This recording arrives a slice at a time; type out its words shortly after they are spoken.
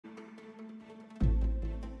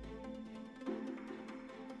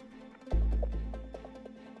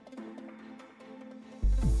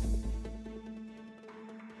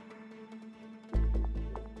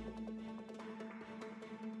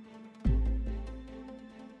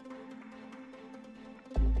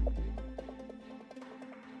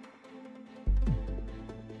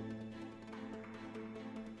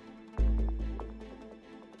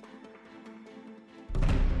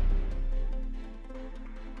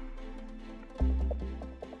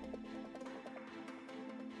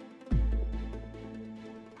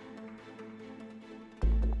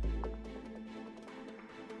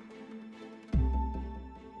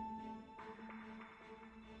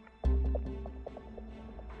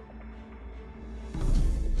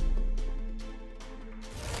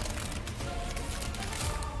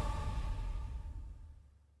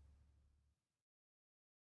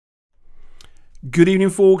Good evening,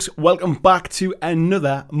 folks. Welcome back to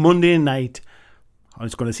another Monday night. I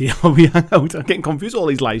was going to say how we hang out. I'm getting confused with all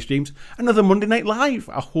these live streams. Another Monday night live.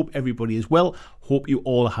 I hope everybody is well. Hope you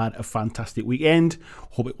all had a fantastic weekend.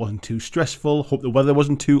 Hope it wasn't too stressful. Hope the weather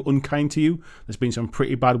wasn't too unkind to you. There's been some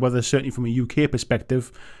pretty bad weather, certainly from a UK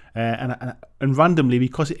perspective. And randomly,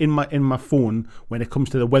 because in my phone, when it comes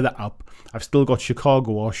to the weather app, I've still got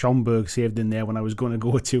Chicago or Schaumburg saved in there when I was going to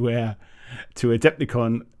go to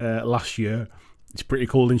Adepticon last year. It's pretty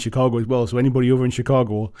cold in Chicago as well, so anybody over in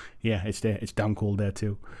Chicago, yeah, it's there. It's damn cold there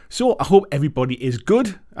too. So I hope everybody is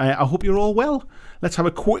good. I hope you're all well. Let's have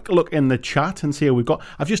a quick look in the chat and see how we've got.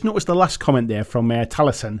 I've just noticed the last comment there from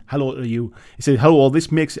Taliesin. Hello to you. He said, hello, all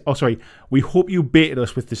this makes... Oh, sorry. We hope you baited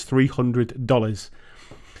us with this $300.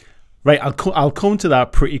 Right, I'll come to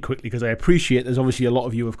that pretty quickly because I appreciate there's obviously a lot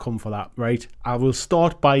of you have come for that, right? I will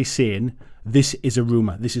start by saying... this is a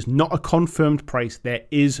rumour. This is not a confirmed price. There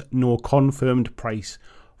is no confirmed price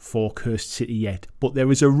for Cursed City yet. But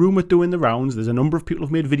there is a rumour doing the rounds. There's a number of people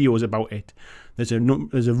who've made videos about it. There's a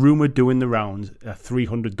rumour doing the rounds.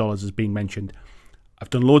 $300 is being mentioned. I've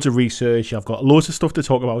done loads of research. I've got loads of stuff to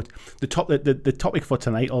talk about. The topic for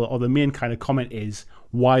tonight, or the main kind of comment, is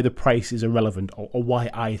why the price is irrelevant, or why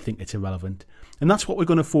I think it's irrelevant. And that's what we're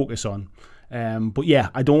going to focus on. But yeah,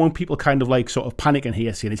 I don't want people kind of like sort of panicking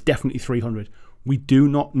here saying it's definitely 300. We do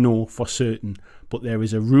not know for certain, but there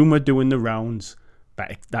is a rumour doing the rounds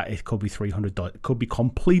that it could be $300. It could be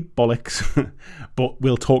complete bollocks, but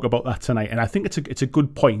we'll talk about that tonight. And I think it's a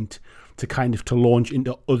good point to kind of to launch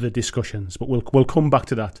into other discussions, but we'll come back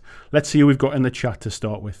to that. Let's see who we've got in the chat to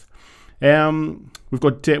start with. We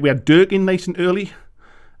had Dirk in nice and early.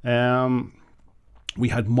 We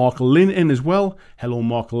had Mark Lynn in as well. Hello,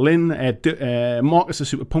 Mark Lynn. Marcus the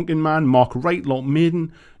Super Pumpkin Man. Mark Wright, Lord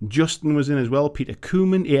Maiden. Justin was in as well. Peter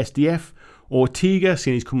Kuhlman, ASDF. Ortega,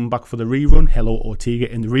 seeing he's coming back for the rerun. Hello, Ortega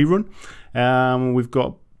in the rerun. We've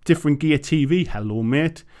got Different Gear TV. Hello,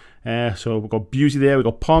 mate. So we've got Busey there. We've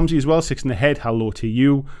got Palmsy as well. Six in the head. Hello to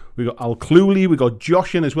you. We've got Al Cluley. We've got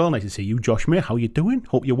Josh in as well. Nice to see you, Josh, mate. How you doing?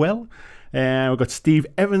 Hope you're well. We've got Steve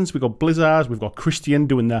Evans, we've got Blizzards, we've got Christian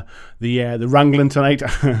doing the wrangling tonight.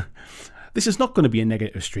 This is not going to be a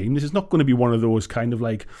negative stream. This is not going to be one of those kind of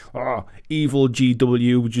like evil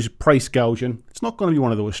GW just price gouging. It's not going to be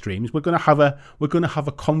one of those streams. We're going to have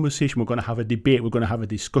a conversation. We're going to have a debate. We're going to have a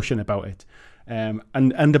discussion about it,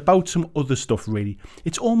 and about some other stuff. Really,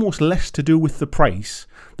 it's almost less to do with the price.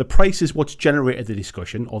 The price is what's generated the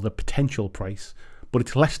discussion, or the potential price, but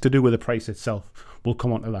it's less to do with the price itself. We'll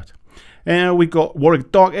come on to that. We've got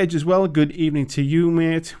Warwick Dark Edge as well. Good evening to you,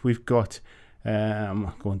 mate. We've got,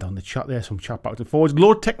 going down the chat there, some chat back and forwards.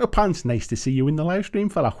 Lord Technopants, nice to see you in the live stream,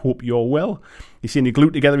 fella. Hope you're well. You seen he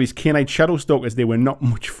glued together his K-Night Shadow Stalkers. They were not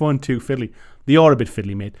much fun, too fiddly. They are a bit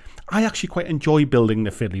fiddly, mate. I actually quite enjoy building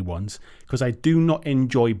the fiddly ones because I do not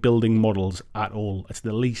enjoy building models at all. It's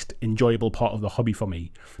the least enjoyable part of the hobby for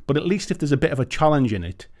me. But at least if there's a bit of a challenge in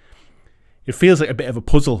it, it feels like a bit of a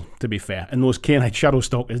puzzle, to be fair, and those K-Night Shadow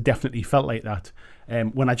Stalkers definitely felt like that.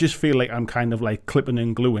 When I just feel like I'm kind of like clipping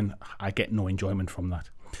and gluing, I get no enjoyment from that.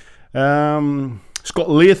 Scott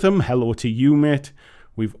Latham, hello to you, mate.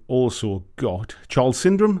 We've also got Charles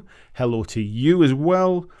Syndrome, hello to you as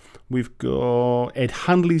well. We've got Ed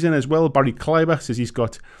Handley's in as well. Barry Kleiber says he's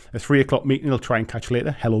got a 3 o'clock meeting he'll try and catch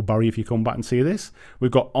later. Hello, Barry, if you come back and see this. We've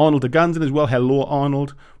got Arnold DeGanzen as well. Hello,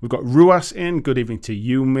 Arnold. We've got Ruas in. Good evening to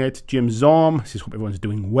you, mate. Jim Zorm says hope everyone's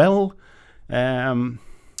doing well. John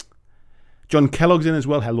Kellogg's in as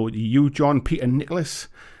well. Hello to you, John. Peter Nicholas.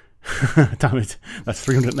 Damn it, that's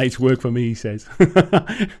 300 nights work for me, he says.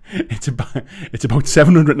 It's about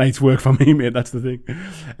 700 nights work for me, mate. That's the thing.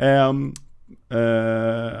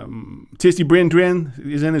 Tasty Brain Drain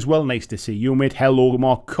is in as well. Nice to see you, mate. Hello,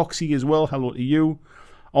 Mark Coxey as well. Hello to you.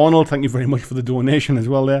 Arnold, thank you very much for the donation as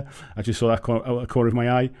well there. I just saw that out of the corner of my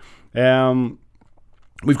eye.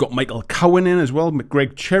 We've got Michael Cowan in as well.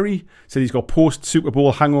 Greg Cherry said he's got post-Super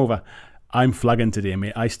Bowl hangover. I'm flagging today,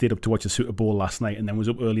 mate. I stayed up to watch the Super Bowl last night and then was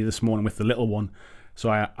up early this morning with the little one. So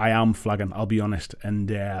I am flagging, I'll be honest. And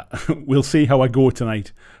we'll see how I go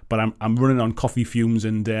tonight. But I'm running on coffee fumes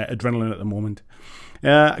and adrenaline at the moment.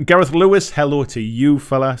 Gareth Lewis, hello to you,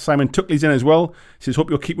 fella. Simon Tuckley's in as well. Says, hope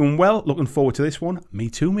you're keeping well. Looking forward to this one. Me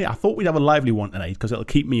too, mate. I thought we'd have a lively one tonight because it'll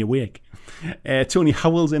keep me awake. Tony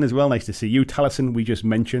Howell's in as well. Nice to see you. Taliesin, we just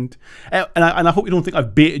mentioned. And I hope you don't think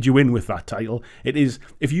I've baited you in with that title. It is,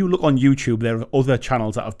 if you look on YouTube, there are other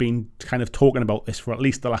channels that have been kind of talking about this for at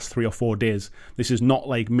least the last 3 or 4 days. This is not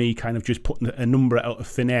like me kind of just putting a number out of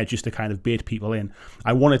thin air just to kind of bait people in.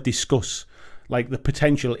 I want to discuss like the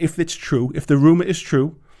potential, if it's true, if the rumor is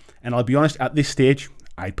true, and I'll be honest, at this stage,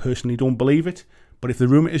 I personally don't believe it. But if the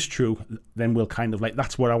rumour is true, then we'll kind of like,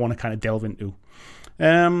 that's what I want to kind of delve into.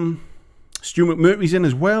 Stu McMurphy's in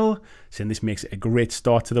as well, saying this makes it a great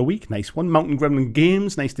start to the week. Nice one. Mountain Gremlin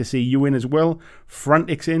Games, nice to see you in as well.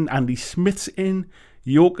 Frantic's in, Andy Smith's in.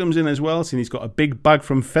 Yoakum's in as well, saying he's got a big bag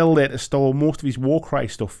from Phil there to store most of his Warcry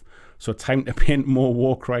stuff. So time to paint more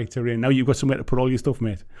Warcry terrain. Now you've got somewhere to put all your stuff,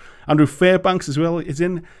 mate. Andrew Fairbanks as well is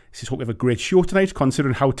in. He says, hope you have a great show tonight,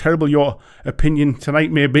 considering how terrible your opinion tonight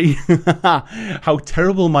may be. How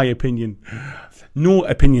terrible my opinion. No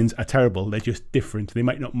opinions are terrible. They're just different. They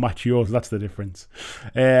might not match yours. That's the difference.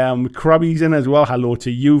 Krabby's in as well. Hello to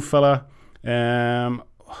you, fella.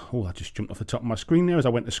 Oh, I just jumped off the top of my screen there as I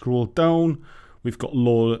went to scroll down. We've got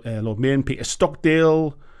Lord Main, Peter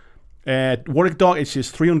Stockdale. Warwick Dark, it says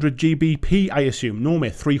 300 GBP, I assume. No,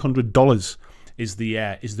 mate, $300 is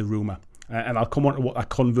the rumour. And I'll come on to what that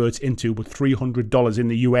converts into, but $300 in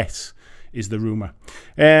the US is the rumour.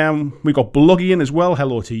 We've got Bluggy in as well.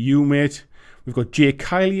 Hello to you, mate. We've got Jay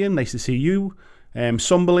Kiley in. Nice to see you.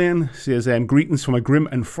 Sunberlane says, greetings from a grim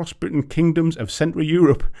and frostbitten kingdoms of Central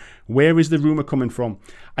Europe. Where is the rumour coming from?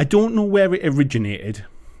 I don't know where it originated,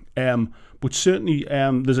 but certainly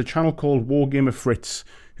there's a channel called Wargamer Fritz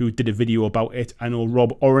who did a video about it. I know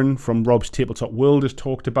Rob Oren from Rob's Tabletop World has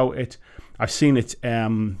talked about it. I've seen it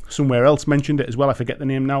somewhere else mentioned it as well. I forget the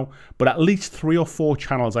name now. But at least 3 or 4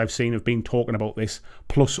 channels I've seen have been talking about this,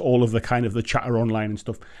 plus all of the kind of the chatter online and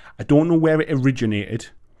stuff. I don't know where it originated,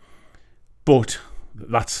 but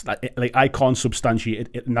like I can't substantiate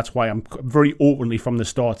it, and that's why I'm very openly from the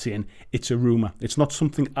start saying it's a rumor. It's not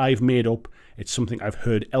something I've made up. It's something I've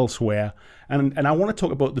heard elsewhere, and I want to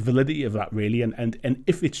talk about the validity of that really, and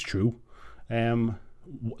if it's true,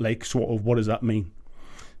 like sort of what does that mean?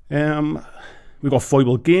 We've got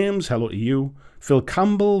Foible Games. Hello to you. Phil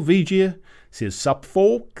Campbell, VJ says, sup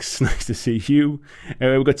folks, nice to see you.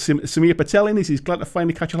 We've got Samir Patel in. He says, glad to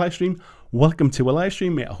finally catch a live stream. Welcome to a live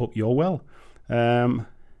stream, mate. I hope you're well.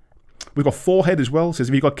 We've got Forehead as well. Says,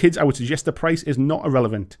 if you've got kids, I would suggest the price is not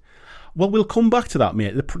irrelevant. Well, we'll come back to that,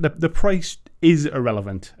 mate. The price is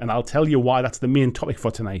irrelevant, and I'll tell you why. That's the main topic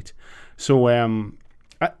for tonight. So, and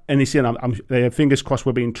he's saying, I'm fingers crossed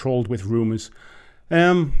we're being trolled with rumours.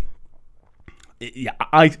 Yeah,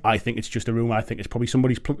 I think it's just a rumour. I think it's probably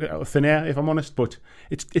somebody's plucked it out of thin air, if I'm honest. But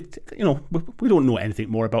it's you know, we don't know anything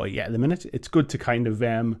more about it yet at the minute. It's good to kind of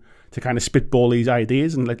spitball these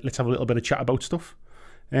ideas and let's have a little bit of chat about stuff.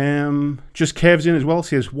 Just Kev's in as well.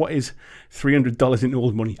 Says, what is $300 in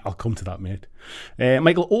old money? I'll come to that, mate.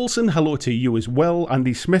 Michael Olsen, hello to you as well.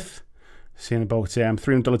 Andy Smith saying about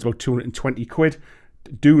 $300, about 220 quid.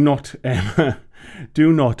 Do not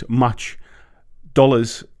match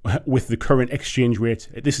dollars with the current exchange rate.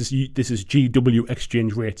 This is GW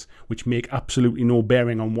exchange rates, which make absolutely no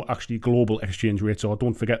bearing on what actually global exchange rates are.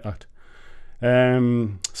 Don't forget that.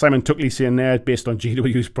 Simon Tuckley saying there, based on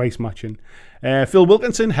GW's price matching. Phil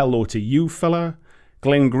Wilkinson, hello to you, fella.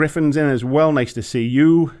 Glenn Griffin's in as well. Nice to see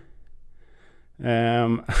you.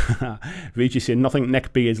 Vici saying, nothing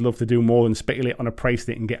neckbeards love to do more than speculate on a price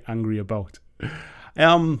they can get angry about.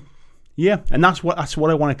 Yeah, and that's what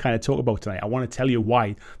I want to kind of talk about tonight. I want to tell you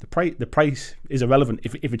why the price is irrelevant.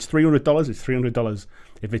 If it's $300, it's $300.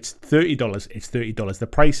 If it's $30, it's $30. The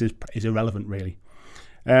price is irrelevant, really.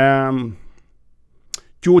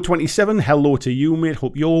 Joe27, hello to you, mate.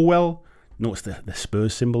 Hope you're well. Notice the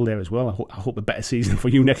Spurs symbol there as well. I hope a better season for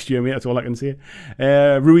you next year, mate. That's all I can say.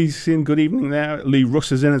 Rui's saying good evening there. Lee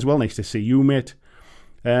Russ is in as well. Nice to see you, mate.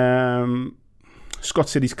 Scott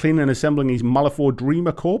said he's cleaning and assembling his Malifaux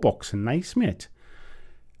Dreamer core box. Nice, mate.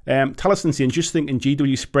 Talistan saying, just thinking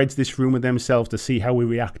GW spreads this rumour themselves to see how we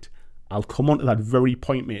react. I'll come on to that very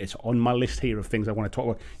point, mate. It's on my list here of things I want to talk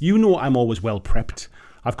about. You know I'm always well prepped.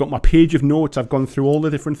 I've got my page of notes. I've gone through all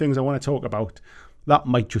the different things I want to talk about. That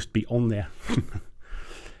might just be on there.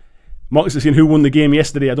 Marcus is saying, who won the game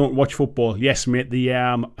yesterday? I don't watch football. Yes, mate. The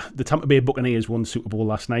Tampa Bay Buccaneers won Super Bowl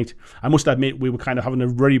last night. I must admit, we were kind of having a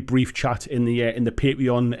very brief chat in the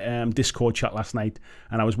Patreon Discord chat last night,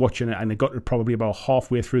 and I was watching it, and it got to probably about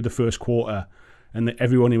halfway through the first quarter, and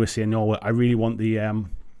everyone was saying, "No, I really want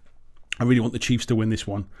the Chiefs to win this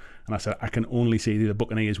one." And I said, I can only see the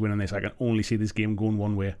Buccaneers winning this. I can only see this game going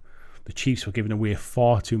one way. The Chiefs were giving away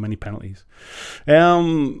far too many penalties.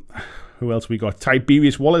 Who else we got?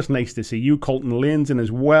 Tiberius Wallace, nice to see you. Colton Lane's in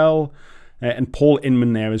as well. And Paul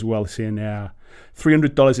Inman there as well, saying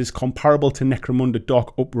 $300 is comparable to Necromunda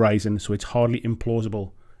Dark Uprising, so it's hardly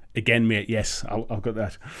implausible. Again, mate, yes, I've got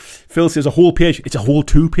that. Phil says a whole page. It's a whole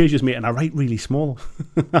 2 pages, mate, and I write really small.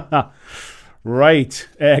 Right.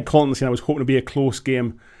 Colton saying I was hoping to be a close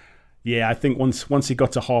game. Yeah, I think once he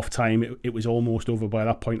got to half time, it was almost over by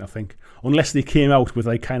that point, I think. Unless they came out with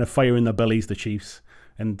like kind of fire in their bellies, the Chiefs.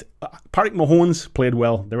 And Patrick Mahomes played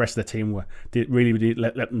well. The rest of the team really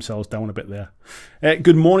let themselves down a bit there.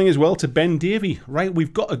 Good morning as well to Ben Davey. Right,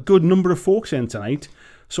 we've got a good number of folks in tonight.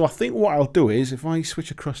 So I think what I'll do is, if I switch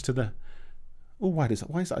across to the... Oh, why is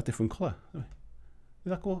that a different colour? Did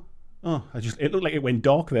that go... Oh, it looked like it went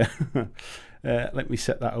dark there. Let me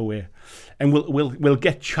set that away, and we'll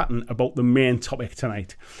get chatting about the main topic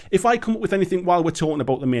tonight. If I come up with anything while we're talking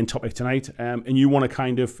about the main topic tonight, and you want to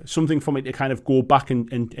kind of something for me to kind of go back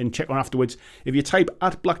and check on afterwards, if you type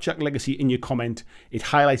 @BlackJack Legacy in your comment, it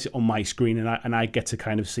highlights it on my screen, and I get to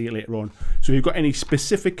kind of see it later on. So if you've got any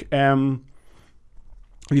specific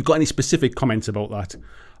comments about that,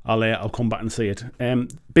 I'll come back and see it.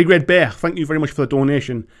 Big Red Bear, thank you very much for the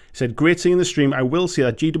donation. He said, great seeing the stream. I will say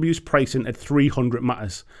that GW's pricing at 300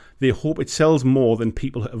 matters. They hope it sells more than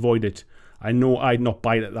people avoid it. I know I'd not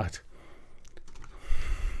buy it at that.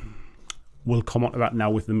 We'll come on to that now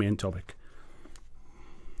with the main topic.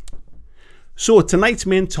 So tonight's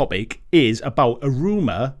main topic is about a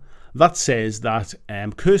rumour that says that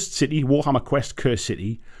Cursed City, Warhammer Quest Cursed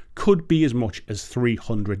City, could be as much as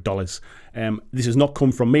 $300. This has not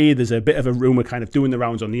come from me. There's a bit of a rumour kind of doing the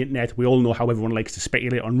rounds on the internet. We all know how everyone likes to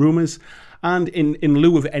speculate on rumours. And in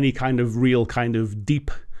lieu of any kind of real kind of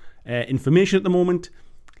deep information at the moment,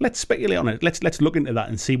 let's speculate on it. Let's look into that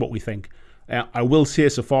and see what we think. I will say,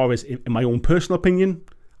 so far as in my own personal opinion,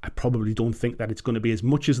 I probably don't think that it's going to be as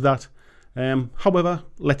much as that. However,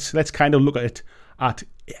 let's kind of look at it at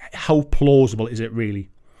how plausible is it really.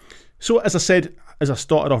 So as I said, as I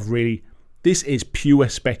started off, really, this is pure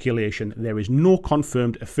speculation. There is no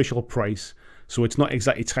confirmed official price, so it's not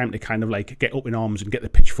exactly time to kind of like get up in arms and get the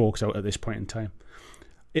pitchforks out at this point in time.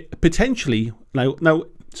 Potentially,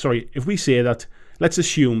 sorry, if we say that, let's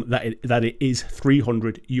assume that it is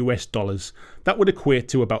 $300 US. That would equate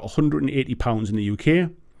to about £180 in the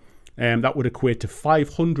UK. That would equate to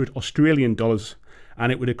 500 Australian dollars,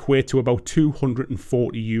 and it would equate to about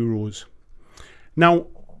 240 euros. Now,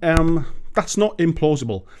 that's not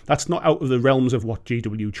implausible. That's not out of the realms of what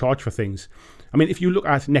GW charge for things. I mean, if you look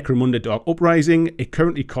at Necromunda Dark Uprising, it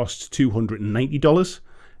currently costs $290.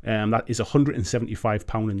 That is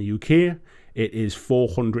 £175 in the UK. It is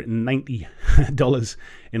 $490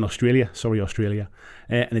 in Australia. Sorry, Australia.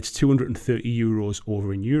 And it's 230 euros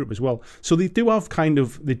over in Europe as well. So they do have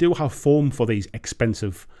form for these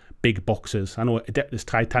expensive big boxes. I know Adeptus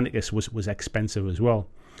Titanicus was expensive as well.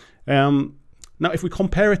 Now, if we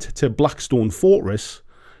compare it to Blackstone Fortress,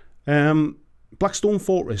 Blackstone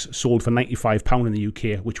Fortress sold for £95 in the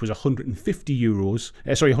UK, which was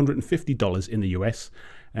 $150 in the US.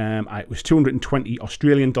 It was 220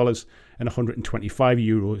 Australian dollars and 125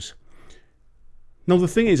 euros. Now, the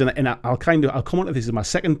thing is, and I'll come on to this as my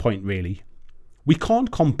second point, really. We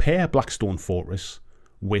can't compare Blackstone Fortress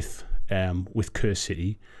with Cursed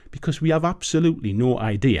City because we have absolutely no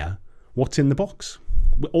idea what's in the box.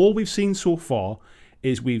 All we've seen so far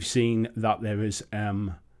is we've seen that there is,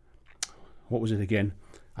 what was it again?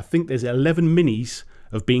 I think there's 11 minis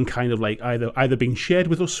of being kind of like either being shared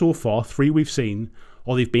with us so far, 3 we've seen,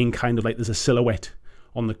 or they've been kind of like there's a silhouette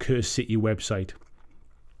on the Cursed City website.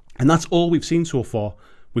 And that's all we've seen so far.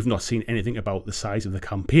 We've not seen anything about the size of the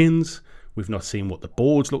campaigns. We've not seen what the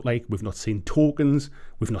boards look like. We've not seen tokens.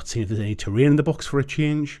 We've not seen if there's any terrain in the box for a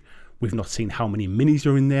change. We've not seen how many minis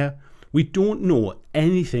are in there. We don't know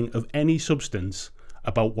anything of any substance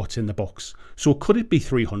about what's in the box. So could it be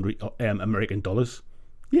 300 American dollars?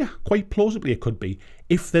 Yeah, quite plausibly it could be,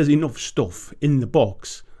 if there's enough stuff in the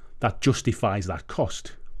box that justifies that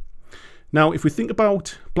cost. Now, if we think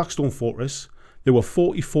about Blackstone Fortress, there were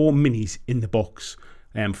 44 minis in the box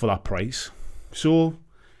for that price. So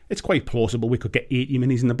it's quite plausible we could get 80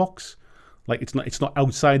 minis in the box. Like it's not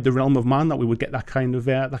outside the realm of man that we would get that kind of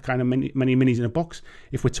many minis in a box.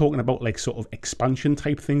 If we're talking about like sort of expansion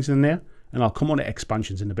type things in there, and I'll come on to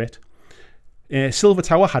expansions in a bit. Silver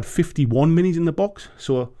Tower had 51 minis in the box,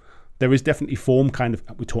 so there is definitely form. Kind of,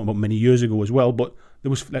 we're talking about many years ago as well, but there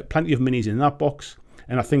was plenty of minis in that box.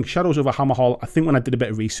 And I think Shadows over Hammerhall, I think when I did a bit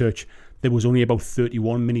of research, there was only about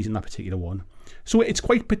 31 minis in that particular one. So it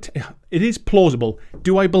is plausible.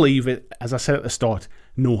 Do I believe it? As I said at the start,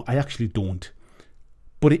 no, I actually don't.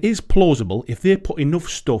 But it is plausible. If they put enough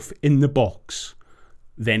stuff in the box,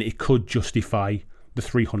 then it could justify the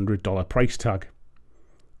 $300 price tag.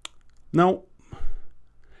 Now,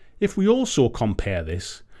 if we also compare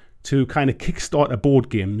this to kind of Kickstarter board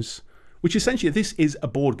games, which essentially this is a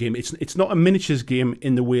board game. It's not a miniatures game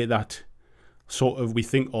in the way that sort of we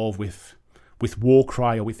think of with with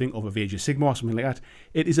Warcry, or we think of Age of Sigmar or something like that.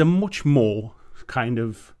 It is a much more kind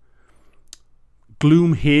of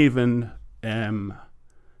Gloomhaven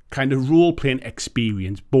kind of role-playing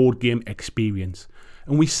experience, board game experience.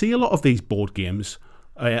 And we see a lot of these board games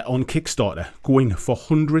on Kickstarter going for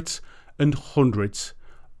hundreds and hundreds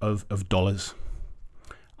of dollars.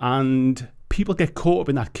 And people get caught up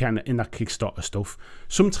in that Kickstarter stuff.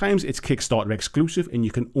 Sometimes it's Kickstarter exclusive and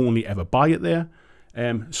you can only ever buy it there.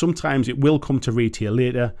 Sometimes it will come to retail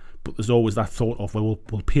later, but there's always that thought of, well,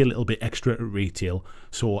 we'll pay a little bit extra at retail,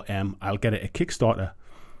 so I'll get it at Kickstarter.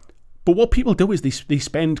 But what people do is they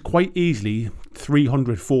spend quite easily $300,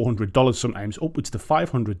 $400, sometimes upwards to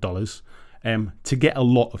 $500 to get a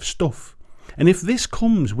lot of stuff. And if this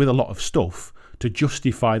comes with a lot of stuff to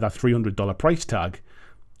justify that $300 price tag,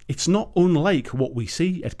 it's not unlike what we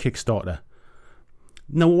see at Kickstarter.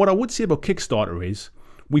 Now, what I would say about Kickstarter is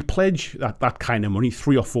we pledge that kind of money,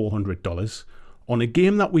 $300 or $400, on a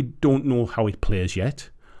game that we don't know how it plays yet,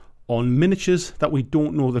 on miniatures that we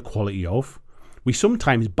don't know the quality of. We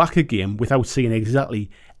sometimes back a game without seeing exactly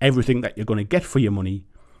everything that you're going to get for your money,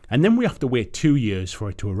 and then we have to wait 2 years for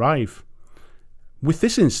it to arrive. With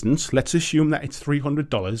this instance, let's assume that it's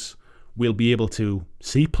 $300. We'll be able to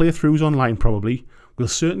see playthroughs online probably. We'll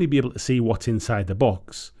certainly be able to see what's inside the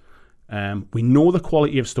box. We know the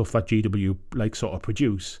quality of stuff that GW sort of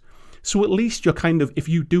produce. So at least you're kind of, if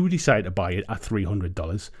you do decide to buy it at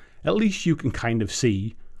 $300, at least you can kind of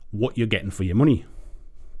see what you're getting for your money.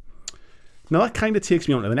 Now that kind of takes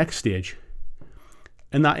me on to the next stage,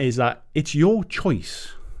 and that is that it's your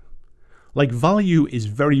choice. Like, value is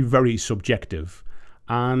very, very subjective,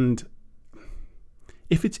 and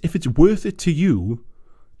if it's worth it to you,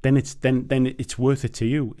 then it's worth it to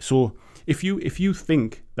you. So if you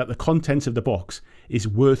think that the contents of the box is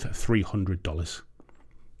worth $300,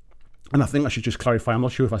 and I think I should just clarify, I'm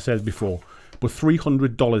not sure if I said it before, but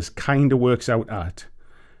 $300 kind of works out at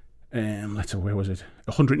let's say, where was it?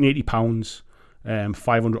 £180,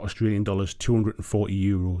 500 Australian dollars, 240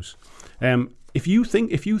 euros. If you think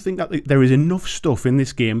that there is enough stuff in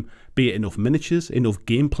this game, be it enough miniatures, enough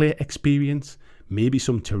gameplay experience, maybe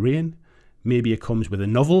some terrain, maybe it comes with a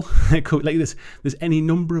novel, there's any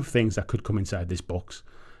number of things that could come inside this box.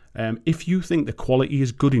 If you think the quality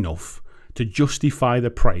is good enough to justify the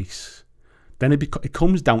price, then it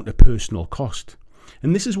comes down to personal cost.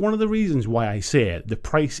 And this is one of the reasons why I say the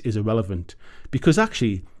price is irrelevant, because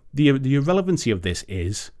actually the irrelevancy of this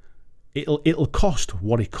is it'll cost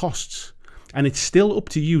what it costs, and it's still up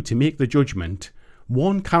to you to make the judgment.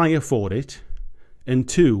 One, can I afford it? And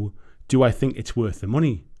two, do I think it's worth the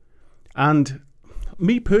money? And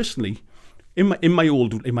me personally, in my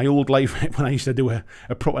old life, when I used to do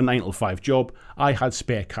a proper 9-to-5 job, I had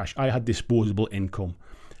spare cash, I had disposable income,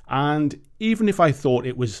 and even if I thought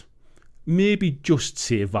it was maybe just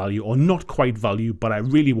say value or not quite value, but I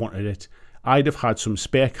really wanted it, I'd have had some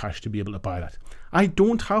spare cash to be able to buy that. I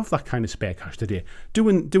don't have that kind of spare cash today.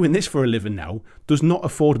 Doing this for a living now does not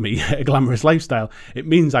afford me a glamorous lifestyle. It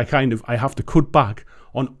means I have to cut back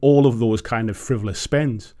on all of those kind of frivolous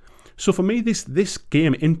spends. So for me, this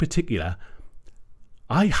game in particular,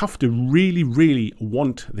 I have to really, really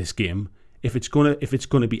want this game if it's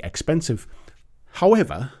gonna be expensive.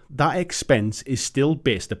 However, that expense is still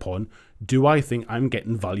based upon, do I think I'm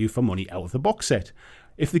getting value for money out of the box set?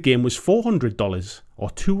 If the game was $400 or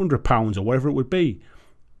 £200 or whatever it would be,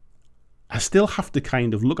 I still have to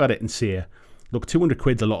kind of look at it and say, look, 200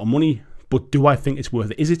 quid's a lot of money, but do I think it's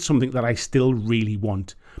worth it? Is it something that I still really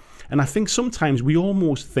want? And I think sometimes we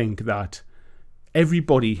almost think that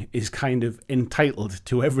everybody is kind of entitled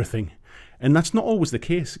to everything, and that's not always the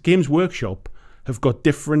case. Games Workshop have got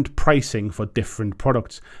different pricing for different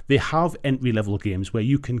products. They have entry-level games where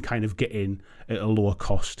you can kind of get in at a lower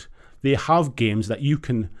cost. They have games that you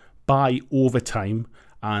can buy over time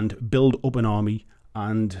and build up an army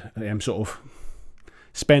and sort of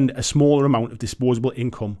spend a smaller amount of disposable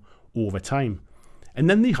income over time. And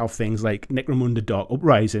then they have things like Necromunda Dark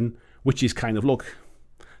Uprising, which is kind of, look,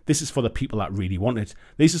 this is for the people that really want it.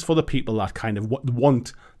 This is for the people that kind of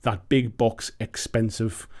want that big box,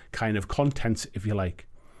 expensive kind of content, if you like.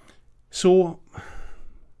 So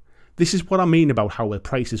this is what I mean about how the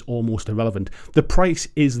price is almost irrelevant. The price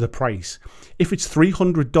is the price. If it's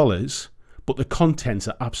 $300, but the contents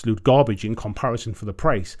are absolute garbage in comparison for the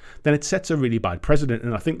price, then it sets a really bad precedent,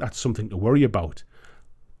 and I think that's something to worry about.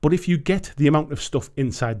 But if you get the amount of stuff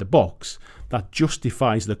inside the box that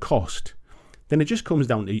justifies the cost, then it just comes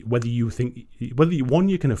down to whether you one,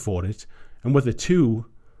 you can afford it, and whether two,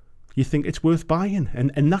 you think it's worth buying.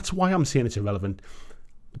 And that's why I'm saying it's irrelevant.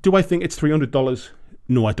 Do I think it's $300?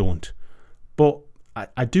 No, I don't. But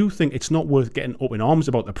I do think it's not worth getting up in arms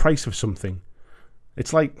about the price of something.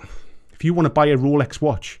 It's like, if you want to buy a Rolex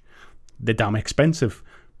watch, they're damn expensive.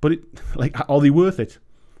 But, are they worth it?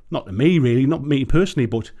 Not to me, really. Not me personally,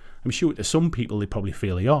 but I'm sure to some people they probably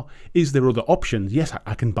feel they are. Is there other options? Yes,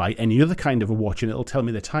 I can buy any other kind of a watch and it'll tell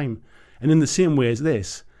me the time. And in the same way as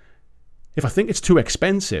this, if I think it's too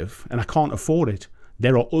expensive and I can't afford it,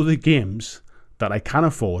 there are other games that I can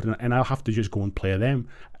afford and I'll have to just go and play them.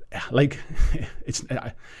 Like,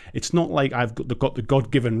 it's not like I've got the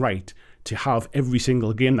God-given right to have every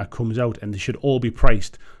single game that comes out and they should all be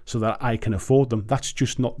priced so that I can afford them. That's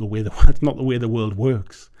just not the way the world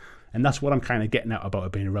works. And that's what I'm kind of getting at about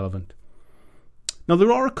it being irrelevant. Now,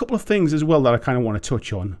 there are a couple of things as well that I kind of want to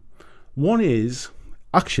touch on. One is,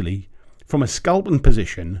 actually, from a scalping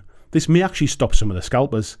position, this may actually stop some of the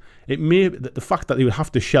scalpers. It may, the fact that they would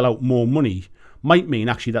have to shell out more money might mean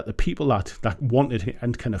actually that the people that want it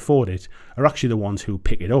and can afford it are actually the ones who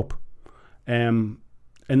pick it up. And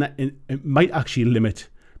that it might actually limit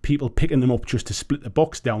people picking them up just to split the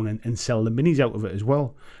box down and sell the minis out of it as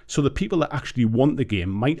well. So the people that actually want the game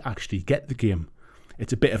might actually get the game.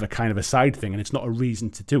 It's a bit of a kind of a side thing, and it's not a reason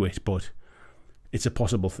to do it, but it's a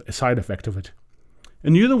possible side effect of it.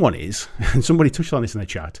 And the other one is, and somebody touched on this in the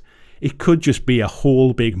chat, it could just be a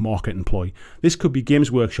whole big marketing ploy. This could be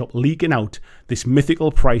Games Workshop leaking out this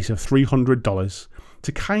mythical price of $300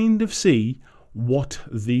 to kind of see what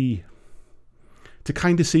the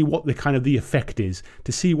the effect is,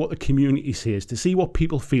 to see what the community says, to see what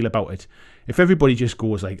people feel about it. If everybody just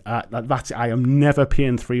goes like, I am never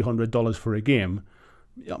paying $300 for a game,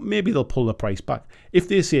 maybe they'll pull the price back. If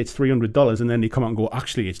they say it's $300 and then they come out and go,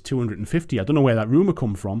 actually it's $250, I don't know where that rumor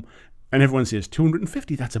come from, and everyone says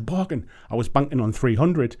 $250, that's a bargain, I was banking on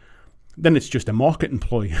 $300, then it's just a marketing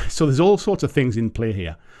ploy. So there's all sorts of things in play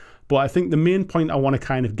here. But I think the main point I want to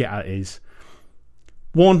kind of get at is,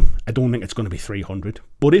 one, I don't think it's going to be $300,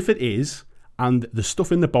 but if it is, and the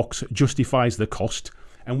stuff in the box justifies the cost,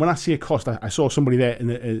 and when I say cost, I saw somebody there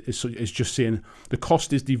is just saying the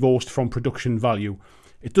cost is divorced from production value.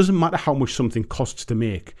 It doesn't matter how much something costs to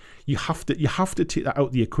make. You have to take that out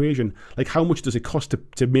of the equation. Like, how much does it cost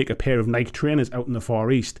to make a pair of Nike trainers out in the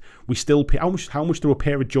Far East? We still pay. How much do a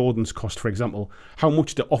pair of Jordans cost, for example? How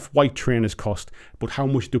much do off-white trainers cost? But how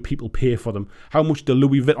much do people pay for them? How much do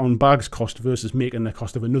Louis Vuitton bags cost versus making the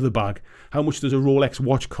cost of another bag? How much does a Rolex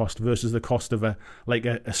watch cost versus the cost of a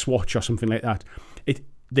Swatch or something like that?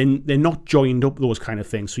 Then they're not joined up, those kind of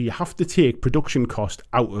things. So you have to take production cost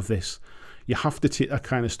out of this. You have to take that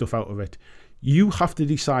kind of stuff out of it. You have to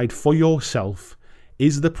decide for yourself,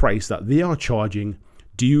 is the price that they are charging,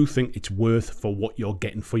 do you think it's worth for what you're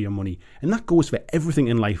getting for your money? And that goes for everything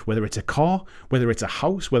in life, whether it's a car, whether it's a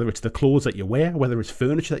house, whether it's the clothes that you wear, whether it's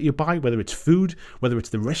furniture that you buy, whether it's food, whether it's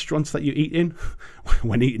the restaurants that you eat in,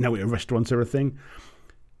 when eating out at restaurants are a thing.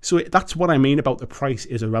 So that's what I mean about the price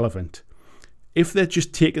is irrelevant. If they're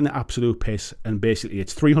just taking the absolute piss and basically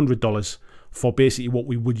it's $300 for basically what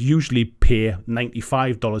we would usually pay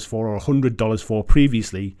 $95 for or $100 for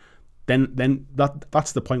previously, then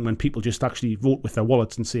that's the point when people just actually vote with their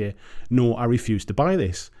wallets and say, no, I refuse to buy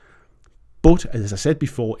this. But as I said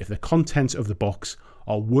before, if the contents of the box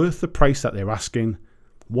are worth the price that they're asking,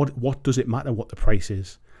 what does it matter what the price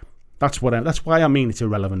is? That's why I mean it's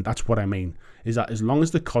irrelevant. That's what I mean, is that as long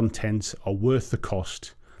as the contents are worth the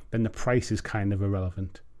cost, then the price is kind of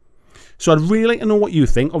irrelevant. So I'd really like to know what you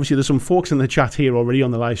think. Obviously, there's some folks in the chat here already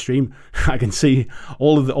on the live stream. I can see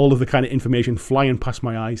all of the kind of information flying past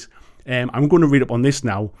my eyes. I'm going to read up on this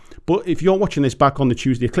now. But if you're watching this back on the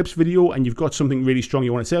Tuesday Eclipse video and you've got something really strong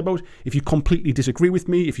you want to say about, if you completely disagree with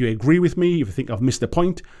me, if you agree with me, if you think I've missed a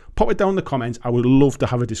point, pop it down in the comments. I would love to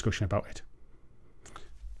have a discussion about it.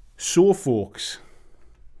 So, folks,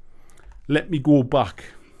 let me go back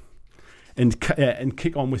and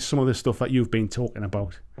kick on with some of the stuff that you've been talking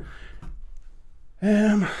about.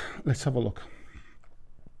 Let's have a look.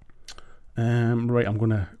 Right, I'm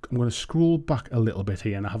gonna scroll back a little bit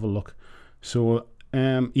here and have a look. So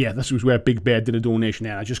yeah, this was where Big Bear did a donation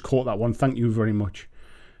there. I just caught that one. Thank you very much.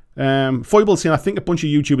 Foible saying, I think a bunch of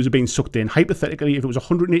YouTubers are being sucked in. Hypothetically, if it was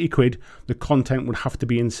 180 quid, the content would have to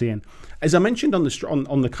be insane. As I mentioned on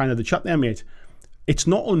the kind of the chat there, mate, it's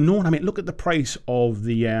not unknown. I mean, look at the price of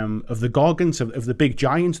the Gargants, of the big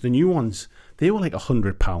giants, the new ones. They were like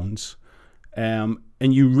 £100. And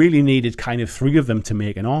you really needed kind of 3 of them to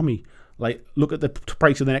make an army. Like, look at the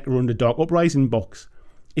price of the Necrorunda Dark Uprising box.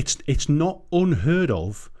 It's not unheard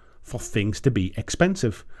of for things to be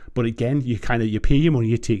expensive. But again, you pay your money,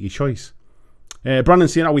 you take your choice. Brandon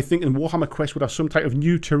saying, are we thinking Warhammer Quest would have some type of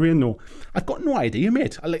new terrain? No, I've got no idea,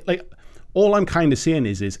 mate. All I'm kind of saying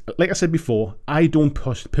is like I said before, I don't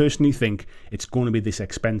personally think it's going to be this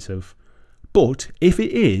expensive. But if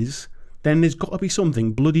it is, then there's got to be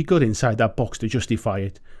something bloody good inside that box to justify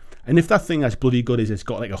it. And if that thing that's bloody good is it's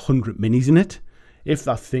got like 100 minis in it, if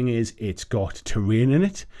that thing is it's got terrain in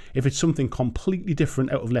it, if it's something completely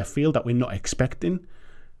different out of left field that we're not expecting,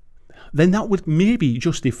 then that would maybe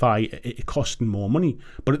justify it costing more money.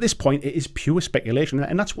 But at this point, it is pure speculation.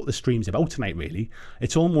 And that's what the stream's about tonight, really.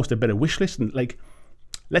 It's almost a bit of wish list. And like,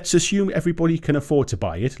 let's assume everybody can afford to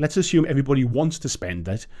buy it. Let's assume everybody wants to spend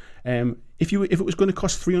it. If it was going to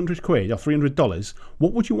cost 300 quid or $300,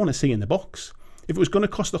 what would you want to see in the box? If it was going to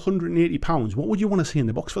cost £180, what would you want to see in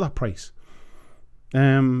the box for that price?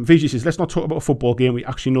 Vijay says, let's not talk about a football game we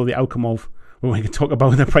actually know the outcome of. When we can talk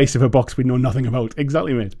about the price of a box we know nothing about.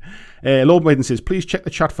 Exactly, mate. Lord Maiden says, please check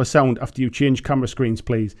the chat for sound after you change camera screens,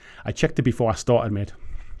 please. I checked it before I started, mate.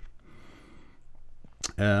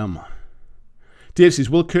 Dave says,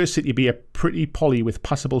 will Curse City be a pretty poly with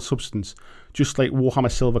passable substance, just like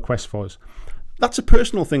Warhammer Silver Quest was? That's a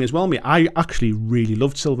personal thing as well, mate. I actually really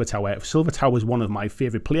loved Silver Tower. Silver Tower was one of my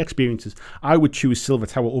favourite play experiences. I would choose Silver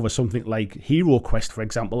Tower over something like Hero Quest, for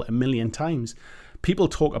example, 1,000,000 times. People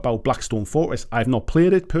talk about Blackstone Fortress. I've not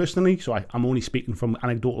played it personally, so I'm only speaking from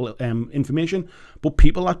anecdotal information. But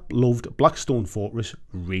people that loved Blackstone Fortress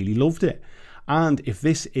really loved it. And if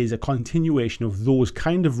this is a continuation of those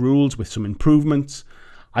kind of rules with some improvements,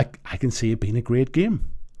 I can see it being a great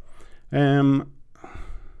game. I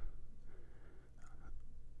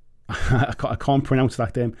can't pronounce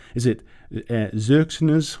that. Is it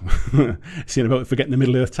Xerxes? Seeing about forgetting the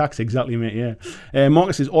Middle Earth tax. Exactly, mate, yeah.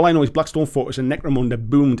 Marcus says, all I know is Blackstone Fortress and Necromunda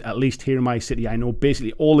boomed, at least here in my city. I know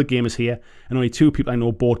basically all the gamers here, and only 2 people I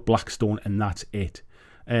know bought Blackstone, and that's it.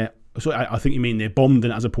 So I think you mean they bombed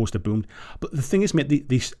as opposed to boomed. But the thing is, mate,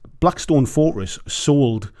 this Blackstone Fortress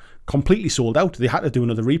completely sold out. They had to do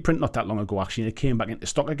another reprint not that long ago, actually, and it came back into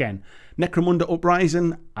stock again. Necromunda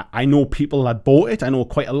Uprising, I know people that bought it. I know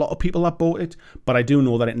quite a lot of people that bought it, but I do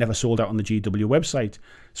know that it never sold out on the GW website.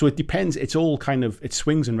 So it depends. It's all kind of, it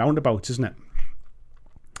swings and roundabouts, isn't it?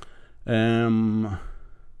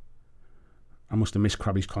 I must have missed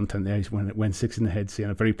Krabby's content there when it went 6 in the head, so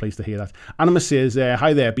I'm very pleased to hear that. Anima says,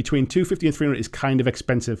 hi there, between 250 and 300 is kind of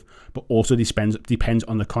expensive, but also depends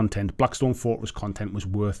on the content. Blackstone Fortress content was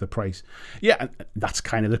worth the price. Yeah, that's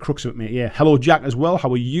kind of the crux of it, mate. Yeah. Hello, Jack, as well. How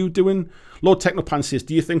are you doing? Lord Technopan says,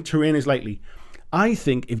 do you think terrain is likely? I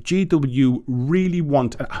think if GW really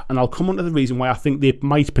want, and I'll come on to the reason why I think they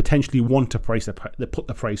might potentially want to put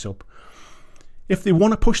the price up. If they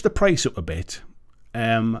want to push the price up a bit,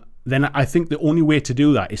 then I think the only way to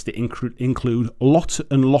do that is to include lots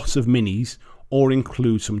and lots of minis, or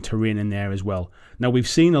include some terrain in there as well. Now, we've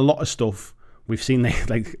seen a lot of stuff. We've seen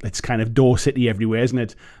like it's kind of door city everywhere, isn't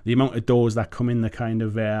it? The amount of doors that come in the kind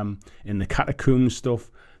of in the catacombs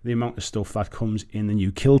stuff, the amount of stuff that comes in the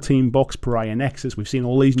new Kill Team box, Pariah Nexus. We've seen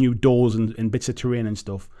all these new doors and bits of terrain and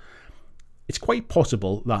stuff. It's quite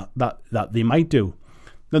possible that they might do.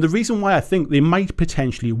 Now, the reason why I think they might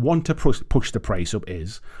potentially want to push the price up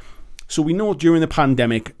is, so we know during the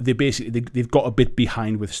pandemic, they've got a bit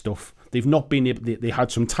behind with stuff. They've not been able, they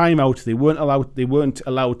had some time out. They weren't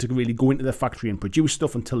allowed to really go into the factory and produce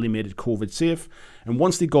stuff until they made it COVID safe. And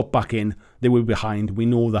once they got back in, they were behind. We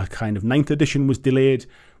know that kind of 9th edition was delayed.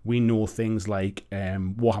 We know things like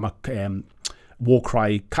Warhammer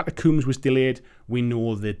Warcry Catacombs was delayed. We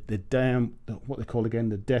know that what they call again,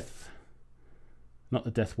 not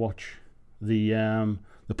the Death Watch, the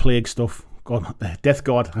Plague stuff. God, Death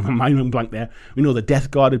Guard, I'm mind blank there. We know the Death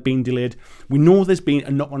Guard had been delayed. We know there's been a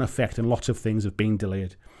knock-on effect and lots of things have been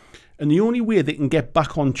delayed. And the only way they can get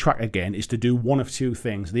back on track again is to do one of 2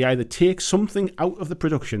 things. They either take something out of the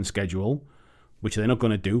production schedule, which they're not going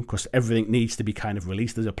to do because everything needs to be kind of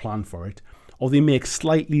released, there's a plan for it, or they make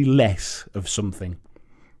slightly less of something.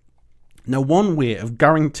 Now, one way of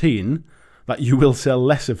guaranteeing that you will sell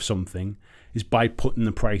less of something is by putting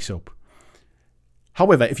the price up.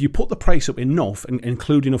 However, if you put the price up enough and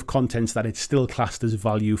include enough contents that it's still classed as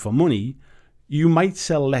value for money, you might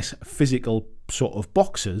sell less physical sort of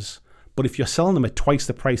boxes, but if you're selling them at twice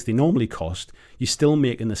the price they normally cost, you're still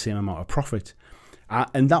making the same amount of profit.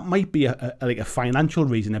 And that might be like a financial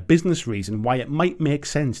reason, a business reason why it might make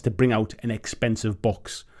sense to bring out an expensive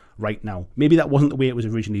box right now. Maybe that wasn't the way it was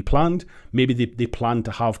originally planned. Maybe they planned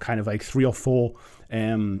to have kind of like 3 or 4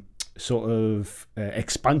 sort of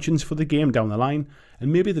expansions for the game down the line, and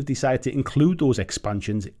maybe they've decided to include those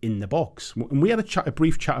expansions in the box. And we had a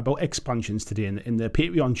brief chat about expansions today in the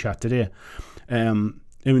Patreon chat today, and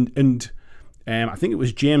I think it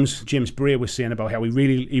was James Bray was saying about how he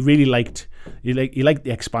really liked the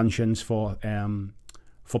expansions for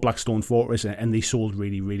Blackstone Fortress, and they sold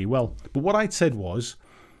really well. But what I'd said was,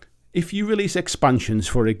 if you release expansions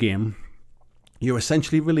for a game, you're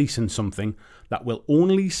essentially releasing something that will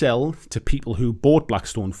only sell to people who bought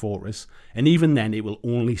Blackstone Fortress, and even then it will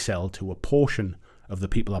only sell to a portion of the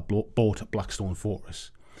people that bought Blackstone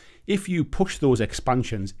Fortress. If you push those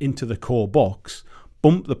expansions into the core box,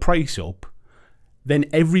 bump the price up, then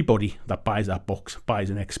everybody that buys that box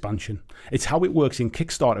buys an expansion. It's how it works in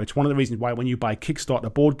Kickstarter. It's one of the reasons why when you buy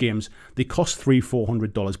Kickstarter board games, they cost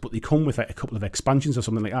 $300-400, but they come with like a couple of expansions or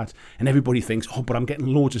something like that. And everybody thinks, oh, but I'm getting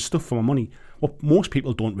loads of stuff for my money. What most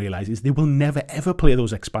people don't realise is they will never ever play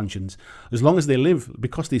those expansions. As long as they live,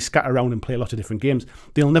 because they scatter around and play a lot of different games,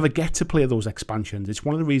 they'll never get to play those expansions. It's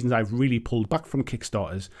one of the reasons I've really pulled back from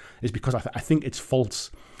Kickstarters, is because I think it's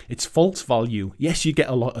false. It's false value. Yes, you get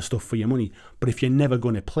a lot of stuff for your money, but if you're never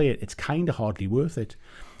going to play it, it's kind of hardly worth it.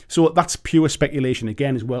 So that's pure speculation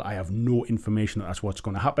again as well. I have no information that that's what's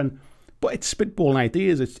going to happen, but it's spitballing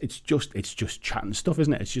ideas. It's just chatting stuff,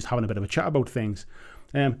 isn't it? It's just having a bit of a chat about things.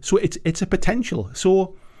 So it's a potential.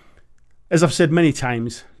 So as I've said many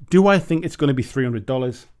times, do I think it's going to be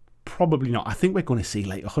 $300? Probably not. I think we're going to see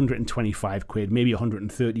like 125 quid, maybe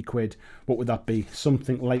 130 quid. What would that be?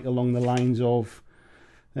 Something like along the lines of,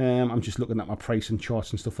 I'm just looking at my pricing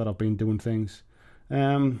charts and stuff that I've been doing things.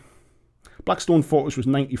 Blackstone Fortress was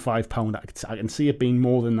 £95. I can see it being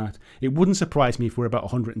more than that. It wouldn't surprise me if we're about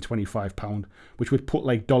 £125, which would put,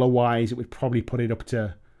 like, dollar-wise, it would probably put it up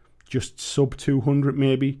to just sub 200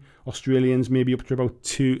 maybe. Australians maybe up to about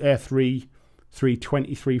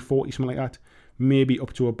 320, 340, something like that. Maybe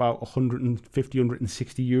up to about 150,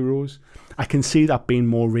 160 euros. I can see that being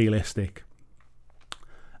more realistic.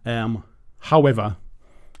 However,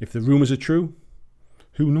 if the rumours are true,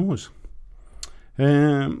 who knows?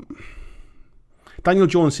 Daniel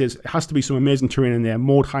Jones says, it has to be some amazing terrain in there.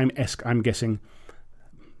 Mordheim-esque, I'm guessing.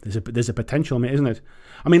 There's a potential, mate, isn't it?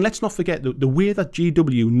 I mean, let's not forget, the way that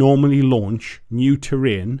GW normally launch new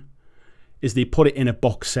terrain is they put it in a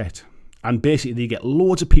box set. And basically they get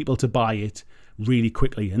loads of people to buy it really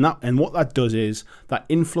quickly. And what that does is, that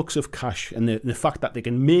influx of cash and the fact that they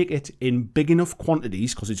can make it in big enough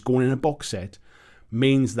quantities, because it's going in a box set,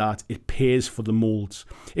 means that it pays for the molds.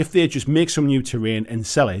 If they just make some new terrain and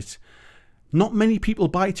sell it, not many people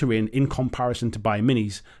buy terrain in comparison to buy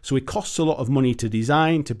minis. So it costs a lot of money to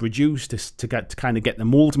design, to produce, to kind of get the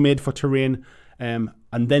molds made for terrain, and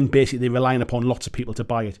then basically they're relying upon lots of people to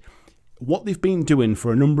buy it. What they've been doing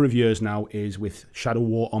for a number of years now is with Shadow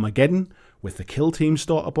War Armageddon, with the Kill Team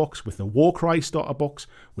starter box, with the Warcry starter box,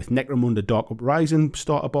 with Necromunda Dark Uprising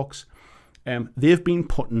starter box, they've been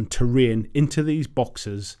putting terrain into these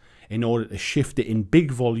boxes in order to shift it in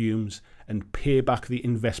big volumes and pay back the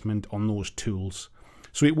investment on those tools.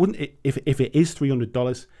 So it wouldn't, if it is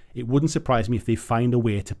 $300, it wouldn't surprise me if they find a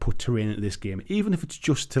way to put terrain into this game, even if it's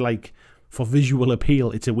just to, like, for visual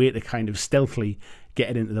appeal. It's a way to kind of stealthily get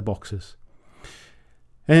it into the boxes.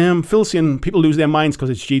 Phil saying, people lose their minds because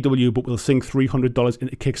it's GW, but we'll sink $300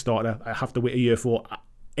 into Kickstarter. I have to wait a year for.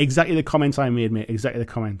 Exactly the comments I made, mate. Exactly the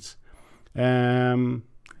comments.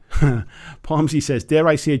 Palmsy says, dare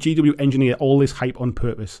I say, GW engineer all this hype on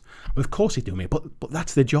purpose? Of course they do, mate, but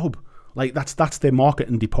that's their job. Like, that's their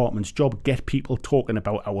marketing department's job. Get people talking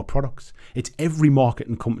about our products. It's every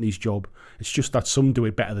marketing company's job. It's just that some do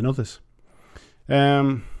it better than others.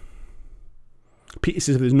 Peter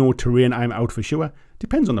says, if there's no terrain, I'm out for sure.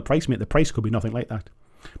 Depends on the price, mate. The price could be nothing like that.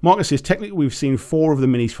 Marcus says, technically we've seen 4 of the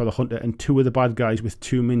minis for the Hunter and 2 of the bad guys with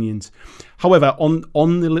 2 minions. However,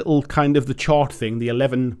 on the little kind of the chart thing, the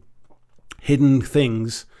 11 hidden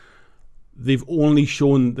things, they've only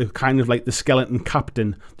shown the kind of like the skeleton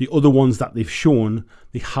captain. The other ones that they've shown,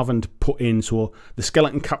 they haven't put in. So the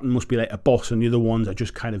skeleton captain must be like a boss, and the other ones are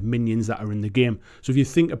just kind of minions that are in the game. So if you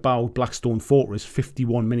think about Blackstone Fortress,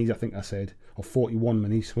 51 minis, I think I said, or 41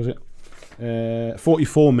 minis, was it?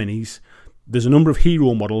 44 minis. There's a number of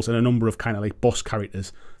hero models and a number of kind of like boss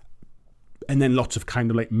characters, and then lots of kind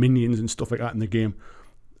of like minions and stuff like that in the game.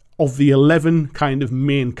 Of the 11 kind of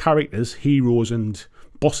main characters, heroes and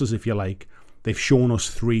bosses, if you like, they've shown us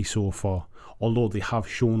 3 so far, although they have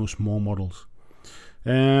shown us more models.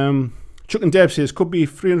 Chuck and Deb says, could be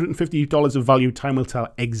 $350 of value, time will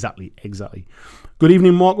tell. Exactly. Good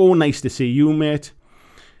evening, Marco, nice to see you, mate.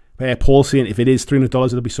 Paul saying, if it is $300,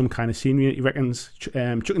 there'll be some kind of scenery, he reckons. Chuck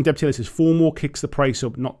and Deb Taylor says, 4 more kicks the price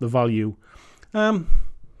up, not the value.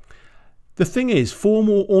 The thing is, 4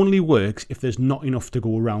 more only works if there's not enough to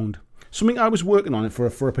go around. Something I was working on it for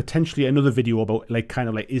a potentially another video about, like, kind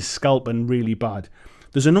of like, is scalping really bad?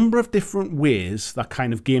 There's a number of different ways that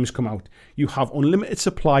kind of games come out. You have unlimited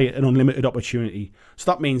supply and unlimited opportunity.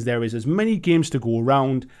 So that means there is as many games to go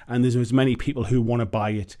around and there's as many people who want to buy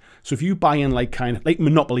it. So if you buy in like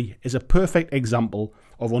Monopoly is a perfect example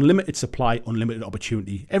of unlimited supply, unlimited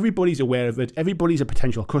opportunity. Everybody's aware of it. Everybody's a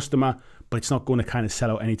potential customer, but it's not going to kind of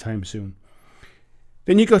sell out anytime soon.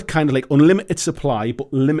 Then you got kind of like unlimited supply,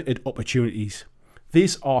 but limited opportunities.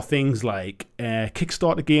 These are things like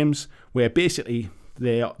Kickstarter games, where basically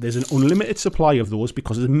there's an unlimited supply of those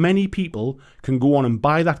because as many people can go on and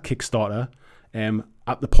buy that Kickstarter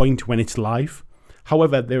at the point when it's live.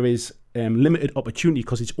 However, there is limited opportunity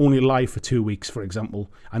because it's only live for 2 weeks, for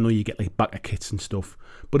example. I know you get like backer kits and stuff,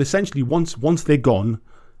 but essentially once they're gone,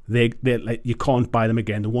 they're like, you can't buy them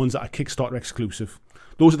again. The ones that are Kickstarter exclusive,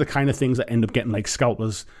 those are the kind of things that end up getting like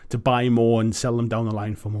scalpers to buy more and sell them down the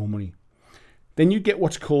line for more money. Then you get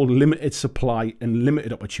what's called limited supply and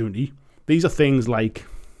limited opportunity. These are things like,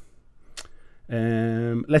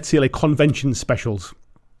 let's say like convention specials.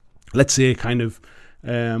 Let's say kind of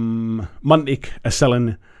Mantic are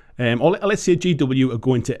selling, or let's say GW are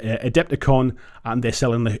going to Adepticon and they're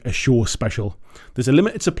selling a show special. There's a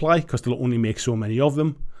limited supply because they'll only make so many of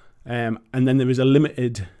them. And then there is a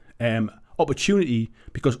limited opportunity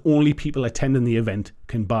because only people attending the event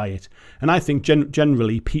can buy it. And I think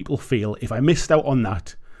generally people feel if I missed out on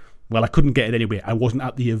that, well, I couldn't get it anyway. I wasn't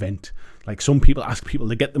at the event. Like some people ask people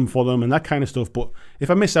to get them for them and that kind of stuff. But if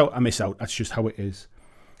I miss out, I miss out. That's just how it is.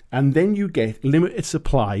 And then you get limited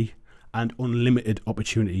supply and unlimited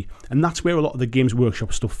opportunity. And that's where a lot of the Games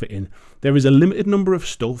Workshop stuff fit in. There is a limited number of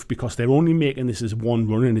stuff because they're only making this as one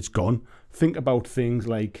run and it's gone. Think about things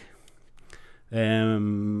like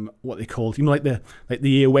what they called, you know, like the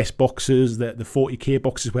AOS boxes, the 40k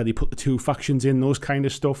boxes where they put the 2 factions in, those kind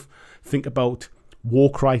of stuff. Think about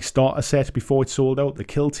Warcry starter set before it's sold out, the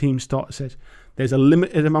Kill Team starter set. There's a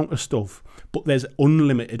limited amount of stuff, but there's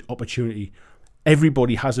unlimited opportunity.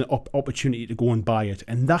 Everybody has an opportunity to go and buy it,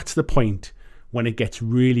 and that's the point when it gets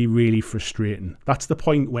really, really frustrating. That's the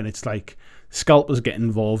point when it's like scalpers get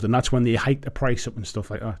involved, and that's when they hike the price up and stuff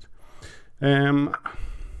like that.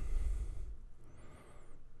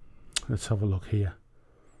 Let's have a look here.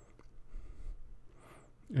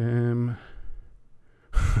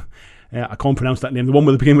 I can't pronounce that name. The one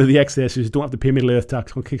with the beginning with the X there says, don't have to pay Middle Earth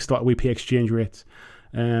tax. On Kickstarter, we pay exchange rates.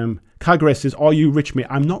 Kagres says, are you rich, mate?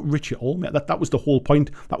 I'm not rich at all, mate. That was the whole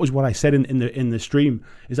point. That was what I said in the stream,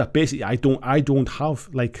 is that basically I don't have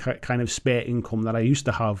like kind of spare income that I used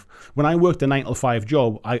to have. When I worked a 9-to-5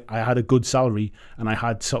 job, I had a good salary and I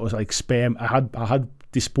had sort of like spare, I had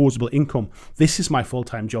disposable income. This is my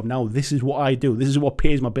full-time job now. This is what I do. This is what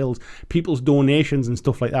pays my bills. People's donations and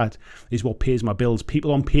stuff like that is what pays my bills.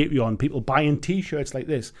 People on Patreon, people buying t-shirts like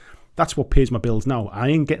this, that's what pays my bills now. I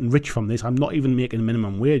ain't getting rich from this. I'm not even making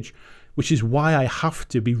minimum wage, which is why I have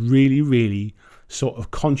to be really, really sort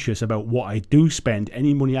of conscious about what I do spend.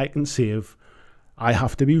 Any money I can save, I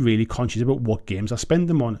have to be really conscious about what games I spend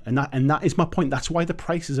them on. And that is my point. That's why the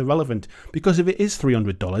prices are relevant. Because if it is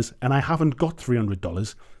 $300 and I haven't got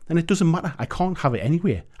 $300, then it doesn't matter. I can't have it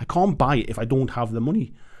anyway. I can't buy it if I don't have the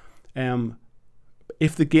money.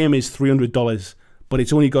 If the game is $300, but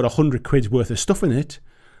it's only got 100 quid's worth of stuff in it,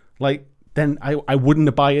 like, then I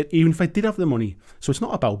wouldn't buy it even if I did have the money. So it's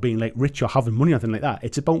not about being like rich or having money or anything like that.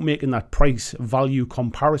 It's about making that price value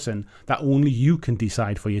comparison that only you can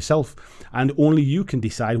decide for yourself, and only you can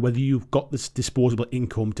decide whether you've got this disposable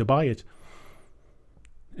income to buy it.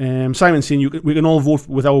 Simon saying we can all vote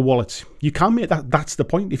with our wallets. You can, mate. That's the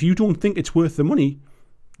point. If you don't think it's worth the money,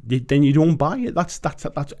 then you don't buy it. That's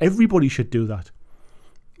everybody should do that.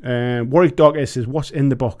 Warwick Dog says, what's in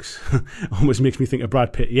the box? Almost makes me think of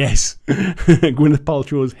Brad Pitt. Yes. Gwyneth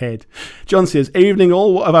Paltrow's head. John says, evening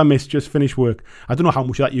all, what have I missed? Just finished work. I don't know how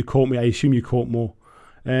much of that you caught me. I assume you caught more.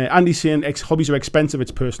 Andy's saying, hobbies are expensive. It's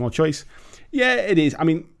personal choice. Yeah, it is. I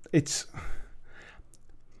mean, it's...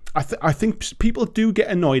 I think people do get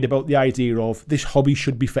annoyed about the idea of this hobby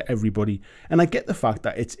should be for everybody. And I get the fact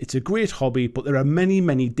that it's a great hobby, but there are many,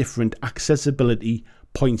 many different accessibility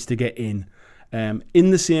points to get in.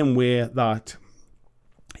 In the same way that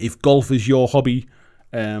if golf is your hobby,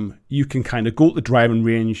 you can kind of go to the driving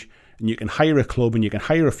range and you can hire a club and you can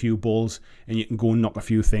hire a few balls and you can go and knock a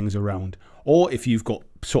few things around. Or if you've got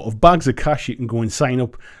sort of bags of cash, you can go and sign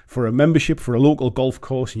up for a membership for a local golf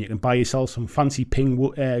course and you can buy yourself some fancy ping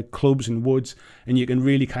clubs and woods, and you can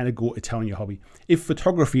really kind of go to town your hobby. If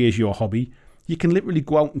photography is your hobby, you can literally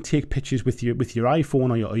go out and take pictures with your iPhone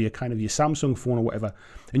or your kind of your Samsung phone or whatever,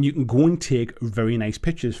 and you can go and take very nice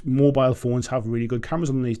pictures. Mobile phones have really good cameras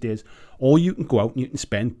on them these days. Or you can go out and you can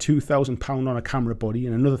spend £2,000 on a camera body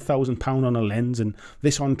and another £1,000 on a lens and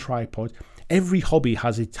this on tripod. Every hobby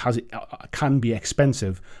can be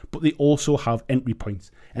expensive, but they also have entry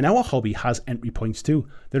points. And our hobby has entry points too.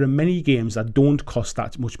 There are many games that don't cost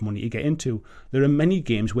that much money to get into. There are many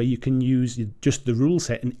games where you can use just the rule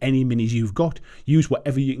set and any minis you've got. Use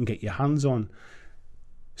whatever you can get your hands on.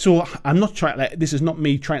 So I'm not trying, like, this is not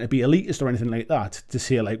me trying to be elitist or anything like that, to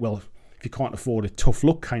say like, well, if you can't afford it, tough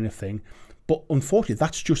luck kind of thing. But unfortunately,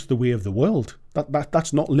 that's just the way of the world.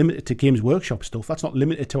 That's not limited to Games Workshop stuff. That's not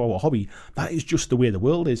limited to our hobby. That is just the way the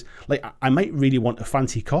world is. Like, I might really want a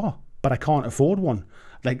fancy car, but I can't afford one.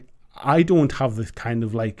 Like, I don't have this kind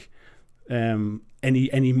of like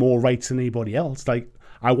any more rights than anybody else. Like,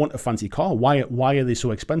 I want a fancy car. Why are they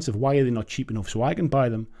so expensive? Why are they not cheap enough so I can buy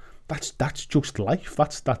them? That's just life.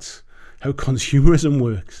 That's how consumerism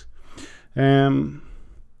works.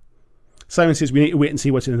 Simon says we need to wait and see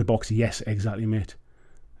what's in the box. Yes, exactly, mate.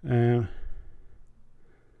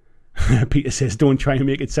 Peter says don't try and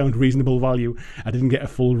make it sound reasonable value. I didn't get a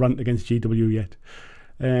full rant against GW yet.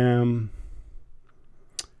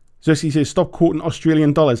 So he says stop quoting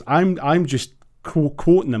Australian dollars. I'm just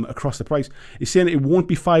quoting them across the price. He's saying it won't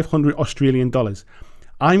be 500 Australian dollars.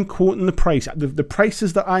 I'm quoting the price. The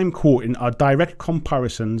prices that I'm quoting are direct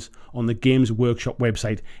comparisons on the Games Workshop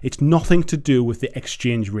website. It's nothing to do with the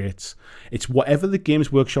exchange rates. It's whatever the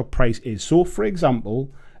Games Workshop price is. So, for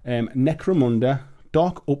example, Necromunda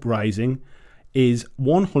Dark Uprising is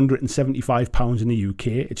 £175 in the UK.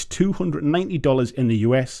 It's $290 in the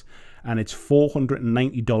US, and it's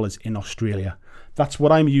 $490 in Australia. That's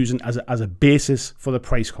what I'm using as a basis for the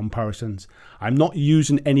price comparisons. I'm not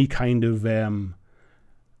using any kind of I'm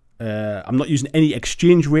not using any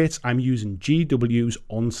exchange rates. I'm using GW's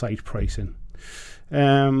on-site pricing.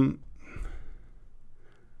 Busey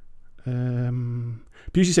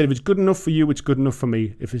said, if it's good enough for you, it's good enough for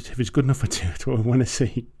me. If it's good enough for two, that's what I want to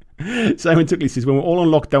see. Simon Tuckley says, when we're all on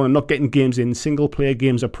lockdown and not getting games in, single-player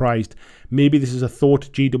games are prized. Maybe this is a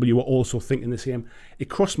thought GW are also thinking the same. It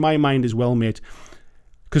crossed my mind as well, mate.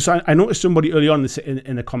 Because I noticed somebody early on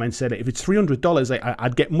in the comments said, if it's $300,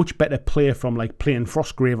 I'd get much better play from like playing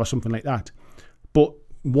Frostgrave or something like that. But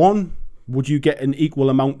one, would you get an equal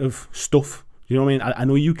amount of stuff? You know what I mean? I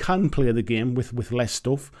know you can play the game with less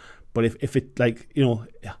stuff, but if it like, you know,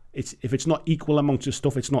 if it's not equal amounts of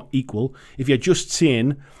stuff, it's not equal. If you're just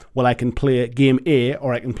saying, well, I can play game A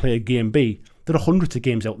or I can play game B, there are hundreds of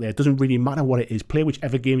games out there. It doesn't really matter what it is. Play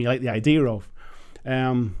whichever game you like the idea of.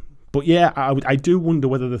 But yeah, I do wonder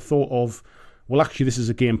whether the thought of, well, actually, this is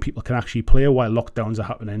a game people can actually play while lockdowns are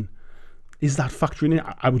happening, is that factoring in?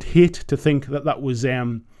 I would hate to think that was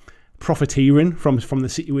profiteering from the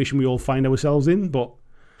situation we all find ourselves in, but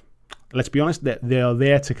let's be honest, they are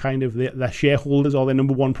there to kind of, their shareholders are their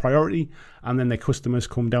number one priority, and then their customers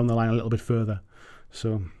come down the line a little bit further.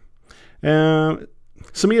 So,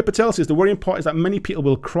 Samir Patel says, the worrying part is that many people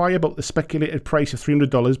will cry about the speculated price of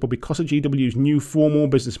 $300, but because of GW's new FOMO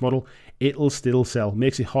business model, it'll still sell.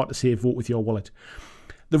 Makes it hard to say vote with your wallet.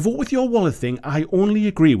 The vote with your wallet thing, I only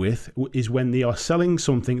agree with is when they are selling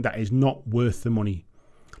something that is not worth the money.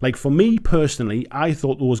 Like for me personally, I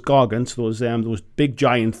thought those gargants, those big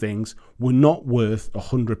giant things, were not worth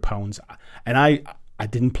 £100. And I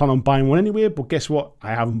didn't plan on buying one anyway, but guess what?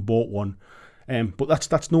 I haven't bought one. But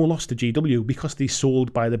that's no loss to GW because they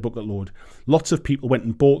sold by the bucket load. Lots of people went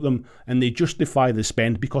and bought them and they justify the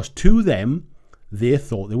spend because to them, they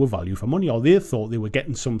thought they were value for money, or they thought they were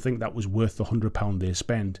getting something that was worth the £100 they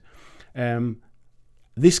spend.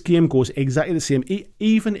 This game goes exactly the same,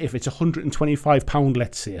 even if it's £125,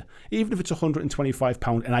 let's say. Even if it's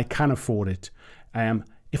 £125 and I can afford it.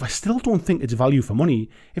 If I still don't think it's value for money,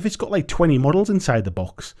 if it's got like 20 models inside the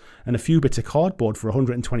box and a few bits of cardboard for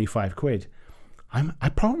 125 quid,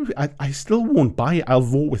 I still won't buy it. I'll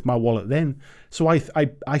vote with my wallet then. So I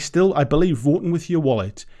believe voting with your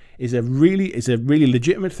wallet is a really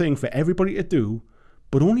legitimate thing for everybody to do,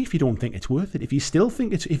 but only if you don't think it's worth it. If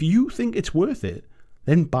you think it's worth it,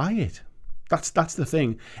 then buy it. That's the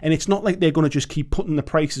thing. And it's not like they're going to just keep putting the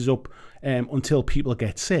prices up until people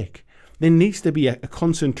get sick. There needs to be a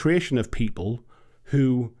concentration of people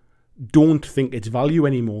who don't think it's value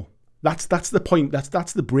anymore. That's the point.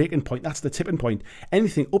 That's the breaking point. That's the tipping point.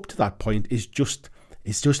 Anything up to that point is just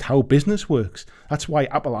how business works. That's why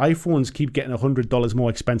Apple iPhones keep getting $100 more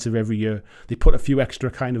expensive every year. They put a few extra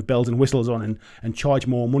kind of bells and whistles on and charge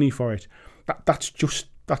more money for it. That's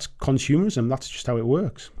consumerism. That's just how it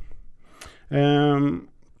works. Let's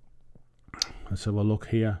have a look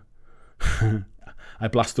here.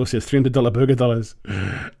 Blasto says $300 burger dollars.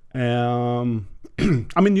 I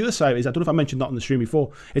mean, the other side is, I don't know if I mentioned that on the stream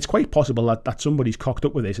before, it's quite possible that somebody's cocked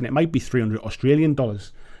up with this, and it might be $300 Australian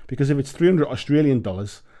dollars, because if it's $300 Australian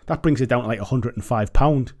dollars, that brings it down to like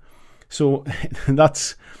 £105. So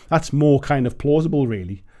that's more kind of plausible,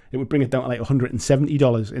 really. It would bring it down to like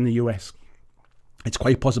 $170 in the US. It's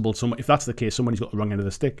quite possible, if that's the case, somebody's got the wrong end of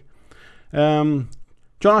the stick. John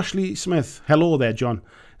Ashley Smith, hello there, John,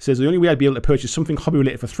 says the only way I'd be able to purchase something hobby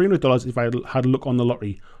related for $300 if I had a look on the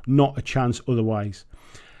lottery, not a chance otherwise.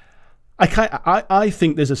 I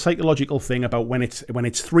think there's a psychological thing about when it's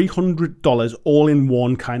 $300 all in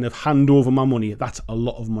one, kind of hand over my money. That's a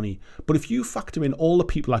lot of money. But if you factor in all the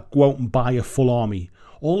people that go out and buy a full army,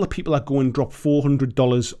 all the people that go and drop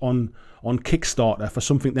 $400 on Kickstarter for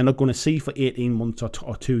something they're not going to see for 18 months or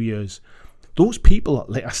 2 years, those people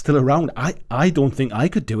are still around. I don't think I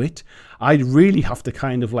could do it. I'd really have to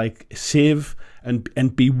kind of like save and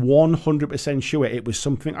be 100% sure it was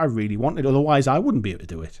something I really wanted. Otherwise, I wouldn't be able to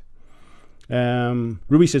do it.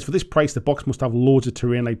 Ruby says, for this price, the box must have loads of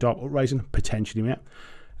terrain like Dark Uprising. Potentially, yeah.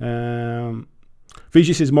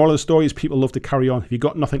 Vijay says, moral of the story is people love to carry on. If you've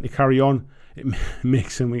got nothing to carry on, it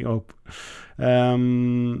makes something up.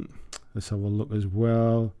 Let's have a look as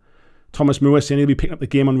well. Thomas Moore saying he'll be picking up the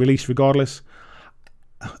game on release regardless.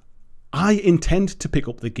 I intend to pick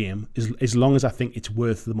up the game as long as I think it's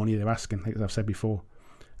worth the money they're asking, like I've said before.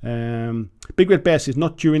 Big Red Bear says,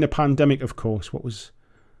 not during the pandemic, of course. What was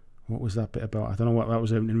that bit about? I don't know what that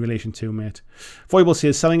was in relation to, mate. Foible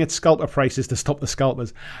says, selling at scalper prices to stop the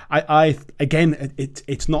scalpers. Again,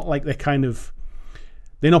 it's not like they're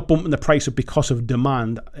not bumping the price up because of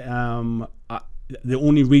demand. The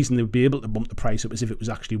only reason they would be able to bump the price up is if it was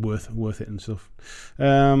actually worth it and stuff.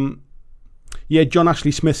 Yeah, John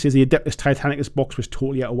Ashley Smith says the Adeptus Titanicus box was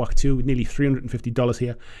totally out of whack too, nearly $350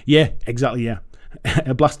 here. Yeah, exactly, yeah.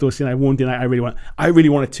 Blasto saying, I won't deny, I really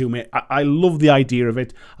want it too, mate. I love the idea of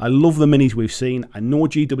it. I love the minis we've seen. I know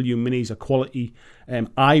GW minis are quality.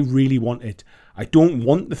 I really want it. I don't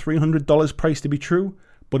want the $300 price to be true,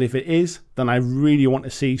 but if it is, then I really want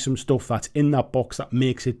to see some stuff that's in that box that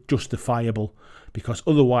makes it justifiable, because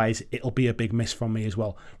otherwise it'll be a big miss from me as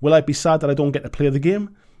well. Will I be sad that I don't get to play the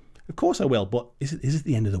game? Of course I will, but is it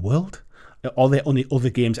the end of the world? Are there only other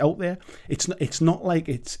games out there? It's not like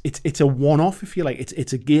it's a one-off, if you like.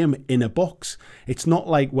 It's a game in a box. It's not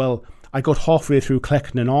like, well, I got halfway through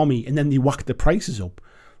collecting an army and then they whacked the prices up.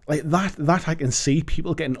 Like that I can see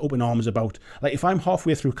people getting up in arms about. Like if I'm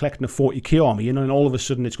halfway through collecting a 40k army, and then all of a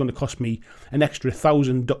sudden it's going to cost me an extra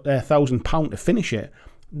 £1,000 to finish it,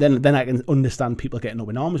 then I can understand people getting up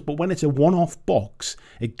in arms. But when it's a one-off box,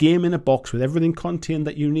 a game in a box with everything contained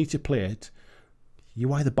that you need to play it,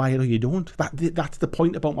 you either buy it or you don't. That's the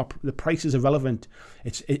point about the price is irrelevant.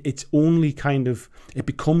 It's only kind of, it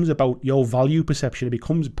becomes about your value perception. It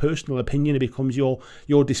becomes personal opinion. It becomes your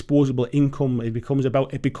disposable income. It becomes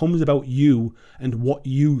about you and what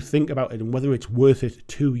you think about it and whether it's worth it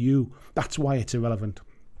to you. That's why it's irrelevant.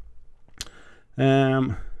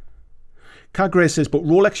 Cat Grace says, but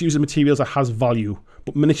Rolex uses materials that has value,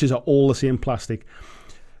 but miniatures are all the same plastic.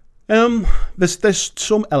 There's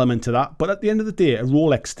some element to that, but at the end of the day, a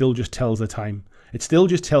Rolex still just tells the time. It still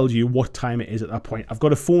just tells you what time it is at that point. I've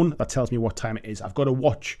got a phone that tells me what time it is. I've got a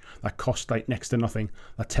watch that costs like next to nothing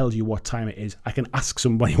that tells you what time it is. I can ask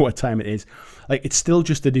somebody what time it is. Like, it's still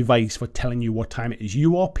just a device for telling you what time it is.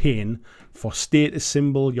 You are paying for status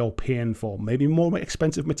symbol. You're paying for maybe more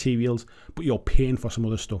expensive materials, but you're paying for some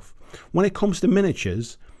other stuff. When it comes to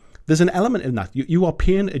miniatures, there's an element in that. You are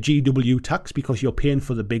paying a GW tax because you're paying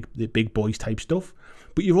for the big boys type stuff,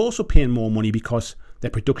 but you're also paying more money because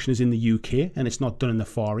their production is in the UK and it's not done in the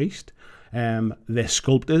Far East. Their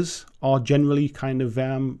sculptors are generally kind of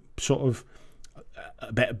sort of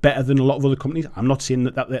better than a lot of other companies. I'm not saying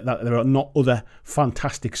that there are not other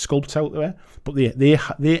fantastic sculpts out there, but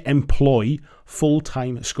they employ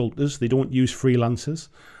full-time sculptors. They don't use freelancers.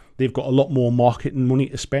 They've got a lot more marketing money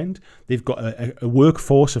to spend. They've got a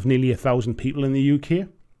workforce of nearly 1,000 people in the UK.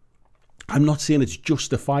 I'm not saying it's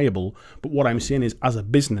justifiable, but what I'm saying is, as a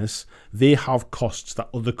business, they have costs that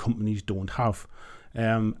other companies don't have.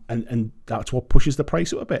 And that's what pushes the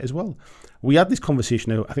price up a bit as well. We had this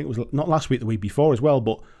conversation, I think it was not last week, the week before as well,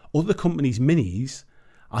 but other companies' minis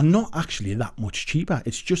are not actually that much cheaper.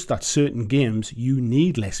 It's just that certain games, you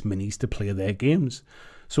need less minis to play their games.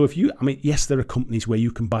 So yes, there are companies where you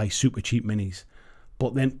can buy super cheap minis,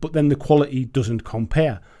 but then the quality doesn't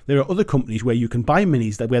compare. There are other companies where you can buy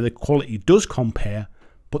minis where the quality does compare,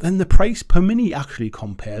 but then the price per mini actually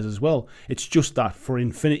compares as well. It's just that for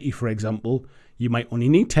Infinity, for example, you might only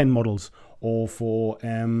need 10 models, or for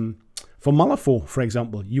For Malifaux, for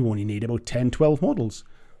example, you only need about 10, 12 models.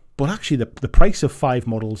 But actually, the price of 5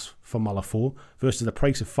 models for Malifaux versus the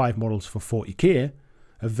price of 5 models for 40k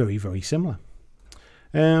are very, very similar.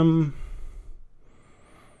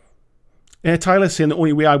 Tyler's saying the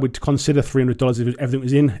only way I would consider $300 if everything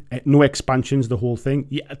was in, no expansions, the whole thing.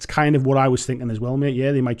 Yeah, it's kind of what I was thinking as well, mate.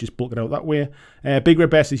 Yeah, they might just bulk it out that way. Big Red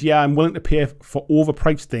Bear says, yeah, I'm willing to pay for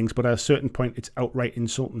overpriced things, but at a certain point, it's outright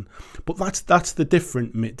insulting. But that's the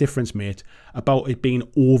difference, mate, about it being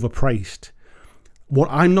overpriced. What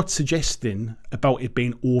I'm not suggesting about it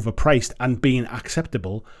being overpriced and being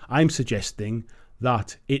acceptable, I'm suggesting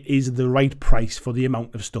that it is the right price for the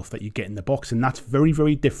amount of stuff that you get in the box, and that's very,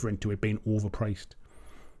 very different to it being overpriced.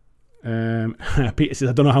 Peter says,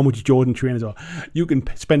 I don't know how much Jordan trainers are. You can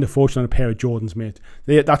spend a fortune on a pair of Jordans, mate.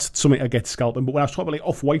 That's something I get scalping. But when I was talking about like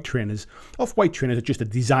off-white trainers are just a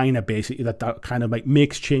designer basically that kind of like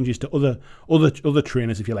makes changes to other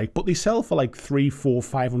trainers, if you like. But they sell for like £300,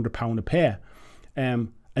 £400, £500 a pair.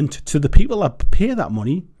 And to the people that pay that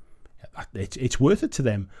money, it's worth it to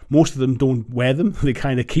them. Most of them don't wear them. They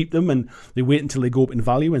kind of keep them and they wait until they go up in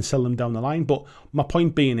value and sell them down the line. But my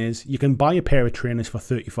point being is, you can buy a pair of trainers for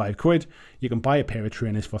 35 quid. You can buy a pair of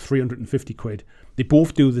trainers for 350 quid. They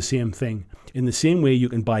both do the same thing. In the same way, you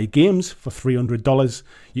can buy games for $300.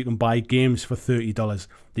 You can buy games for $30.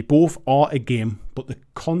 They both are a game, but the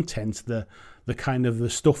content, the kind of the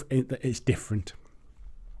stuff is different.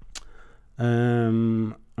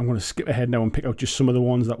 I'm going to skip ahead now and pick out just some of the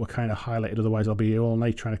ones that were kind of highlighted. Otherwise, I'll be here all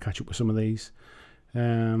night trying to catch up with some of these.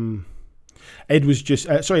 Ed was just...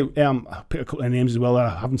 I'll pick a couple of names as well that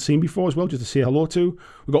I haven't seen before as well, just to say hello to.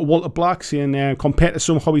 We've got Walter Black saying, compared to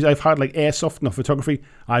some hobbies I've had, like airsoft and photography,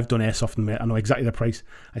 I've done airsoft, mate. I know exactly the price.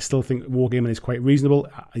 I still think wargaming is quite reasonable.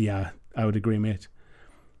 Yeah, I would agree, mate.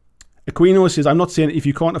 Aquino says, I'm not saying if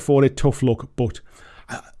you can't afford it, tough luck, but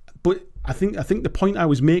I think the point I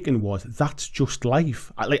was making was that's just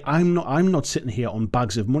life. I'm not sitting here on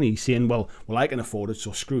bags of money saying, well, I can afford it,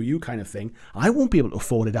 so screw you, kind of thing. I won't be able to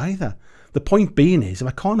afford it either. The point being is, if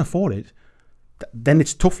I can't afford it, then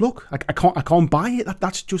it's tough luck. I can't buy it.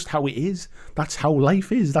 That's just how it is. That's how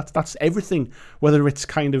life is. That's everything. Whether it's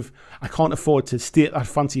kind of, I can't afford to stay at that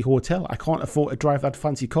fancy hotel. I can't afford to drive that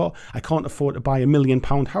fancy car. I can't afford to buy £1 million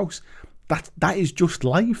house. That is just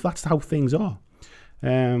life. That's how things are.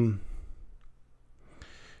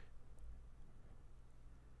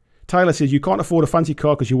 Tyler says, you can't afford a fancy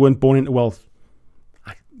car because you weren't born into wealth.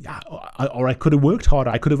 Or I could have worked harder.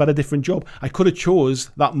 I could have had a different job. I could have chose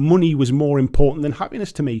that money was more important than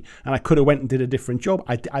happiness to me, and I could have went and did a different job.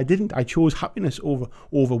 I didn't. I chose happiness over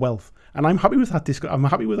wealth, and I'm happy with that. I'm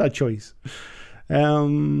happy with that choice.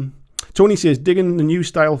 Tony says, digging the new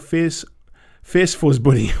style face fuzz,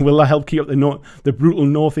 buddy. Will that help keep up the brutal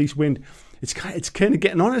northeast wind? It's kind of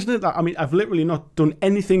getting on, isn't it? I mean, I've literally not done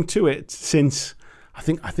anything to it since. I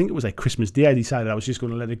think it was like Christmas Day. I decided I was just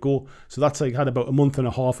going to let it go. So that's like had about a month and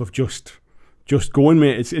a half of just going,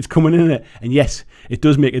 mate. It's coming in it. And yes, it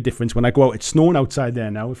does make a difference when I go out. It's snowing outside there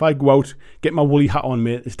now. If I go out, get my woolly hat on,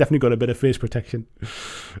 mate, it's definitely got a bit of face protection.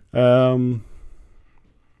 Let's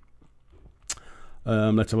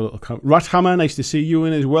have a little count. Rathammer, nice to see you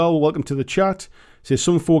in as well. Welcome to the chat. Says,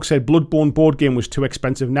 some folks said Bloodborne board game was too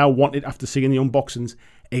expensive. Now want it after seeing the unboxings.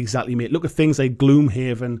 Exactly, mate. Look at things like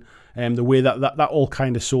Gloomhaven, the way that all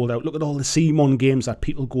kind of sold out. Look at all the Simon games that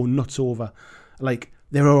people go nuts over. Like,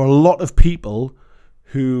 there are a lot of people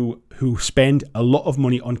who spend a lot of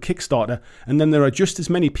money on Kickstarter, and then there are just as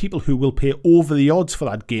many people who will pay over the odds for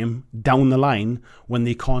that game down the line when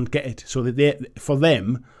they can't get it. So that for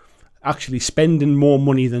them, actually spending more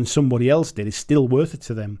money than somebody else did is still worth it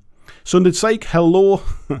to them. Sundered Psych, hello.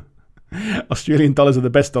 Australian dollars are the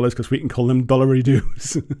best dollars because we can call them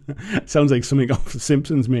dollary-doos. Sounds like something off The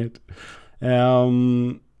Simpsons, mate.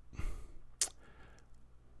 Let's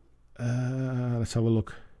have a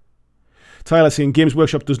look. Tyler saying, Games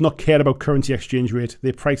Workshop does not care about currency exchange rate.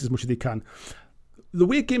 They price as much as they can. The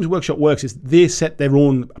way Games Workshop works is they set their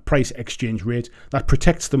own price exchange rate that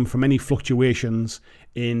protects them from any fluctuations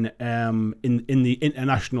in the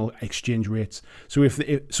international exchange rates. So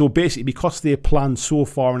so basically, because they plan so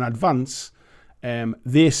far in advance,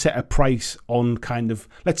 they set a price on kind of,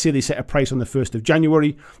 let's say they set a price on the 1st of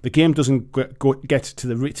January. The game doesn't get to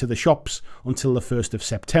the shops until the 1st of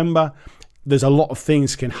September. There's a lot of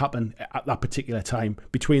things can happen at that particular time,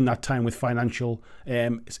 between that time with financial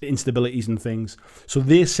instabilities and things. So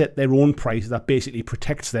they set their own price that basically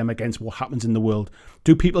protects them against what happens in the world.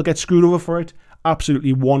 Do people get screwed over for it?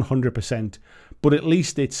 Absolutely 100%. But at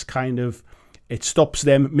least it's kind of, It stops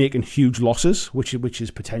them making huge losses, which is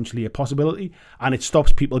potentially a possibility, and it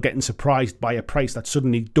stops people getting surprised by a price that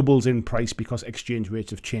suddenly doubles in price because exchange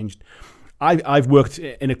rates have changed. I've worked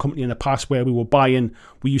in a company in the past where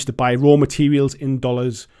we used to buy raw materials in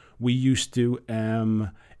dollars. We used to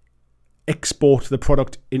export the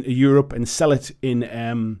product into Europe and sell it in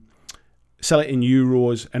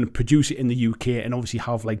euros and produce it in the UK, and obviously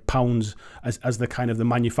have like pounds as the kind of the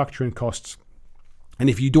manufacturing costs. And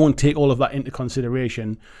if you don't take all of that into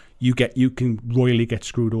consideration, you can royally get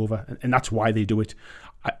screwed over, and that's why they do it.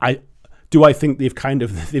 I think they've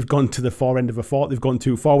gone to the far end of a fort. They've gone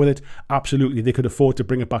too far with it. Absolutely, they could afford to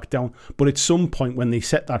bring it back down. But at some point when they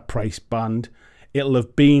set that price band, it'll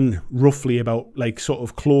have been roughly about like sort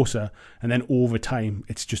of closer, and then over time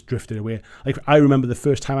it's just drifted away. Like I remember the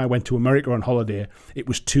first time I went to America on holiday, it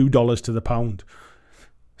was $2 to the pound.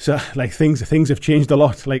 So like things have changed a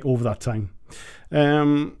lot like over that time.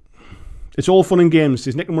 It's all fun and games.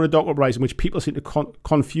 There's Nick and Run a Dark Uprising, which people seem to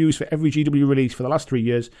confuse for every GW release for the last 3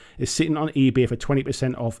 years, is sitting on eBay for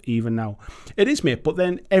 20% off even now. It is, mate, but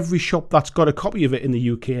then every shop that's got a copy of it in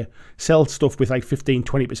the UK sells stuff with like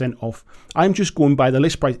 15-20% off. I'm just going by the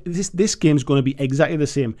list price. This game's going to be exactly the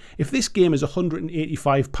same. If this game is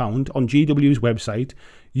 £185 on GW's website,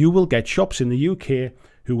 you will get shops in the UK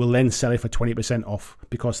who will then sell it for 20% off,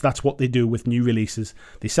 because that's what they do with new releases.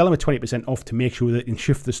 They sell them at 20% off to make sure they can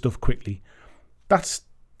shift the stuff quickly. That's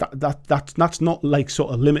not like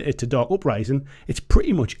sort of limited to Dark Uprising. It's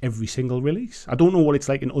pretty much every single release. I don't know what it's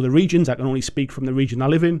like in other regions. I can only speak from the region I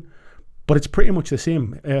live in, but it's pretty much the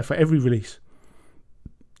same for every release.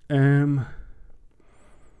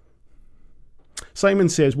 Simon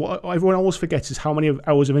says, what everyone always forgets is how many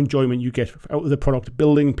hours of enjoyment you get out of the product: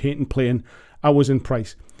 building, painting, playing, hours and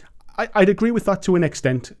price. I'd agree with that to an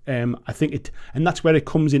extent. I think and that's where it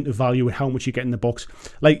comes into value and how much you get in the box.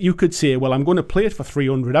 Like you could say, well, I'm going to play it for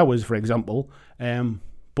 300 hours, for example.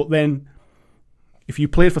 But then if you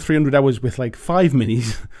play it for 300 hours with like 5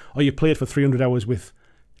 minis, or you play it for 300 hours with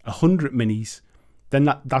 100 minis, then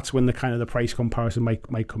that's when the kind of the price comparison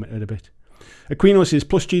might come in a bit. Aquino says,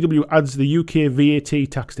 plus GW adds the UK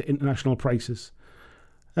VAT tax to international prices.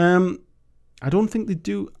 I don't think they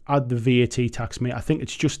do add the VAT tax, mate. I think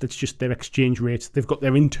it's just their exchange rates. They've got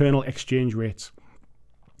their internal exchange rates.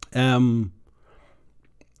 Because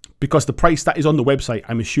the price that is on the website,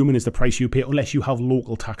 I'm assuming, is the price you pay unless you have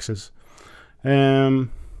local taxes.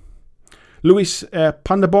 Luis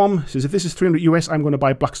Pandabomb says, if this is 300 US, I'm going to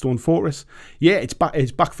buy Blackstone Fortress. Yeah, it's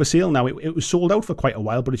back for sale now. It was sold out for quite a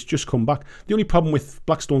while, but it's just come back. The only problem with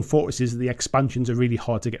Blackstone Fortress is the expansions are really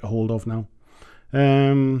hard to get a hold of now.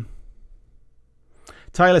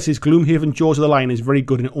 Tyler says, Gloomhaven Jaws of the Lion is very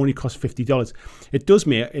good and it only costs $50. It does,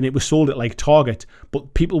 mate, and it was sold at like Target,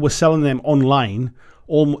 but people were selling them online.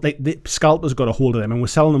 Like the scalpers got a hold of them and were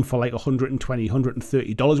selling them for like $120,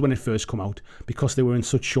 $130 when it first come out, because they were in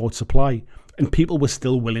such short supply, and people were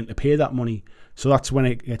still willing to pay that money. So that's when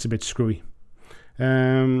it gets a bit screwy.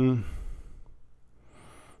 Let's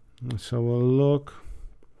have a look.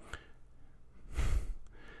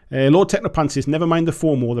 Lord Technopan says, never mind the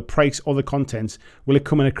form or the price or the contents. Will it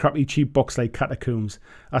come in a crappy cheap box like Catacombs?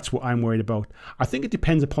 That's what I'm worried about. I think it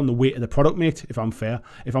depends upon the weight of the product, mate, if I'm fair.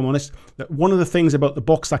 If I'm honest, that one of the things about the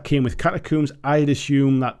box that came with Catacombs, I'd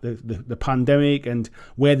assume that the pandemic and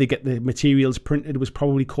where they get the materials printed was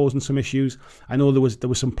probably causing some issues. I know there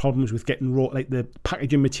was some problems with getting raw, like the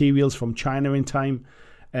packaging materials from China in time.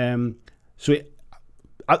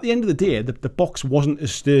 At the end of the day, the box wasn't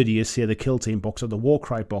as sturdy as, say, the Kill Team box or the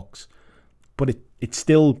Warcry box, but it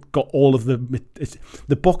still got all of the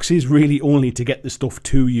box is really only to get the stuff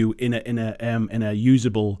to you in a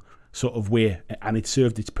usable sort of way, and it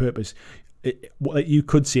served its purpose. You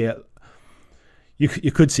could say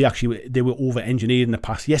actually they were over-engineered in the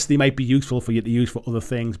past. Yes, they might be useful for you to use for other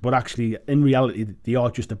things, but actually in reality they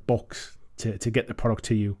are just a box to get the product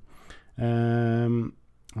to you.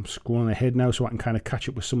 I'm scrolling ahead now so I can kind of catch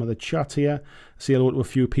up with some of the chat here. Say hello to a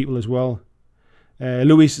few people as well.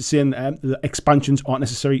 Louis is saying the expansions aren't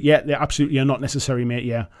necessary. Yeah, they absolutely are not necessary, mate,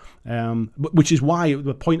 yeah. Which is why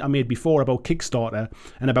the point I made before about Kickstarter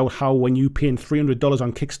and about how when you pay $300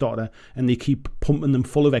 on Kickstarter and they keep pumping them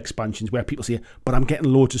full of expansions where people say, but I'm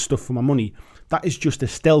getting loads of stuff for my money. That is just a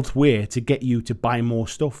stealth way to get you to buy more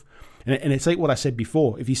stuff. And it's like what I said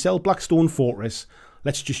before. If you sell Blackstone Fortress,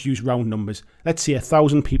 let's just use round numbers. Let's say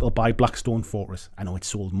 1,000 people buy Blackstone Fortress. I know it's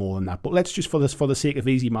sold more than that, but let's just, for the sake of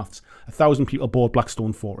easy maths, 1,000 people bought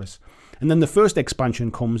Blackstone Fortress. And then the first expansion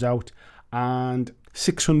comes out, and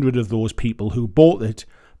 600 of those people who bought it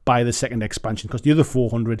buy the second expansion, because the other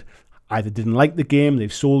 400 either didn't like the game,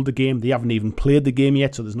 they've sold the game, they haven't even played the game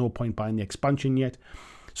yet, so there's no point buying the expansion yet.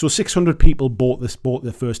 So 600 people bought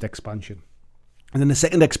the first expansion. And then the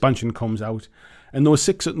second expansion comes out, and those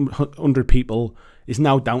 600 people is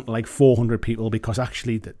now down to like 400 people, because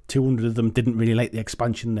actually the 200 of them didn't really like the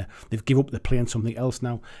expansion. They've given up, they're playing something else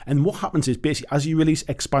now. And what happens is, basically, as you release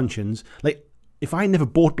expansions, like, if I never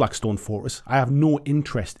bought Blackstone Fortress, I have no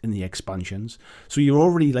interest in the expansions. So you're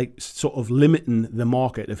already like sort of limiting the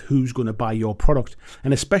market of who's going to buy your product.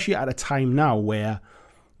 And especially at a time now where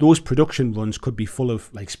those production runs could be full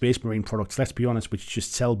of like Space Marine products, let's be honest, which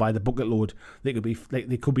just sell by the bucket load. They could be like,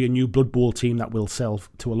 they could be a new Blood Bowl team that will sell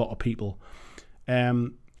to a lot of people.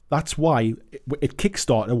 That's why at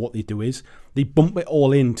Kickstarter, what they do is they bump it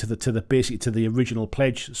all into the original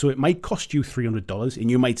pledge. So it might cost you $300,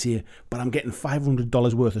 and you might say, "But I'm getting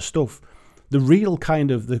 $500 worth of stuff." The real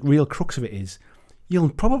crux of it is, you'll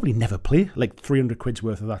probably never play like 300 quid's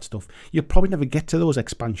worth of that stuff. You'll probably never get to those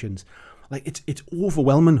expansions. Like, it's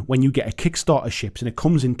overwhelming when you get a Kickstarter ships and it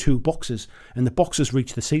comes in 2 boxes and the boxes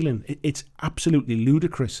reach the ceiling. It's absolutely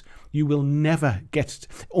ludicrous. You will never get,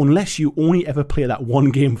 unless you only ever play that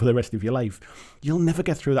one game for the rest of your life, you'll never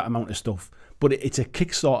get through that amount of stuff. But it's a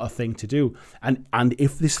Kickstarter thing to do. And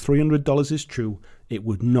if this $300 is true, it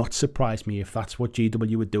would not surprise me if that's what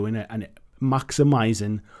GW were doing, and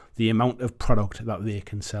maximizing the amount of product that they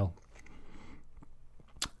can sell.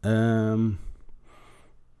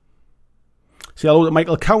 Say hello to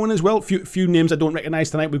Michael Cowan as well. Few names I don't recognise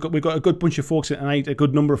tonight. We've got a good bunch of folks tonight, a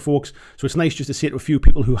good number of folks. So it's nice just to say to a few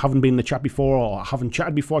people who haven't been in the chat before, or haven't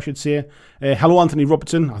chatted before, I should say. Hello, Anthony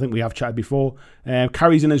Robertson. I think we have chatted before.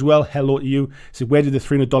 Carrie's in as well. Hello to you. So where did the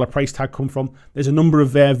 $300 price tag come from? There's a number of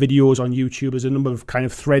videos on YouTube. There's a number of kind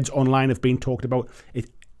of threads online have been talked about.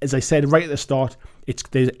 As I said right at the start,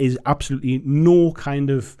 there is absolutely no kind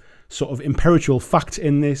of sort of empirical fact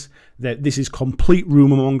in this, that this is complete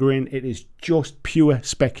rumour mongering. It is just pure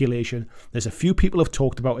speculation. There's a few people have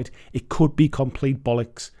talked about it. It could be complete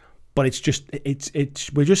bollocks, but we're just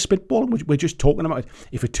spitballing. We're just talking about it.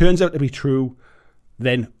 If it turns out to be true,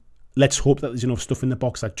 then let's hope that there's enough stuff in the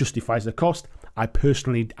box that justifies the cost. I'd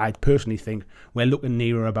personally think we're looking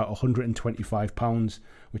nearer about £125,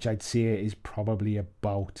 which I'd say is probably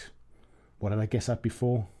about, what did I guess that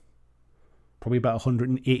before? Probably about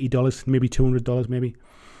 $180, maybe $200, maybe.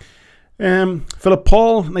 Philip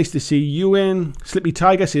Paul, nice to see you in. Slippy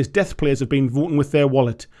Tiger says, Death players have been voting with their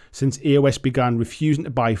wallet since AOS began, refusing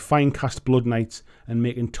to buy Finecast Blood Knights and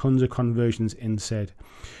making tons of conversions instead.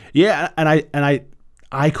 Yeah, and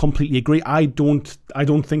I completely agree. I don't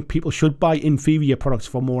think people should buy inferior products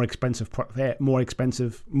for more expensive,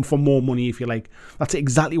 for more money, if you like. That's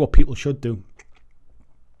exactly what people should do.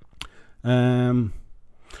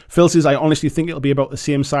 Phil says, I honestly think it'll be about the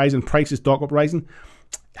same size and price as Dark Uprising.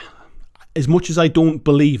 As much as I don't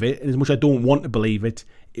believe it, and as much as I don't want to believe it,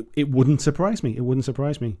 it wouldn't surprise me. It wouldn't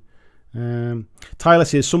surprise me. Tyler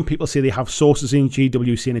says, some people say they have sources in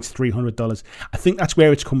GW saying it's $300. I think that's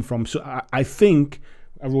where it's come from. So I think,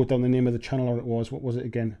 I wrote down the name of the channel, or it was, what was it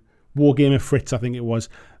again? Wargamer Fritz, I think it was.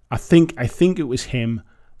 I think it was him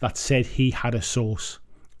that said he had a source.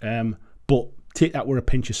 But take that with a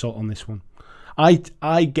pinch of salt on this one.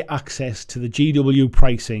 I get access to the GW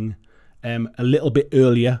pricing a little bit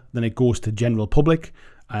earlier than it goes to general public.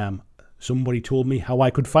 Somebody told me how I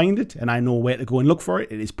could find it, and I know where to go and look for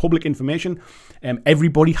it. It is public information.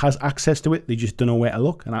 Everybody has access to it. They just don't know where to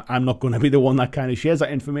look, and I'm not going to be the one that kind of shares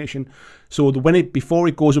that information. So before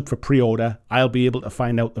it goes up for pre-order, I'll be able to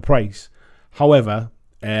find out the price. However,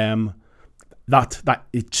 that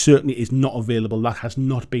it certainly is not available. That has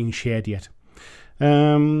not been shared yet.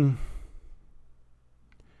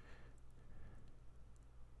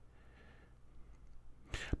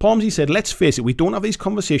 Palmsy said, let's face it, we don't have these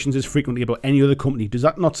conversations as frequently about any other company. Does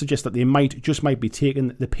that not suggest that they might be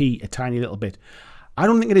taking the pee a tiny little bit? I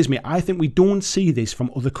don't think it is, mate. I think we don't see this from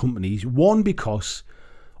other companies. One, because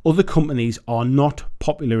other companies are not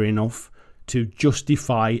popular enough to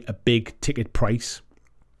justify a big ticket price.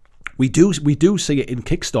 We do see it in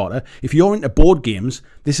Kickstarter. If you're into board games,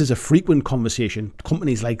 this is a frequent conversation.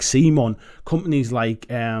 Companies like Simon, companies like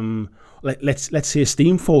let's say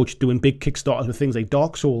Steamforged doing big Kickstarters with things like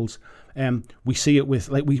Dark Souls. We see it with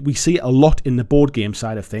we see it a lot in the board game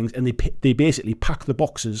side of things, and they basically pack the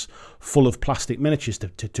boxes full of plastic miniatures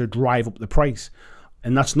to drive up the price.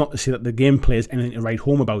 And that's not to say that the gameplay is anything to write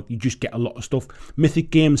home about. You just get a lot of stuff. Mythic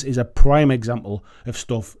Games is a prime example of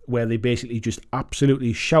stuff where they basically just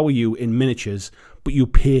absolutely shower you in miniatures, but you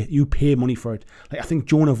pay money for it. Like, I think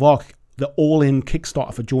Joan of Arc, the all-in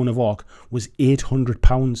Kickstarter for Joan of Arc was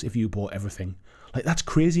 £800 if you bought everything. Like, that's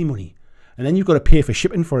crazy money. And then you've got to pay for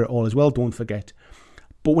shipping for it all as well, don't forget.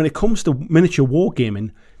 But when it comes to miniature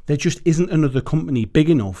wargaming, there just isn't another company big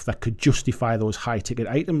enough that could justify those high-ticket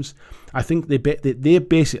items. I think they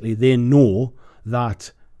know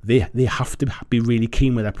that they have to be really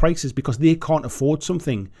keen with their prices because they can't afford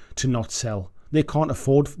something to not sell. They can't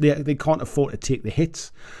afford to take the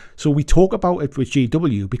hits. So we talk about it with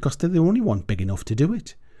GW because they're the only one big enough to do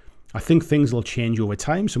it. I think things will change over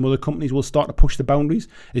time. Some other companies will start to push the boundaries.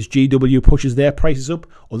 As GW pushes their prices up,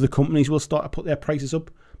 other companies will start to put their prices up.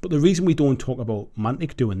 But the reason we don't talk about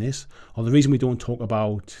Mantic doing this, or the reason we don't talk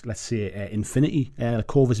about, let's say, Infinity,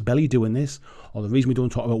 Corvus Belli doing this, or the reason we don't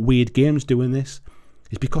talk about Weird Games doing this,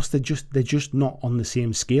 is because they're just not on the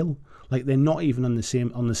same scale. Like, they're not even on the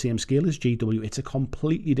same scale as GW. It's a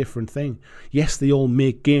completely different thing. Yes, they all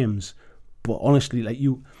make games, but honestly, like,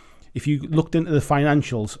 if you looked into the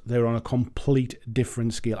financials, they're on a complete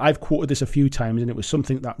different scale. I've quoted this a few times, and it was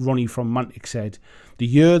something that Ronnie from Mantic said. The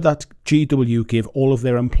year that GW gave all of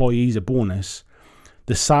their employees a bonus,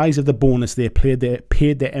 the size of the bonus they paid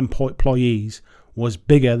their employees was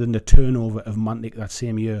bigger than the turnover of Mantic that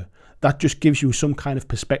same year. That just gives you some kind of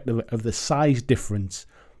perspective of the size difference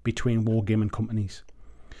between wargaming companies.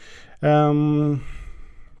 Where are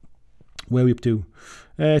we up to?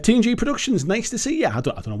 TNG Productions, nice to see you. I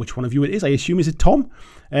don't know which one of you it is. I assume is it Tom?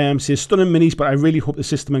 Says stunning minis, but I really hope the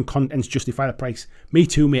system and contents justify the price. Me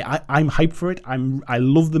too, mate. I'm hyped for it. I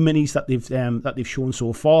love the minis that they've shown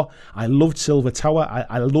so far. I loved Silver Tower.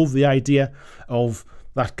 I love the idea of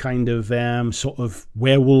that kind of sort of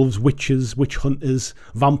werewolves, witches, witch hunters,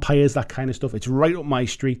 vampires, that kind of stuff. It's right up my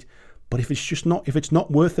street. But if it's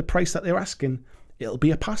not worth the price that they're asking, it'll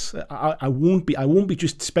be a pass. I won't be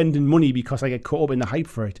just spending money because I get caught up in the hype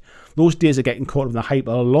for it. Those days of getting caught up in the hype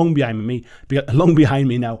are long behind me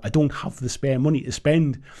now. I don't have the spare money to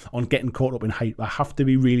spend on getting caught up in hype. I have to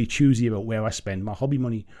be really choosy about where I spend my hobby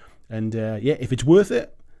money. And yeah, if it's worth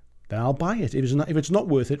it, then I'll buy it. If it's not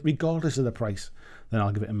worth it, regardless of the price, then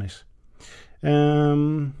I'll give it a miss.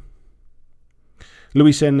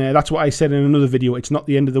 Louis saying, that's what I said in another video. It's not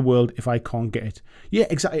the end of the world if I can't get it. Yeah,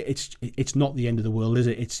 exactly. It's not the end of the world, is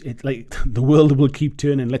it? It's like the world will keep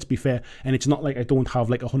turning. Let's be fair. And it's not like I don't have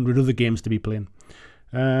like 100 other games to be playing.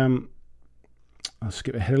 I'll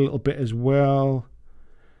skip ahead a little bit as well.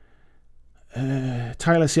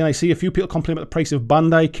 Tyler saying, I see a few people complain about the price of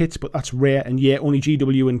Bandai kits, but that's rare. And yeah, only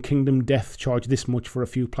GW and Kingdom Death charge this much for a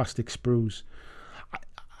few plastic sprues.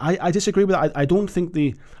 I disagree with that. I don't think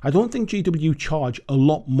GW charge a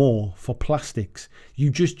lot more for plastics. You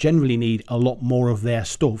just generally need a lot more of their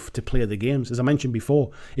stuff to play the games. As I mentioned before,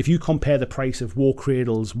 if you compare the price of War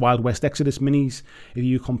Cradle's Wild West Exodus minis, if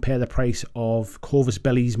you compare the price of Corvus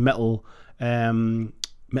Belli's Metal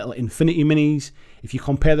Infinity minis, if you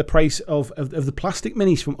compare the price of the plastic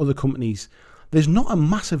minis from other companies, there's not a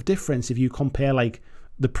massive difference if you compare like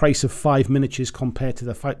the price of 5 miniatures compared to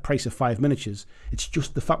the price of 5 miniatures. It's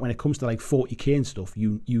just the fact when it comes to like 40k and stuff,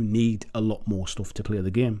 you need a lot more stuff to play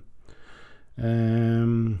the game.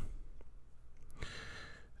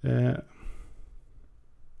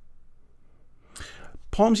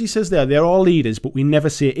 Palmsy says they're all leaders, but we never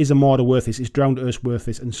say, is Armada worth this? Is Drowned Earth worth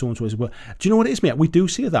this? And so on and so on. Do you know what it is, mate? We do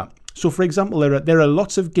say that. So, for example, there are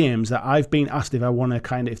lots of games that I've been asked if I want to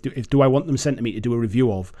kind of, do I want them sent to me to do a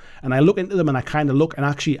review of? And I look into them and I kind of look, and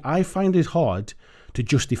actually I find it hard to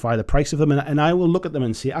justify the price of them. And I will look at them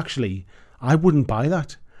and say, actually, I wouldn't buy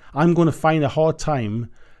that. I'm going to find a hard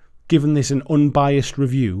time giving this an unbiased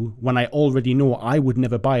review when I already know I would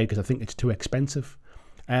never buy it because I think it's too expensive.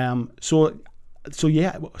 So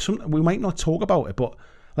yeah, we might not talk about it, but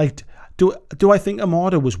like, do I think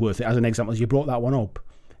Armada was worth it? As an example, as you brought that one up,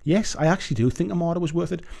 yes, I actually do think Armada was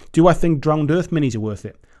worth it. Do I think Drowned Earth minis are worth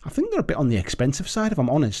it? I think they're a bit on the expensive side, if I'm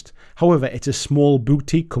honest. However, it's a small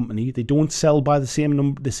boutique company. They don't sell by the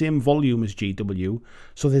same volume as GW,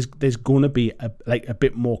 so there's going to be a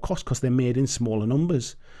bit more cost because they're made in smaller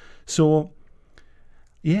numbers. So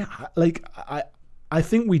yeah, like I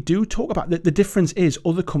think we do talk about the difference is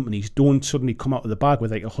other companies don't suddenly come out of the bag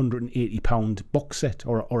with like £180 box set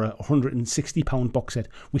or a £160 box set.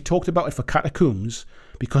 We talked about it for Catacombs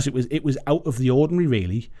because it was out of the ordinary,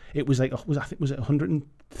 really. It was like, I think was it £130,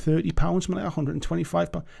 something like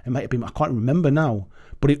 £125? It might have been, I can't remember now.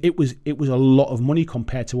 But it was a lot of money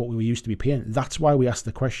compared to what we were used to be paying. That's why we asked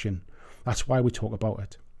the question. That's why we talk about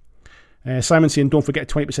it. Simon saying, don't forget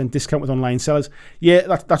a 20% discount with online sellers.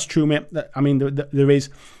 Yeah, that's true, mate. I mean, there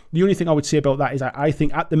is. the only thing I would say about that is I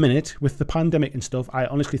think at the minute, with the pandemic and stuff, I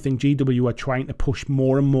honestly think GW are trying to push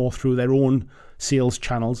more and more through their own sales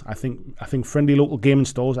channels. I think friendly local gaming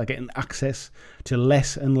stores are getting access to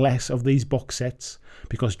less and less of these box sets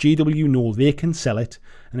because GW know they can sell it,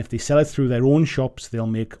 and if they sell it through their own shops, they'll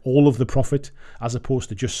make all of the profit as opposed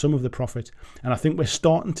to just some of the profit. And I think we're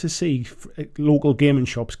starting to see local gaming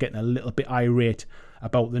shops getting a little bit irate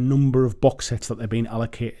about the number of box sets that they're being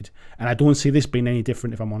allocated, and I don't see this being any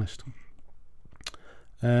different, if I'm honest.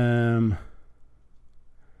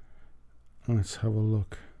 Let's have a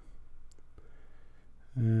look.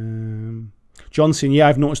 Johnson, yeah,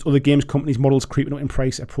 I've noticed other games companies' models creeping up in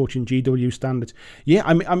price, approaching GW standards. Yeah,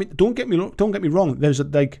 I mean, don't get me wrong. There's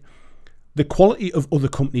the quality of other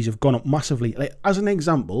companies have gone up massively. Like, as an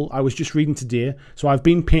example, I was just reading today, so I've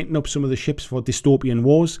been painting up some of the ships for Dystopian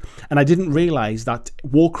Wars, and I didn't realise that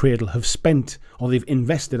Warcradle have spent, or they've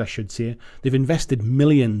invested, I should say, they've invested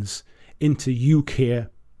millions into UK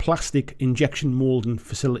plastic injection moulding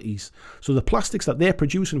facilities. So the plastics that they're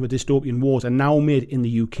producing with Dystopian Wars are now made in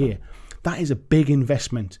the UK. That is a big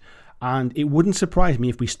investment. And it wouldn't surprise me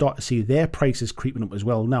if we start to see their prices creeping up as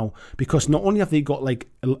well now, because not only have they got like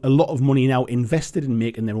a lot of money now invested in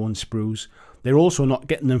making their own sprues, they're also not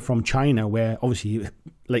getting them from China, where obviously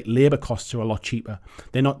like labour costs are a lot cheaper.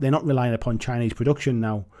 They're not relying upon Chinese production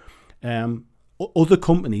now. Other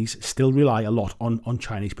companies still rely a lot on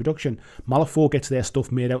Chinese production. Malifaux gets their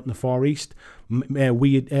stuff made out in the Far East.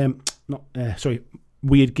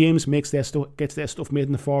 Weird Games gets their stuff made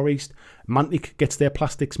in the Far East. Mantic gets their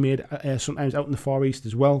plastics made sometimes out in the Far East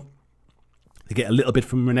as well. They get a little bit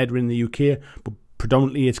from Renedra in the UK, but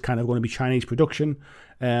predominantly it's kind of going to be Chinese production.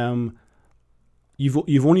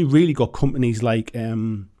 You've only really got companies like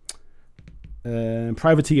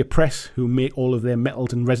Privateer Press, who make all of their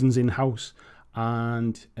metals and resins in-house,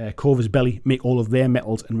 and Cover's Belly make all of their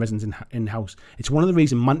metals and resins in-house. It's one of the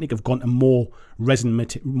reasons Mantic have gone to more resin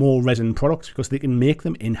products, because they can make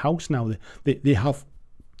them in-house now. They have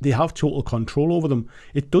total control over them.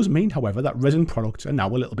 It does mean, however, that resin products are now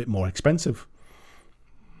a little bit more expensive.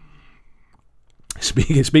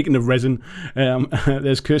 Speaking of resin,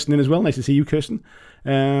 there's Kirsten in as well. Nice to see you, Kirsten.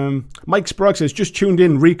 Mike Sprague says, just tuned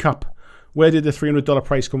in, recap. Where did the $300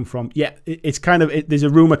 price come from? Yeah, it's kind of, there's a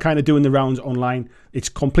rumor kind of doing the rounds online. It's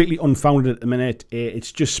completely unfounded at the minute.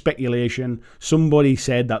 It's just speculation. Somebody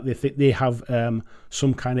said that they have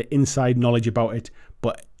some kind of inside knowledge about it,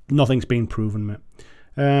 but nothing's been proven, mate.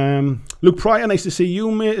 Luke Pryor, nice to see you,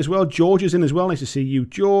 mate, as well. George is in as well. Nice to see you,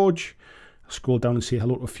 George. I'll scroll down and say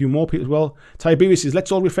hello to a few more people as well. Tiberius says,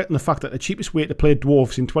 let's all reflect on the fact that the cheapest way to play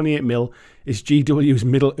dwarfs in 28mm is GW's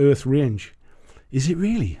Middle Earth range. Is it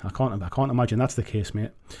really? I can't imagine that's the case,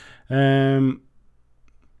 mate. Pusey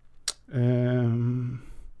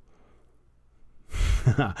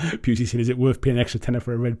said, is it worth paying an extra tenner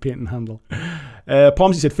for a red painting handle?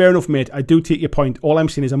 Palmsy said, fair enough, mate. I do take your point. All I'm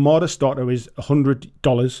saying is a Armada starter is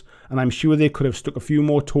 $100, and I'm sure they could have stuck a few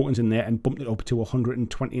more tokens in there and bumped it up to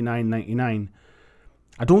 $129.99.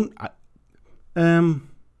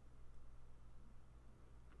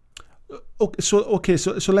 Okay,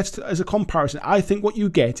 so let's, as a comparison, I think what you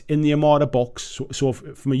get in the Armada box, so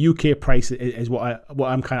from a UK price is I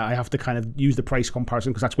have to kind of use the price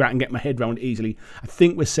comparison, because that's where I can get my head around easily. I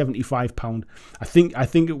think we're £75. I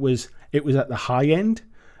think it was at the high end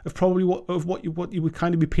of probably what you would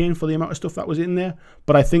kind of be paying for the amount of stuff that was in there.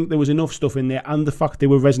 But I think there was enough stuff in there, and the fact they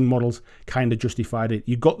were resin models kind of justified it.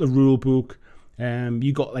 You got the rule book,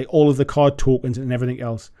 you got like all of the card tokens and everything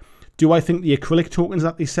else. Do I think the acrylic tokens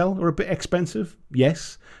that they sell are a bit expensive?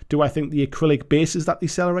 Yes. Do I think the acrylic bases that they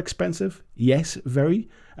sell are expensive? Yes, very.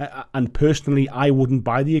 And personally, I wouldn't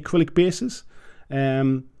buy the acrylic bases.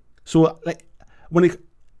 So like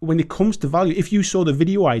when it comes to value, if you saw the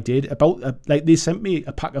video I did about like they sent me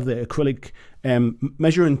a pack of the acrylic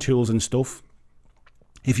measuring tools and stuff.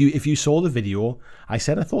 If you saw the video, I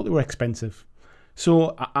said I thought they were expensive.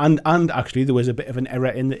 So and actually there was a bit of an error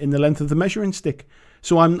in the length of the measuring stick.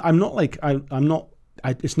 So I'm not like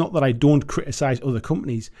it's not that I don't criticize other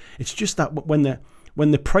companies. It's just that when the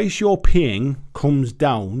price you're paying comes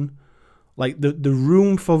down, like the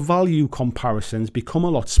room for value comparisons become a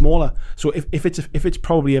lot smaller. So if it's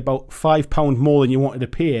probably about £5 more than you wanted to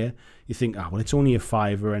pay, you think, well, it's only a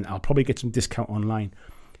 £5 and I'll probably get some discount online.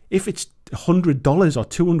 If it's $100 or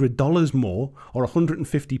 $200 more, or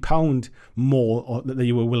 £150 more that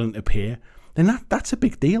you were willing to pay, then that's a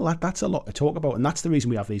big deal. That's a lot to talk about, and that's the reason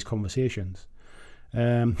we have these conversations.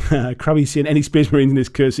 Krabby's saying any Space Marines in this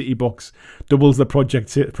Curse City box doubles the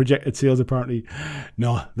projected sales apparently.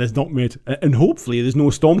 No, there's not, mate. And hopefully there's no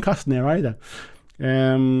Stormcast in there either.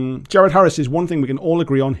 Jared Harris says, one thing we can all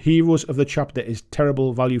agree on, Heroes of the Chapter is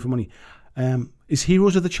terrible value for money. Is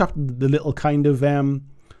Heroes of the Chapter the little kind of,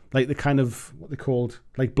 like the kind of, what they're called,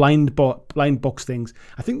 like blind box things?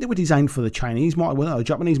 I think they were designed for the Chinese market, well, the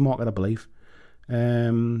Japanese market, I believe.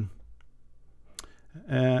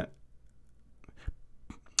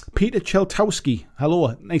 Peter Cheltowski,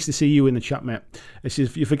 hello, nice to see you in the chat, mate. It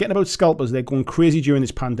says, you're forgetting about scalpers. They're going crazy during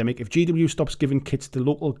this pandemic. If GW stops giving kits to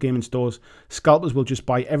local gaming stores, scalpers will just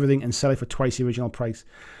buy everything and sell it for twice the original price.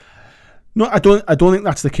 No, I don't think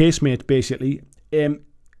that's the case, mate. Basically,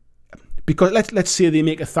 because let's say they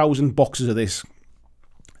make 1,000 boxes of this,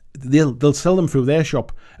 they'll sell them through their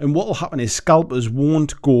shop, and what will happen is scalpers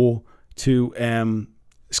won't go to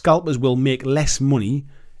scalpers will make less money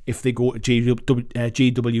if they go to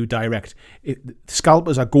GW Direct.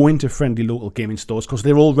 Scalpers are going to friendly local gaming stores because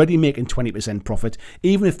they're already making 20% profit.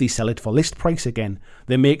 Even if they sell it for list price again,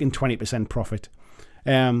 they're making 20% profit.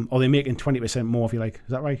 Or they're making 20% more, if you like. Is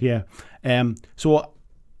that right? Yeah. So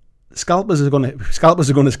scalpers are going to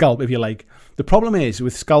scalp, if you like. The problem is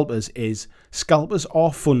with scalpers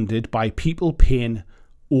are funded by people paying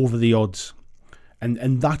over the odds.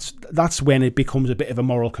 And that's when it becomes a bit of a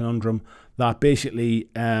moral conundrum. That basically,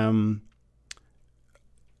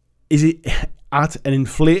 is it at an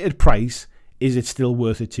inflated price? Is it still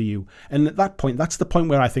worth it to you? And at that point, that's the point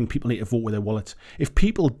where I think people need to vote with their wallets. If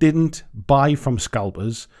people didn't buy from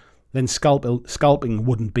scalpers, then scalping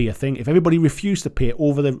wouldn't be a thing. If everybody refused to pay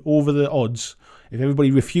over the odds, if everybody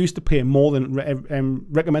refused to pay more than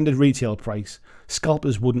recommended retail price,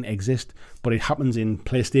 scalpers wouldn't exist. But it happens in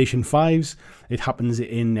PlayStation 5s. It happens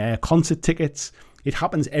in concert tickets. It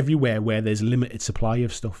happens everywhere where there's limited supply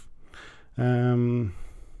of stuff.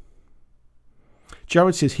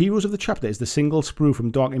 Jared says, Heroes of the Chapter is the single sprue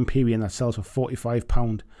from Dark Imperium that sells for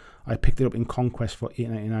 £45. I picked it up in Conquest for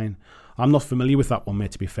 $8.99. I'm not familiar with that one,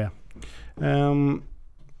 mate, to be fair.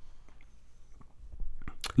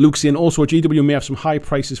 Luke saying, also, GW may have some high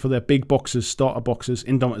prices for their big boxes, starter boxes,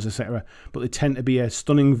 Indomitors, etc., but they tend to be a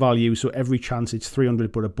stunning value, so every chance it's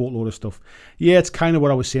 300, but a boatload of stuff. Yeah, it's kind of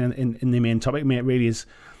what I was saying in the main topic, mate, really, is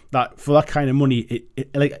that for that kind of money,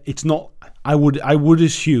 it's not, I would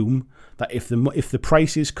assume that if the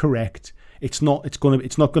price is correct, it's not going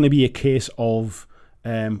to be a case of,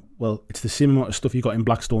 well, it's the same amount of stuff you got in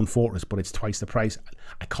Blackstone Fortress, but it's twice the price.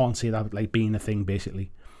 I can't see that like being a thing,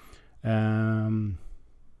 basically.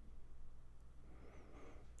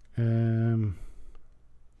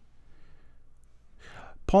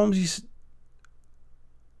 Palmsy's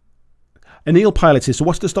Anil Pilot says, so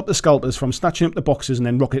what's to stop the scalpers from snatching up the boxes and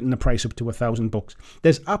then rocketing the price up to $1,000?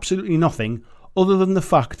 There's absolutely nothing other than the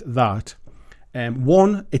fact that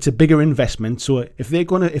one, it's a bigger investment. So if they're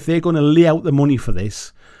gonna lay out the money for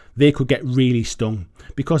this, they could get really stung,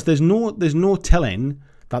 because there's no telling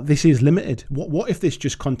that this is limited. What if this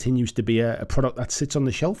just continues to be a product that sits on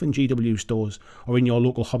the shelf in GW stores or in your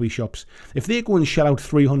local hobby shops? If they go and shell out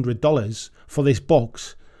 $300 for this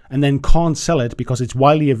box and then can't sell it because it's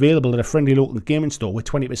widely available at a friendly local gaming store with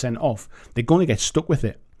 20% off, they're going to get stuck with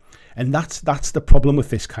it. And that's the problem with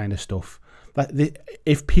this kind of stuff.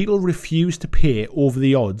 If people refuse to pay over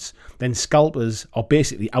the odds, then scalpers are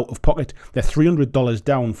basically out of pocket. They're $300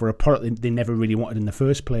 down for a product they never really wanted in the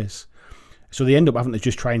first place. So they end up having to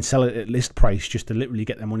just try and sell it at list price just to literally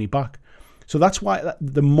get their money back. So that's why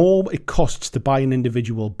the more it costs to buy an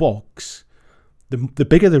individual box, the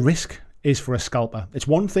bigger the risk is for a scalper. It's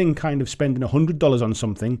one thing kind of spending $100 on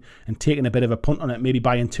something and taking a bit of a punt on it, maybe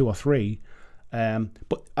buying 2 or 3.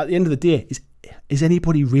 But at the end of the day, is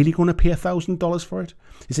anybody really going to pay $1,000 for it?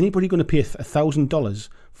 Is anybody going to pay $1,000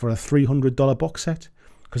 for a $300 box set?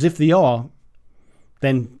 Because if they are,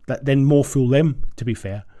 then more fool them, to be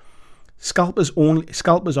fair. Scalpers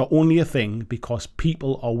are only a thing because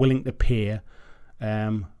people are willing to pay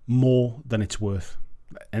more than it's worth,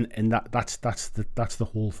 and that's the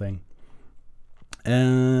whole thing.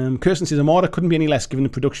 Kirsten says, Armada couldn't be any less given the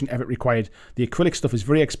production effort required. The acrylic stuff is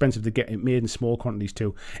very expensive to get it made in small quantities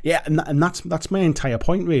too. Yeah, and that's my entire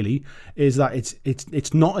point, really, is that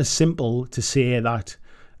it's not as simple to say that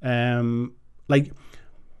like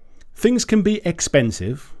things can be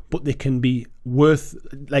expensive, but they can be worth,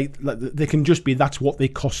 like they can just be, that's what they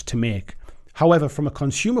cost to make. However, from a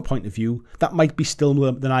consumer point of view, that might be still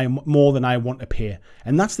more than I want to pay.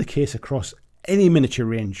 And that's the case across any miniature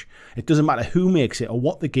range. It doesn't matter who makes it or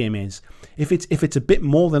what the game is. If it's a bit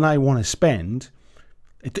more than I want to spend,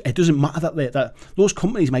 it doesn't matter that those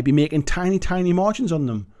companies might be making tiny margins on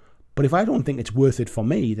them. But if I don't think it's worth it for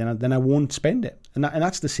me, then I won't spend it. And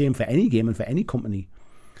that's the same for any game and for any company.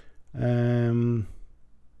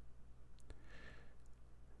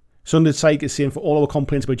 Sundered Psych is saying, for all our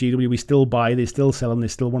complaints about GW, we still buy, they still sell them, they're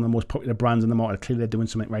still one of the most popular brands in the market. Clearly they're doing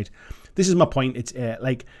something right. This is my point. It's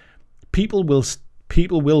like people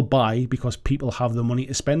will buy because people have the money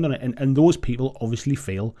to spend on it, and those people obviously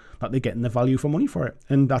feel that they're getting the value for money for it,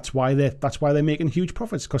 and that's why they're making huge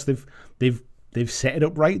profits, because they've set it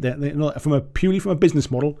up right. Purely from a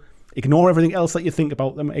business model. Ignore everything else that you think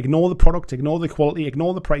about them. Ignore the product, ignore the quality,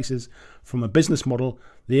 ignore the prices. From a business model,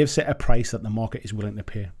 they have set a price that the market is willing to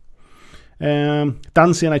pay.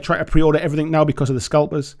 Dan saying, I try to pre-order everything now because of the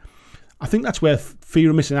scalpers. I think that's where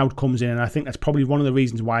fear of missing out comes in, and I think that's probably one of the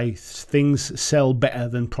reasons why things sell better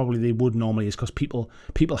than probably they would normally, is because people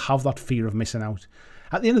have that fear of missing out.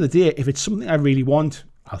 At the end of the day, if it's something I really want,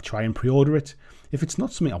 I'll try and pre-order it. If it's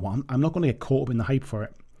not something I want, I'm not going to get caught up in the hype for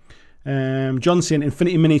it. John saying,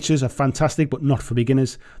 Infinity miniatures are fantastic, but not for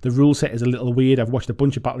beginners. The rule set is a little weird. I've watched a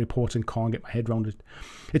bunch of battle reports and can't get my head around it.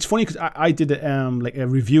 It's funny because I did like a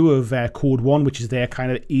review of Code 1, which is their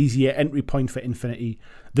kind of easier entry point for Infinity.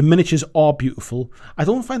 The miniatures are beautiful. I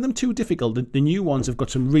don't find them too difficult. The new ones have got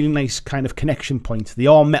some really nice kind of connection points. They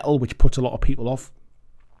are metal, which puts a lot of people off.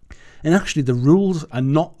 And actually, the rules are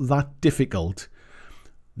not that difficult.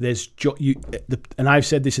 And I've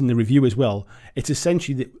said this in the review as well. It's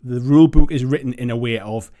essentially the rule book is written in a way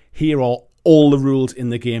of, here are all the rules in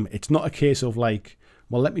the game. It's not a case of like,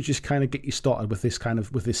 well, let me just kind of get you started with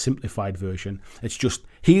this simplified version. It's just,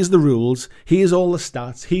 here's the rules, here's all the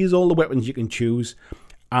stats, here's all the weapons you can choose,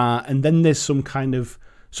 and then there's some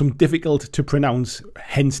difficult to pronounce,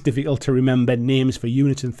 hence difficult to remember names for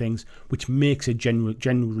units and things, which makes it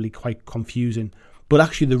generally quite confusing. But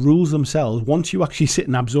actually, the rules themselves, once you actually sit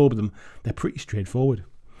and absorb them, they're pretty straightforward.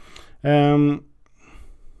 Let's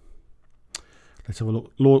have a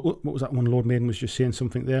look. What was that one? Lord Maiden was just saying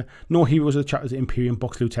something there. No heroes of the chapters, Imperium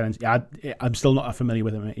Box Lieutenants. Yeah, I'm still not familiar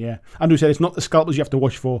with them. Yeah, Andrew said it's not the scalpers you have to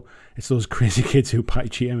watch for. It's those crazy kids who buy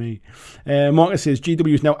GME. Marcus says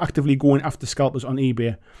GW is now actively going after scalpers on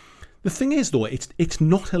eBay. The thing is, though, it's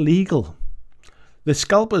not illegal. The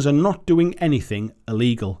scalpers are not doing anything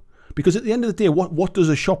illegal. Because at the end of the day, what does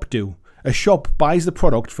a shop do? A shop buys the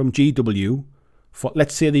product from GW for,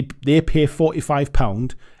 let's say they pay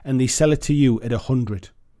 £45 and they sell it to you at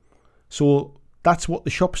 100. So that's what the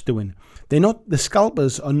shop's doing. The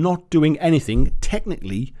scalpers are not doing anything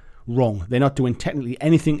technically wrong. They're not doing technically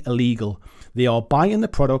anything illegal. They are buying the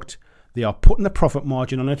product, they are putting a profit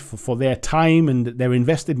margin on it for their time and their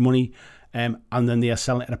invested money, and then they are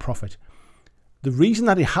selling it at a profit. The reason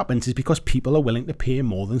that it happens is because people are willing to pay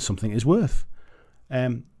more than something is worth.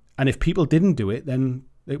 And if people didn't do it, then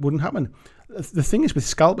it wouldn't happen. The thing is with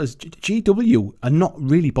scalpers, GW are not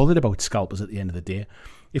really bothered about scalpers at the end of the day.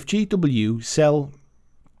 If GW sell,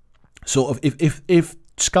 sort of, if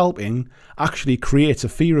scalping actually creates a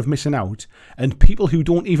fear of missing out, and people who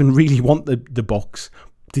don't even really want the box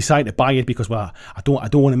decide to buy it because, well, I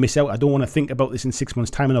don't want to miss out, I don't want to think about this in 6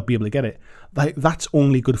 months' time and not be able to get it, like, that's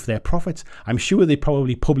only good for their profits. I'm sure they're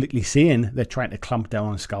probably publicly saying they're trying to clamp down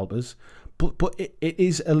on scalpers, but it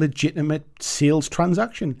is a legitimate sales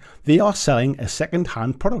transaction. They are selling a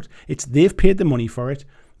second-hand product. They've paid the money for it,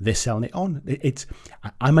 they're selling it on.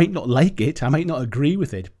 I might not like it, I might not agree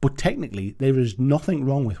with it, but technically there is nothing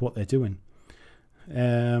wrong with what they're doing.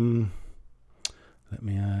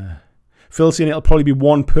 Phil saying it'll probably be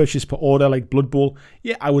one purchase per order like Blood Bowl.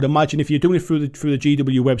 Yeah, I would imagine if you're doing it through the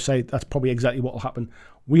GW website, that's probably exactly what will happen.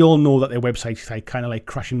 We all know that their websites like, kind of like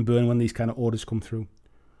crash and burn when these kind of orders come through.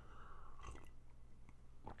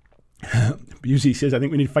 Busey says, I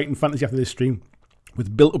think we need Fighting Fantasy after this stream.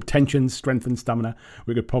 With built-up tensions, strength and stamina,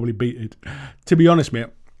 we could probably beat it. To be honest, mate,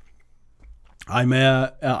 I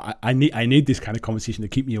need this kind of conversation to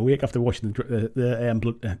keep me awake after watching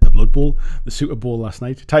the Blood Bowl, the Super Bowl last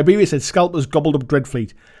night. Tiberius said scalpers gobbled up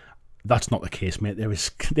Dreadfleet. That's not the case, mate.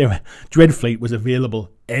 Dreadfleet was available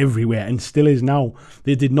everywhere and still is now.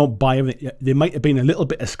 They did not buy everything. There might have been a little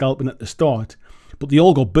bit of scalping at the start, but they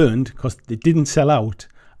all got burned because they didn't sell out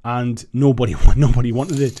and nobody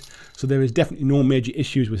wanted it. So there is definitely no major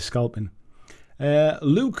issues with scalping.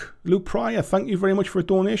 Luke Pryor, thank you very much for a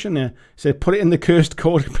donation there. Said, put it in the cursed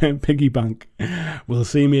code piggy bank. We'll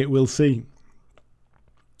see, mate, we'll see.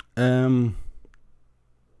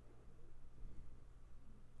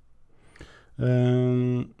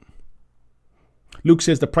 Luke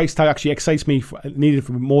says the price tag actually excites me. I needed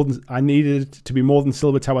it to be more than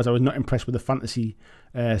Silver Towers. I was not impressed with the fantasy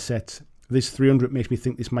set. This 300 makes me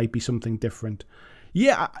think this might be something different.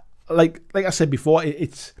 Yeah, like I said before,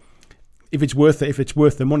 if it's worth it, if it's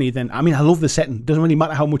worth the money, then I mean, I love the setting. It doesn't really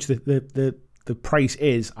matter how much the price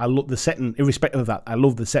is. I love the setting, irrespective of that. I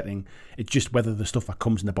love the setting. It's just whether the stuff that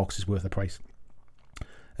comes in the box is worth the price.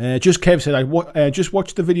 Just Kev said, I just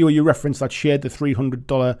watched the video you referenced that shared the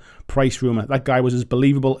 $300 price rumor. That guy was as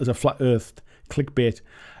believable as a flat-earthed clickbait.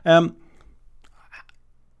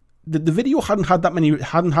 The video hadn't had that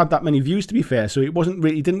many views, to be fair, so it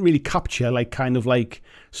didn't really capture like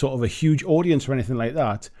sort of a huge audience or anything like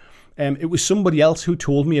that. It was somebody else who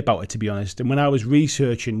told me about it, to be honest. And when I was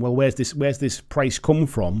researching, well, where's this price come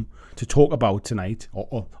from to talk about tonight,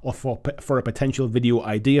 or for a potential video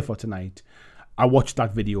idea for tonight, I watched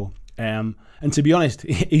that video. And to be honest,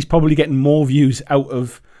 he's probably getting more views out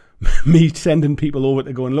of me sending people over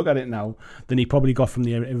to go and look at it now than he probably got from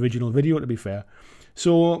the original video, to be fair.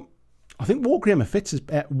 So I think Wargamer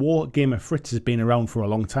Fritz has been around for a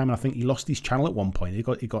long time, and I think he lost his channel at one point. He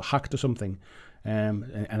got hacked or something,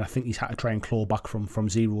 and I think he's had to try and claw back from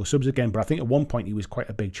 0 subs again. But I think at one point he was quite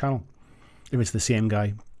a big channel, if it's the same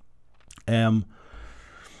guy.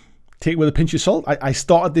 Take it with a pinch of salt. I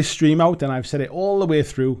started this stream out, and I've said it all the way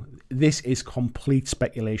through. This is complete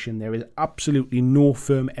speculation. There is absolutely no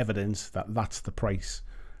firm evidence that that's the price,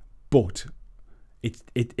 but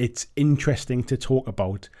it's interesting to talk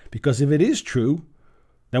about, because if it is true,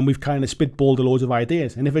 then we've kind of spitballed loads of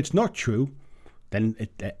ideas, and if it's not true, then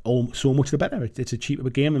so much the better. It's a cheaper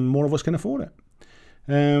game, and more of us can afford it.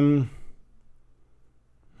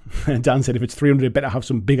 Dan said, if it's 300, it better have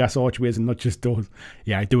some big ass archways and not just doors.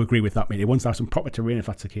 Yeah, I do agree with that, mate. It wants to have some proper terrain if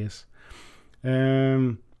that's the case.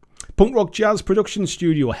 Punk Rock Jazz Production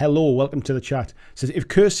Studio, hello, welcome to the chat. Says, if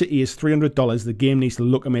Curse City is $300, the game needs to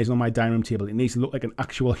look amazing on my dining room table. It needs to look like an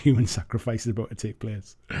actual human sacrifice is about to take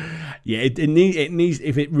place. Yeah, it needs,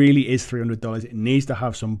 if it really is $300, it needs to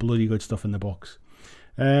have some bloody good stuff in the box.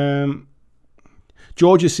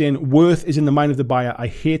 George is saying, worth is in the mind of the buyer. I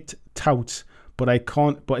hate touts, but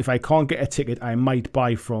if I can't get a ticket, I might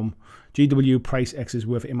buy from GW. Price X is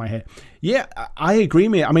worth it in my head. Yeah, I agree,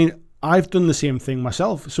 mate. I mean, I've done the same thing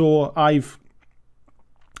myself. So I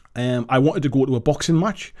wanted to go to a boxing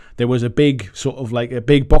match. There was a big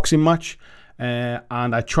boxing match, and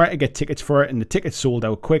I tried to get tickets for it, and the tickets sold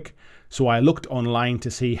out quick. So I looked online to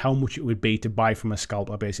see how much it would be to buy from a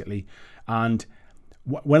scalper, basically. And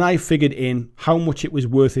when I figured in how much it was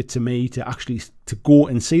worth it to me to go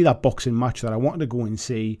and see that boxing match that I wanted to go and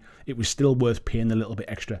see, it was still worth paying a little bit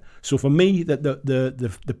extra. So for me,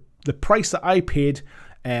 the price that I paid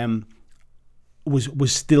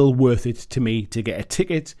was still worth it to me to get a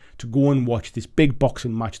ticket to go and watch this big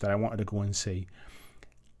boxing match that I wanted to go and see.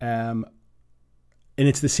 And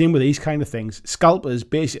it's the same with these kind of things. Scalpers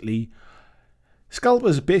basically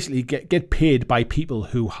get paid by people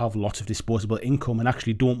who have lots of disposable income and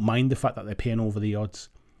actually don't mind the fact that they're paying over the odds.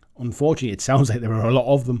 Unfortunately, it sounds like there are a lot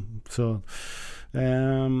of them. So,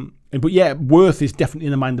 but yeah, worth is definitely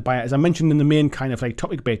in the mind of the buyer. As I mentioned in the main kind of like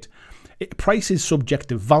topic bit, price is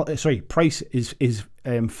subjective. Price is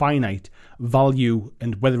finite. Value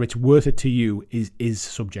and whether it's worth it to you is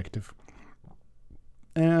subjective.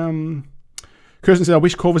 Kirsten said, I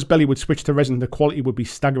wish Corvus Belly would switch to resin. The quality would be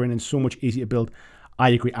staggering and so much easier to build. I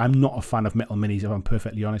agree. I'm not a fan of metal minis, if I'm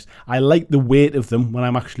perfectly honest. I like the weight of them when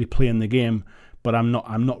I'm actually playing the game, but I'm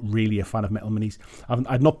not really a fan of metal minis.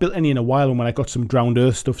 I've not built any in a while, and when I got some Drowned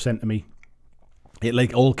Earth stuff sent to me, it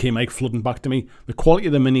like all came like flooding back to me. The quality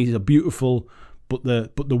of the minis are beautiful, but the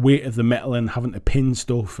weight of the metal and having to pin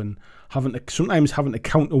stuff and sometimes having to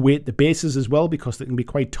counterweight the bases as well, because they can be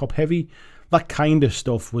quite top heavy. That kind of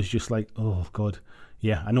stuff was just like, oh god,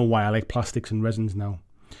 yeah, I know why I like plastics and resins now.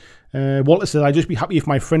 Walter says, I'd just be happy if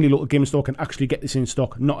my friendly local game store can actually get this in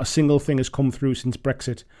stock. Not a single thing has come through since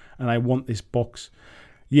Brexit, and I want this box.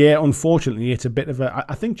 Yeah, unfortunately, it's a bit of a...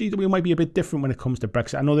 I think GW might be a bit different when it comes to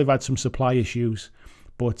Brexit. I know they've had some supply issues,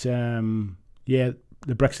 but yeah,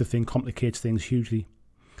 the Brexit thing complicates things hugely.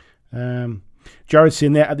 Jared's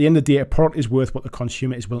saying there, at the end of the day, a product is worth what the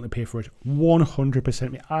consumer is willing to pay for it.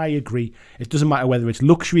 100%. I agree. It doesn't matter whether it's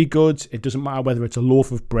luxury goods. It doesn't matter whether it's a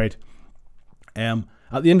loaf of bread.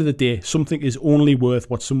 At the end of the day, something is only worth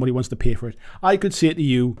what somebody wants to pay for it. I could say to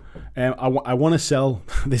you, I want to sell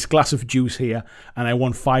this glass of juice here, and I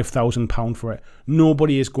want £5,000 for it.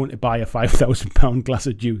 Nobody is going to buy a £5,000 glass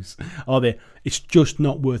of juice, are they? It's just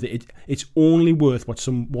not worth it. It's only worth what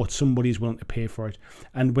somebody is willing to pay for it.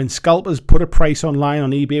 And when scalpers put a price online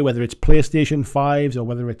on eBay, whether it's PlayStation 5s or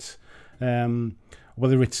whether it's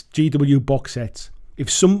GW box sets, if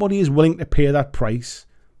somebody is willing to pay that price,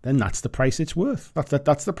 then that's the price it's worth.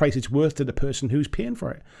 That's the price it's worth to the person who's paying for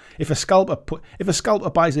it. If a scalper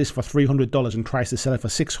buys this for $300 and tries to sell it for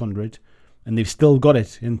 $600, and they've still got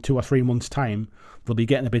it in 2 or 3 months' time, they'll be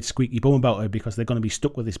getting a bit squeaky bum about it because they're going to be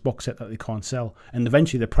stuck with this box set that they can't sell. And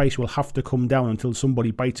eventually the price will have to come down until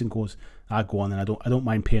somebody bites and goes, "I go on, and I don't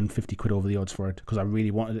mind paying 50 quid over the odds for it because I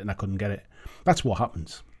really wanted it and I couldn't get it." That's what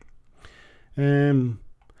happens.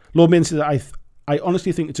 Lord Main says, I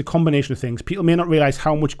honestly think it's a combination of things. People may not realise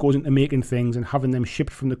how much goes into making things and having them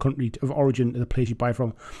shipped from the country of origin to the place you buy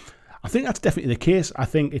from. I think that's definitely the case. I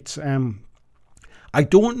think it's... I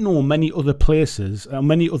don't know many other places,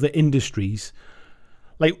 many other industries,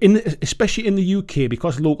 like especially in the UK,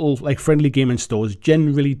 because local like friendly gaming stores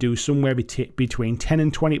generally do somewhere between 10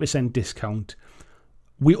 and 20% discount.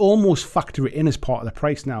 We almost factor it in as part of the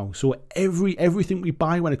price now. So everything we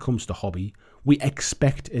buy when it comes to hobby, we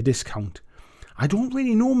expect a discount. I don't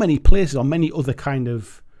really know many places or many other kind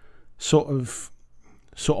of sort of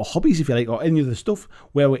hobbies, if you like, or any other stuff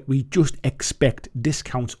where we just expect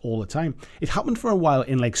discounts all the time. It happened for a while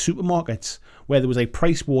in like supermarkets where there was like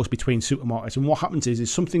price wars between supermarkets, and what happens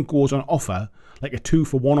is something goes on offer, like a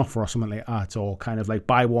 2-for-1 offer or something like that, or kind of like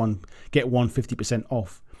buy one get one 50%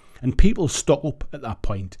 off, and people stock up at that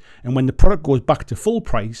point, and when the product goes back to full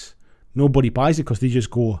price, nobody buys it because they just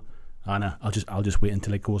go, "Oh no, I'll just wait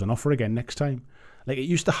until it goes on offer again next time." Like it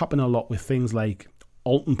used to happen a lot with things like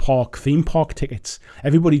Alton Park theme park tickets.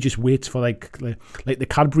 Everybody just waits for like the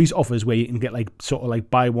Cadbury's offers where you can get like sort of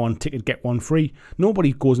like buy one ticket get one free.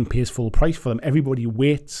 Nobody goes and pays full price for them. Everybody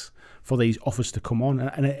waits for these offers to come on,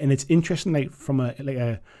 and it's interesting, like from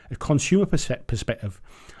a consumer perspective.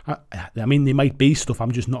 I mean, there might be stuff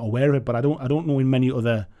I'm just not aware of it, but I don't know in many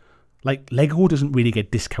other, like Lego doesn't really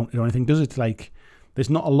get discounted or anything, does it? Like there's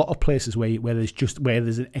not a lot of places where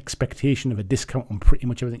there's an expectation of a discount on pretty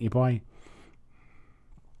much everything you buy.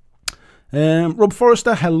 Rob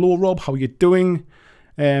Forrester, hello Rob, how are you doing?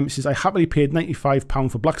 He says, I happily paid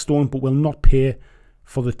 £95 for Blackstone, but will not pay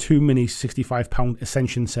for the 2 mini £65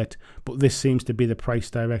 Ascension set, but this seems to be the price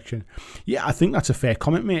direction. Yeah, I think that's a fair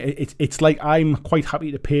comment, mate. It's like I'm quite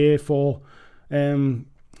happy to pay for,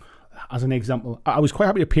 as an example, I was quite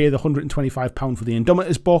happy to pay the £125 for the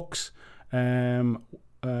Indomitors box, but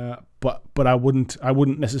I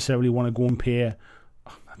wouldn't necessarily want to go and pay.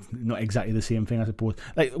 Not exactly the same thing, I suppose.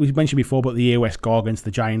 Like we mentioned before about the AOS Gargants, the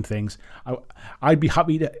giant things. I'd be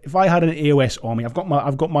happy to, if I had an AOS army. I've got my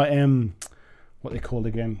what they called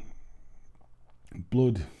again,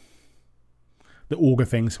 the ogre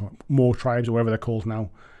things, more tribes or whatever they're called now.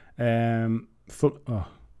 Yeah.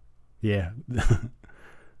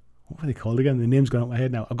 What were they called again? The name's gone out my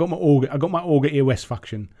head now. I've got my ogre AOS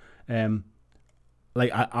faction. Like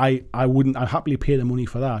I'd happily pay the money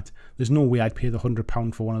for that. There's no way I'd pay the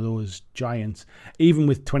 £100 for one of those giants. Even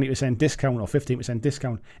with 20% discount or 15%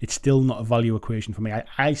 discount, it's still not a value equation for me.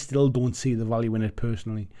 I still don't see the value in it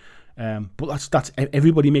personally. But that's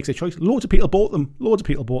everybody makes a choice. Loads of people bought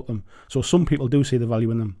them. So some people do see the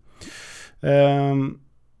value in them.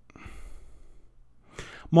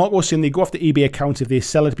 Mark was saying they go after eBay accounts if they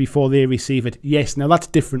sell it before they receive it. Yes, now that's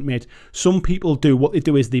different, mate. Some people do. What they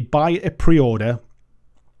do is they buy it at pre-order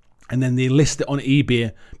and then they list it on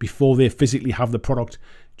eBay before they physically have the product.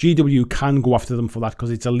 GW can go after them for that because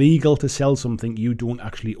it's illegal to sell something you don't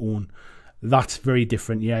actually own. That's very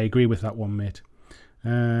different. Yeah, I agree with that one, mate.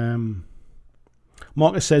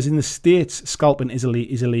 Marcus says in the States, scalping is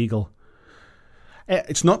illegal.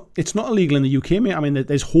 It's not illegal in the UK, mate. I mean,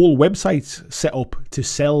 there's whole websites set up to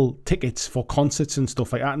sell tickets for concerts and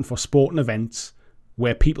stuff like that, and for sporting events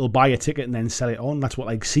where people buy a ticket and then sell it on. That's what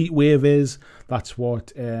like Seatwave is. That's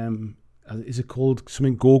what is it called?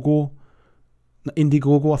 Something GoGo,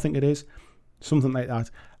 Indiegogo, I think it is, something like that.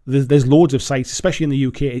 There's loads of sites, especially in the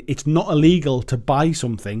UK. It's not illegal to buy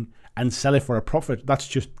something and sell it for a profit. That's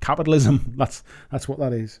just capitalism. That's what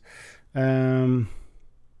that is.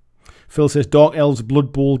 Phil says Dark Elves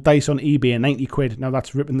Blood Bowl dice on eBay 90 quid. Now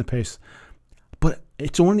that's ripping the piss. But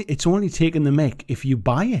it's only taking the mick if you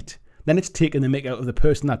buy it. Then it's taking the mick out of the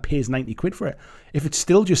person that pays 90 quid for it. If it's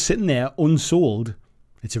still just sitting there unsold,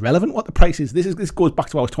 it's irrelevant what the price is. This goes back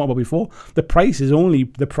to what I was talking about before. The price is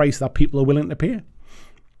only the price that people are willing to pay.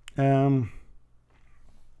 Right,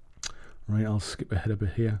 I'll skip ahead a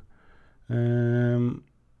bit here.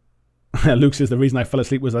 Luke says the reason I fell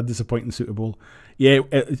asleep was that disappointing Super Bowl. Yeah,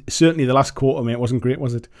 certainly the last quarter, mate, wasn't great,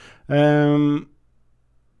 was it?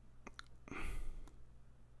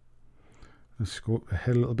 Let's go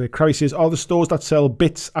ahead a little bit. Crowley says, are the stores that sell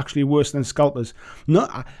bits actually worse than scalpers? No,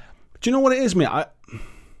 do you know what it is, mate? At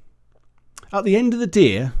the end of the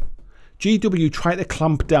day, GW tried to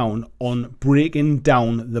clamp down on breaking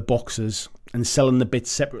down the boxes and selling the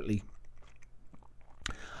bits separately.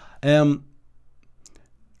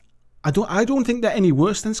 I don't think they're any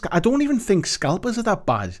worse than I don't even think scalpers are that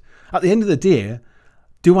bad. At the end of the day,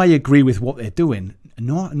 do I agree with what they're doing?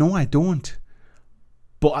 No, I don't.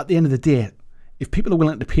 But at the end of the day, if people are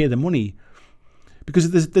willing to pay the money,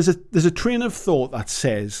 because there's a train of thought that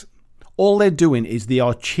says all they're doing is they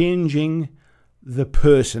are changing the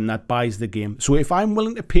person that buys the game. So if I'm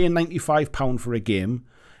willing to pay £95 for a game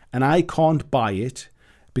and I can't buy it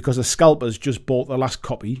because a scalper's just bought the last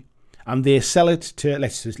copy, and they sell it to,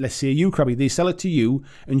 let's say you, Krabby, they sell it to you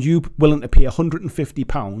and you're willing to pay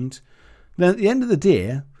 £150, then at the end of the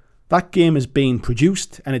day, that game is being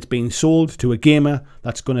produced and it's being sold to a gamer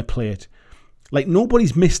that's going to play it. Like,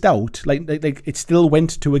 nobody's missed out. Like it still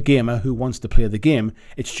went to a gamer who wants to play the game.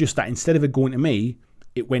 It's just that instead of it going to me,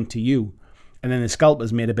 it went to you. And then the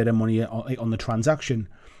scalpers made a bit of money on the transaction.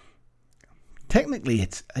 Technically,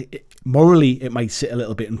 morally, it might sit a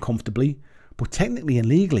little bit uncomfortably, but technically and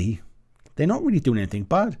legally, they're not really doing anything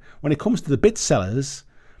bad. When it comes to the bit sellers,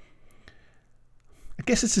 I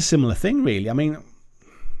guess it's a similar thing, really. I mean,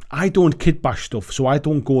 I don't kit bash stuff, so I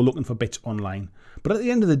don't go looking for bits online. But at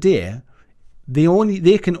the end of the day, they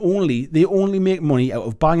only make money out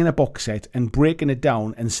of buying a box set and breaking it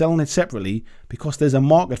down and selling it separately because there's a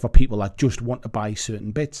market for people that just want to buy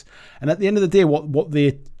certain bits. And at the end of the day, what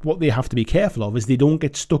they have to be careful of is they don't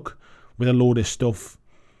get stuck with a load of stuff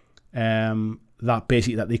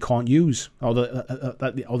that they can't use, or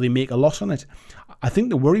they make a loss on it. I think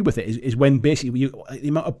the worry with it is when basically the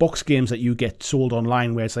amount of box games that you get sold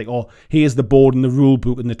online where it's like, oh, here's the board and the rule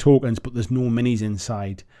book and the tokens, but there's no minis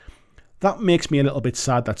inside. That makes me a little bit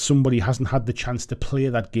sad that somebody hasn't had the chance to play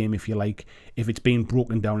that game, if you like, if it's been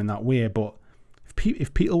broken down in that way. But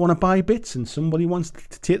if people want to buy bits and somebody wants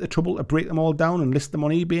to take the trouble to break them all down and list them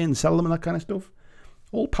on eBay and sell them and that kind of stuff,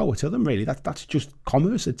 all power to them, really. That's just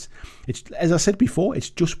commerce. It's as I said before,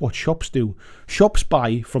 it's just what shops do. Shops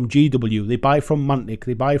buy from GW, they buy from Mantic,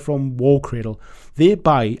 they buy from Warcradle. They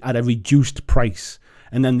buy at a reduced price,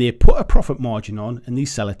 and then they put a profit margin on and they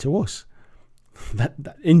sell it to us.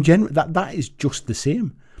 In general, that is just the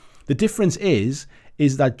same. The difference is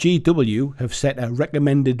that GW have set a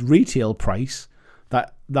recommended retail price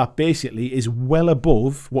that basically is well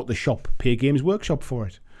above what the shop pay Games Workshop for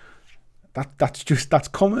it. That's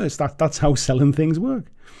commerce. That's how selling things work.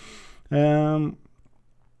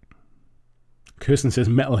 Kirsten says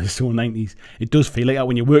metal is so 90s. It does feel like that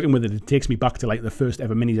when you're working with it. It takes me back to like the first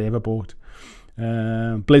ever minis I ever bought.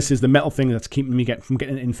 Blizz says the metal thing that's keeping me from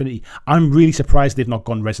getting Infinity. I'm really surprised they've not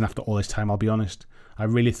gone resin after all this time, I'll be honest. I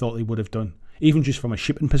really thought they would have done. Even just from a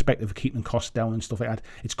shipping perspective, keeping costs down and stuff like that.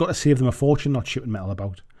 It's got to save them a fortune not shipping metal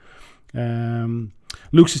about.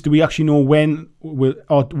 Luke says, do we actually know when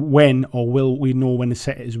or will we know when the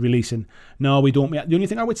set is releasing? No, we don't. The only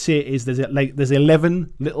thing I would say is there's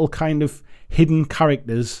 11 little kind of hidden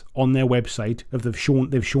characters on their website.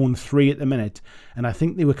 They've shown 3 at the minute, and I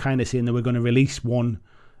think they were kind of saying they were going to release one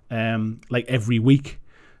like every week.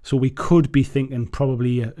 So we could be thinking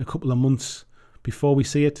probably a couple of months before we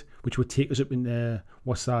see it, which would take us up in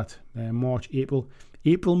what's that? March, April,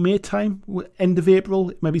 May time, end of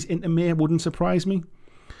April, maybe into May, wouldn't surprise me.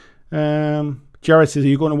 Jared says, are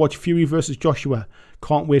you going to watch Fury versus Joshua?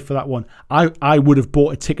 Can't wait for that one. I would have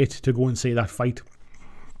bought a ticket to go and see that fight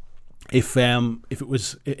if a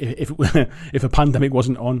pandemic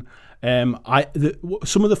wasn't on.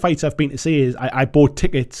 Some of the fights I've been to see is I bought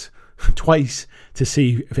tickets twice to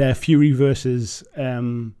see Fury versus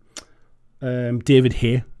David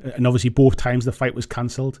Hay, and obviously both times the fight was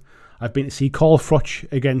cancelled. I've been to see Carl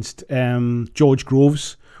Froch against George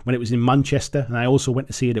Groves when it was in Manchester, and I also went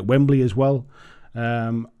to see it at Wembley as well.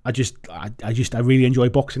 I really enjoy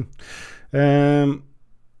boxing.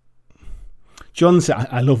 John said,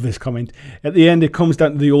 I love this comment. At the end, it comes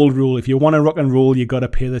down to the old rule: if you want to rock and roll, you got to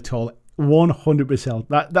pay the toll. 100%.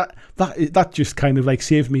 That just kind of like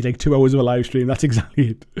saved me like 2 hours of a live stream. That's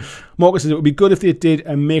exactly it. Marcus says it would be good if they did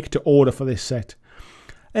a make to order for this set.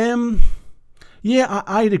 Yeah,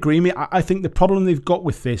 I'd agree, mate. I think the problem they've got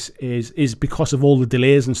with this is because of all the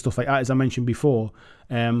delays and stuff like that, as I mentioned before.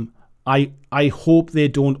 I hope they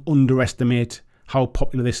don't underestimate how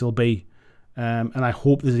popular this will be. And I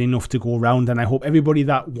hope there's enough to go around. And I hope everybody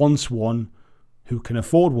that wants one, who can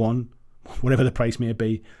afford one, whatever the price may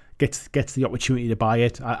be, gets the opportunity to buy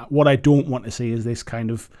it. What I don't want to see is this kind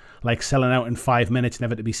of like selling out in 5 minutes,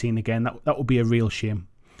 never to be seen again. That would be a real shame.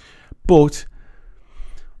 But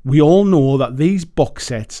we all know that these box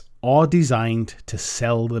sets are designed to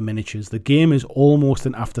sell the miniatures. The game is almost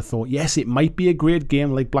an afterthought. Yes, it might be a great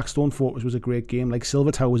game, like Blackstone Fortress was a great game, like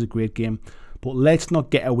Silver Tower was a great game, but let's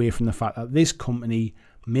not get away from the fact that this company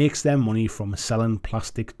makes their money from selling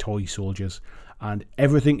plastic toy soldiers. and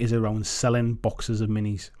everything is around selling boxes of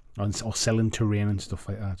minis or selling terrain and stuff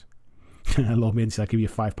like that. Lord Maiden said, I'll give you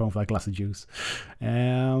 £5 for that glass of juice.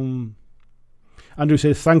 Andrew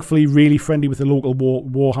says, thankfully, really friendly with the local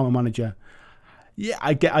Warhammer manager. Yeah,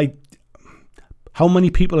 how many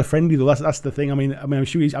people are friendly though? That's the thing. I mean, I'm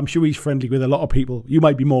sure he's friendly with a lot of people. You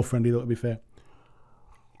might be more friendly though, to be fair.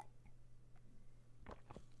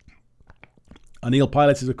 And Neil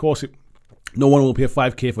Pilot says, of course, no one will pay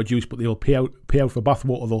 $5,000 for juice, but they'll pay out for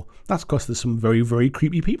bathwater though. That's because there's some very, very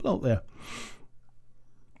creepy people out there.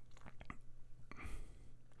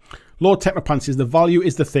 Lord Technopants says, the value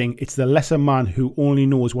is the thing. It's the lesser man who only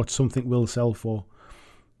knows what something will sell for.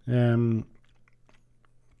 $5,000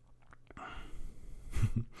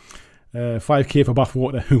 for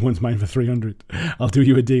bathwater. Who wants mine for $300? I'll do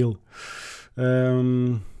you a deal.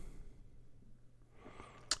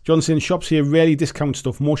 Johnson, shops here rarely discount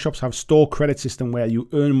stuff. Most shops have store credit system where you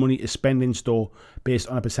earn money to spend in store based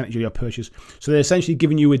on a percentage of your purchase. So they're essentially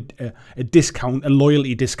giving you a discount, a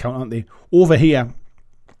loyalty discount, aren't they? Over here,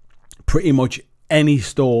 pretty much any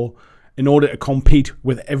store, in order to compete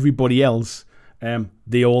with everybody else,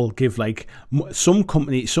 they all give, like, some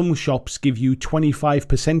shops give you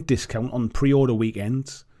 25% discount on pre-order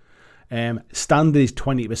weekends. Standard is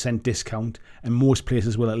 20% discount, and most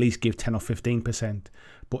places will at least give 10 or 15%.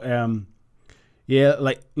 But yeah,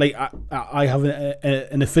 like I have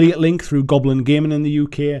an affiliate link through Goblin Gaming in the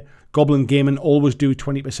UK. Goblin Gaming always do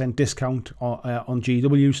 20% discount on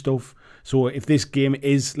GW stuff. So if this game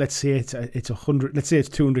is, let's say it's 100, let's say it's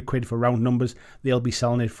 200 quid for round numbers, they'll be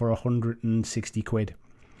selling it for 160 quid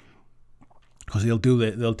because they'll do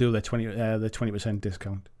the 20%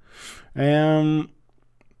 discount.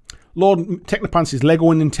 Lord Technopants says,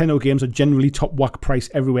 Lego and Nintendo games are generally top whack price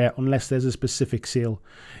everywhere unless there's a specific sale.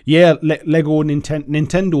 Yeah, Lego and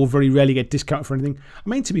Nintendo very rarely get discounted for anything. I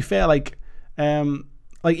mean, to be fair, like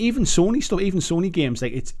even Sony stuff, even Sony games,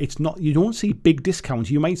 like it's not, you don't see big discounts.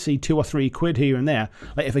 You might see 2 or 3 quid here and there.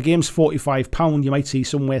 Like if a game's £45, you might see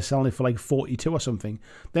somewhere selling it for like 42 or something.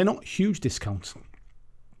 They're not huge discounts.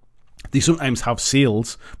 They sometimes have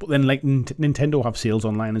sales, but then like Nintendo have sales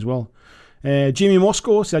online as well. Jimmy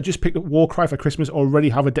Moscow said, I just picked up Warcry for Christmas, already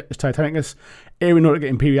have Adeptus Titanicus, Aeronautica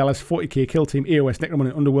Imperialis, 40k Kill Team, AOS,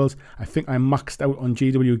 Necromon and Underworlds. I think I'm maxed out on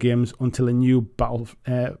GW games until a new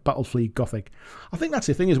Battlefleet Gothic. I think that's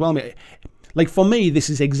the thing as well, mate. Like for me, this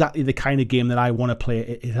is exactly the kind of game that I want to play.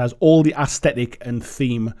 It has all the aesthetic and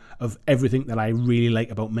theme of everything that I really like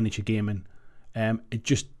about miniature gaming. It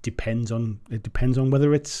just depends on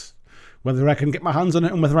whether I can get my hands on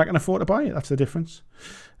it and whether I can afford to buy it. That's the difference.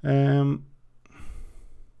 Where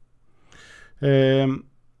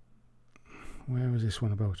was this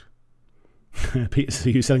one about? Peter, so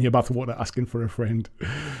you selling your bathwater, asking for a friend.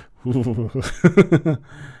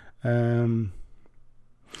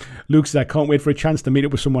 Luke said, I can't wait for a chance to meet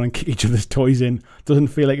up with someone and kick each other's toys in. Doesn't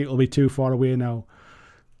feel like it'll be too far away now.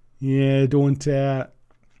 Yeah, don't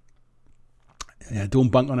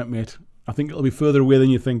bank on it, mate. I think it'll be further away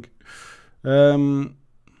than you think. Dirk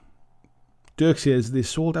says they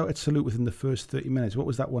sold out at Salute within the first 30 minutes. What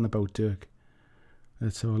was that one about, Dirk?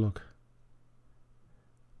 Let's have a look.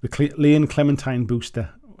 The Leon Clementine booster,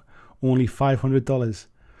 only $500.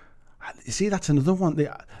 You see, that's another one.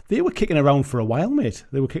 They were kicking around for a while, mate.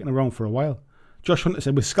 They were kicking around for a while. Josh Hunter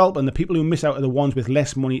said, with Scalping, the people who miss out are the ones with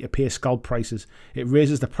less money to pay scalp prices. It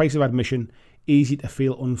raises the price of admission. Easy to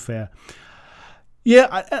feel unfair.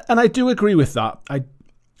 Yeah, and I do agree with that.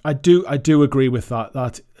 I do agree with that.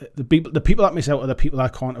 That the people that miss out are the people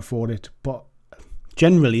that can't afford it. But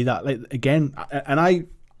generally, that, like, again, and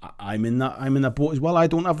I'm in that boat as well. I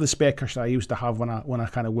don't have the spare cash that I used to have when I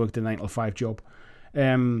kind of worked a 9-to-5 job.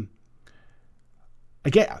 I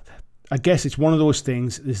guess it's one of those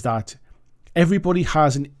things is that everybody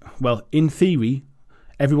has in theory,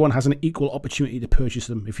 everyone has an equal opportunity to purchase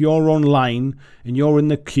them. If you're online and you're in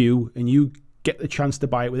the queue and you get the chance to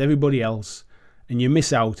buy it with everybody else and you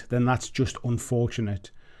miss out, then that's just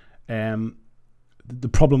unfortunate. The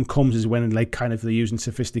problem comes is when, like, kind of they're using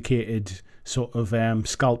sophisticated sort of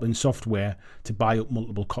scalping software to buy up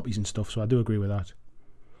multiple copies and stuff. So I do agree with that.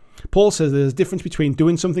 Paul says there's a difference between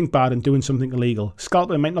doing something bad and doing something illegal.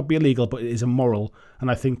 Scalping might not be illegal, but it is immoral,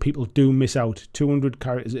 and I think people do miss out. 200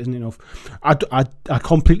 characters isn't enough. I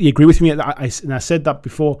completely agree with you. And I said that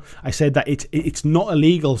before. I said that it's not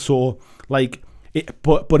illegal, so like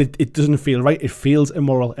but it doesn't feel right. It feels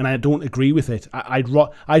immoral, and I don't agree with it. I'd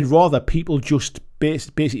rather people just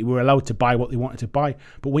basically were allowed to buy what they wanted to buy.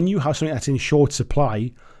 But when you have something that's in short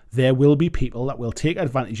supply, there will be people that will take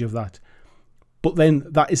advantage of that. But then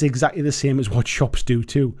that is exactly the same as what shops do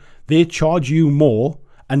too. They charge you more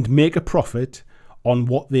and make a profit on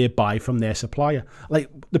what they buy from their supplier. Like,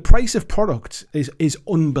 the price of products is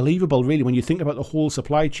unbelievable, really, when you think about the whole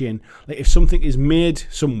supply chain. Like, if something is made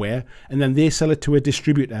somewhere and then they sell it to a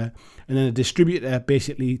distributor, and then the distributor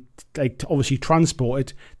basically, like, obviously transport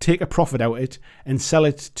it, take a profit out of it, and sell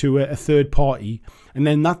it to a third party, and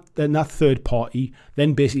then that third party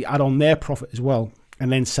then basically add on their profit as well,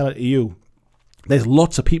 and then sell it to you. There's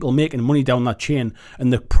lots of people making money down that chain,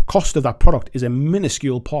 and the cost of that product is a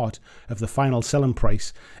minuscule part of the final selling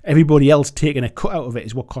price. Everybody else taking a cut out of it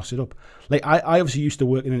is what costs it up. Like, I obviously used to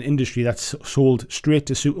work in an industry that's sold straight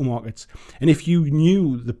to supermarkets, and if you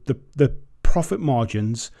knew the profit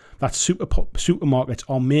margins that supermarkets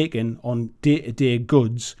are making on day-to-day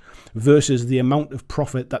goods versus the amount of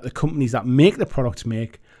profit that the companies that make the products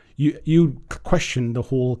make, you question the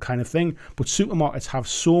whole kind of thing. But supermarkets have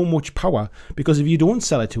so much power, because if you don't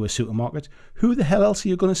sell it to a supermarket, who the hell else are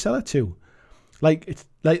you going to sell it to? Like, it's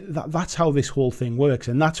like that's how this whole thing works,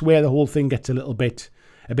 and that's where the whole thing gets a bit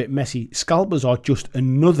messy. Scalpers are just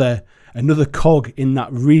another cog in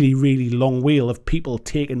that really, really long wheel of people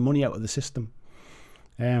taking money out of the system.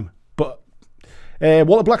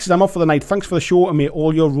 Walter Black says, I'm off for the night. Thanks for the show, and may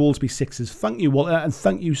all your rolls be sixes. Thank you, Walter, and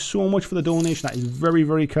thank you so much for the donation. That is very,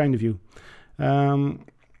 very kind of you.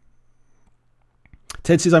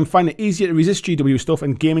 Ted says, I'm finding it easier to resist GW stuff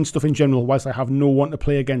and gaming stuff in general, whilst I have no one to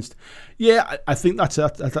play against. Yeah, I think that's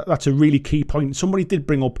a really key point. Somebody did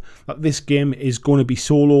bring up that this game is going to be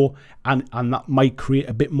solo, and that might create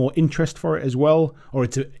a bit more interest for it as well, or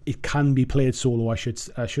it can be played solo. I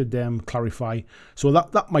should clarify. So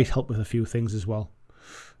that might help with a few things as well.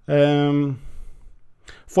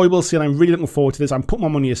 Foible saying, I'm really looking forward to this. I'm putting my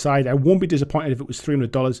money aside. I won't be disappointed if it was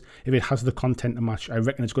 $300 if it has the content to match. I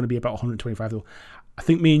reckon it's going to be about $125 though. I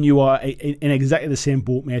think me and you are in exactly the same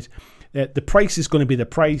boat, mate. The price is going to be the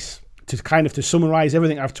price. To summarize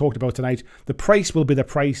everything I've talked about tonight, the price will be the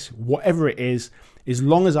price, whatever it is, as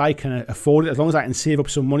long as I can afford it, as long as I can save up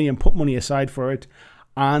some money and put money aside for it,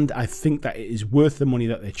 and I think that it is worth the money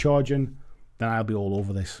that they're charging, then I'll be all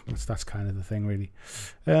over this. That's kind of the thing, really.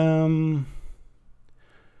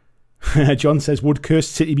 John says, would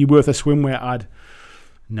Cursed City be worth a swimwear ad?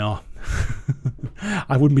 No.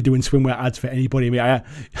 I wouldn't be doing swimwear ads for anybody. I mean,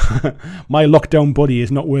 my lockdown body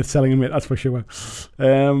is not worth selling, mate, that's for sure.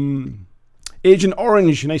 Agent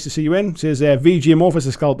Orange, nice to see you in, says, VG Amorphous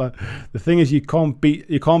a scalper. The thing is, you can't beat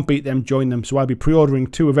them, join them. So I'll be pre-ordering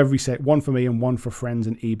 2 of every set, 1 for me and 1 for friends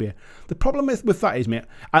and eBay. The problem with that is, mate,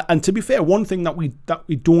 and to be fair, one thing that we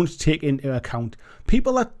don't take into account,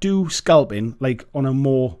 people that do scalping, like on a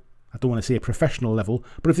more, I don't want to say a professional level,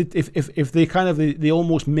 but if they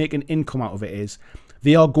almost make an income out of it, is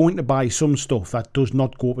they are going to buy some stuff that does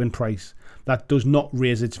not go up in price, that does not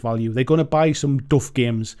raise its value. They're going to buy some duff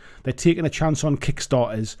games. They're taking a chance on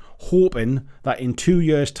Kickstarters, hoping that in 2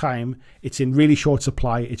 years' time, it's in really short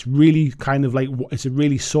supply. It's really kind of like, it's a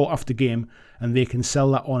really sought after game, and they can sell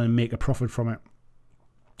that on and make a profit from it.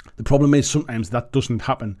 The problem is sometimes that doesn't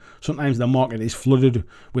happen. Sometimes the market is flooded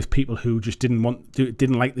with people who just didn't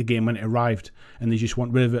like the game when it arrived, and they just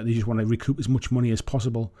want rid of it. They just want to recoup as much money as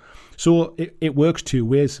possible. So it works 2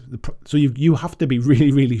 ways. So you have to be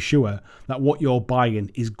really, really sure that what you're buying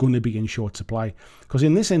is going to be in short supply. Because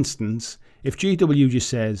in this instance, if GW just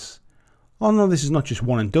says, "Oh no, this is not just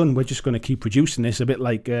one and done. We're just going to keep producing this," a bit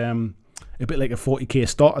like a 40k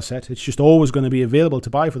starter set. It's just always going to be available to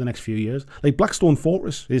buy for the next few years. Like Blackstone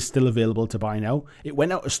Fortress is still available to buy now. It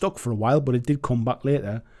went out of stock for a while, but it did come back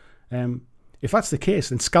later. If that's the case,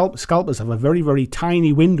 then scalpers have a very, very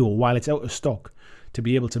tiny window while it's out of stock to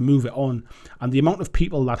be able to move it on. And the amount of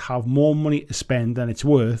people that have more money to spend than it's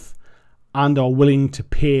worth and are willing to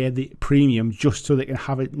pay the premium just so they can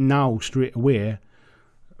have it now straight away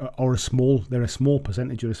are they're a small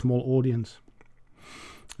percentage, or a small audience.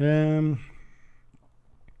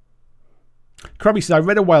 Krabby says, I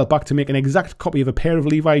read a while back to make an exact copy of a pair of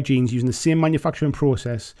Levi jeans using the same manufacturing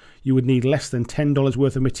process, you would need less than $10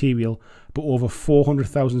 worth of material, but over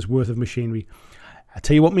 400,000 worth of machinery. I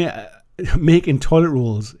tell you what, mate, making toilet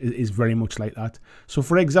rolls is very much like that. So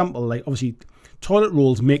for example, like obviously toilet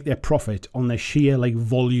rolls make their profit on the sheer like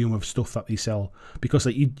volume of stuff that they sell, because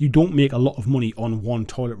like you don't make a lot of money on one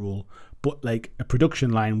toilet roll, but like a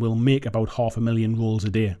production line will make about 500,000 rolls a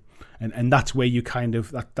day, and that's where you kind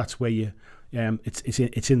of that's where you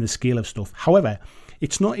it's in the scale of stuff. However,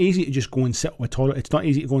 it's not easy to just go and set up a toilet. It's not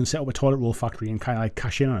easy to go and set up a toilet roll factory and kind of like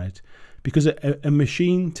cash in on it, because a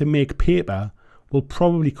machine to make paper will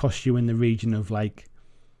probably cost you in the region of like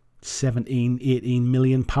 17-18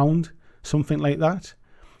 million pound, something like that.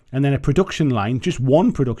 And then a production line, just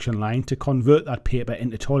one production line to convert that paper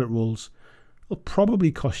into toilet rolls, will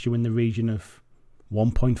probably cost you in the region of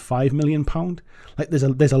 £1.5 million. Like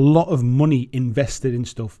there's a lot of money invested in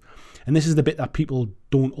stuff. And this is the bit that people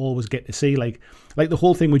don't always get to see. Like the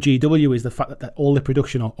whole thing with GW is the fact that all the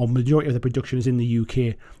production or majority of the production is in the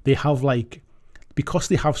UK. They have because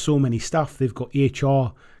they have so many staff, they've got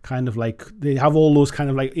HR kind of they have all those kind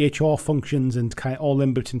of HR functions and kind of all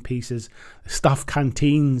them bits and pieces, staff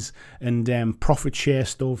canteens and profit share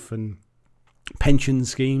stuff and pension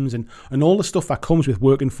schemes and all the stuff that comes with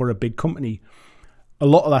working for a big company. A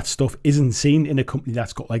lot of that stuff isn't seen in a company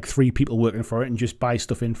that's got 3 people working for it and just buy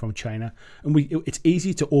stuff in from China. And it's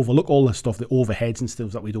easy to overlook all the stuff, the overheads and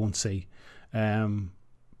stuff that we don't see.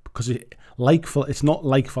 Because it's not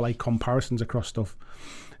for comparisons across stuff.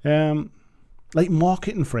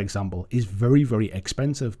 Marketing, for example, is very, very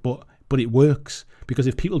expensive, but it works because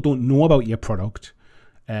if people don't know about your product,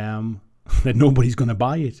 then nobody's going to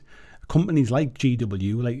buy it. Companies like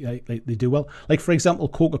GW, they do well. For example,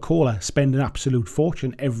 Coca-Cola spend an absolute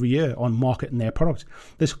fortune every year on marketing their product.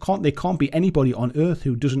 There can't be anybody on earth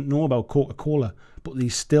who doesn't know about Coca-Cola, but they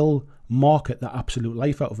still market the absolute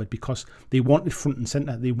life out of it because they want it front and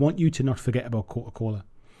center. They want you to not forget about Coca-Cola.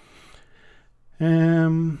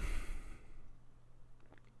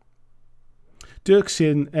 Dirk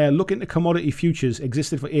saying, look into commodity futures,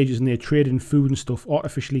 existed for ages and they're trading food and stuff,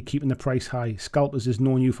 artificially keeping the price high. Scalpers is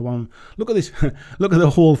no new for one. Look at this. Look at the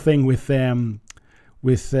whole thing with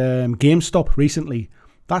GameStop recently.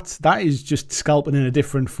 That is just scalping in a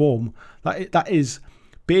different form. That is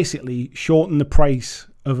basically shorting the price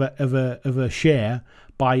of a share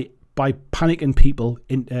by panicking people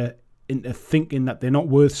into thinking that they're not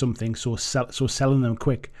worth something, so selling them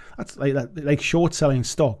quick. That's like short selling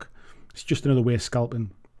stock. It's just another way of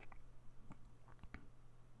scalping.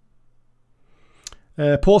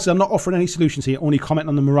 Paul says, I'm not offering any solutions here, only comment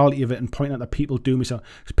on the morality of it and pointing out that people do miss out.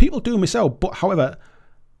 People do miss out, but however,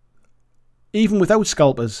 even without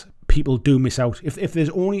scalpers, people do miss out. If there's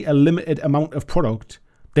only a limited amount of product,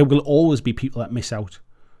 there will always be people that miss out.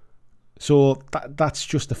 So that's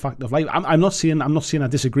just a fact of life. I'm not saying I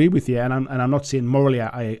disagree with you, and I'm not saying morally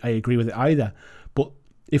I agree with it either. But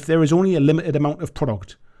if there is only a limited amount of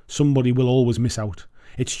product, somebody will always miss out.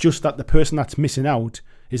 It's just that the person that's missing out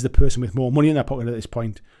is the person with more money in their pocket at this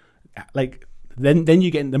point. Then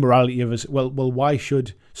you get into the morality of us. Well, why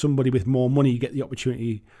should somebody with more money get the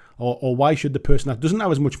opportunity, or why should the person that doesn't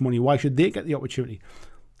have as much money, why should they get the opportunity?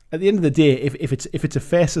 At the end of the day, if it's a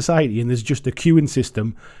fair society and there's just a queuing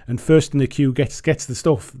system and first in the queue gets the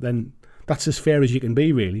stuff, then that's as fair as you can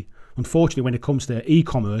be, really. Unfortunately, when it comes to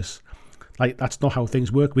e-commerce, that's not how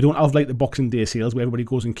things work. We don't have the Boxing Day sales where everybody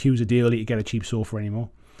goes and queues a day early to get a cheap sofa anymore.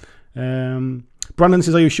 Brandon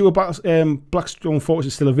says, are you sure Blackstone Fortress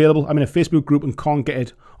is still available? I'm in a Facebook group and can't get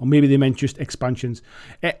it. Or maybe they meant just expansions.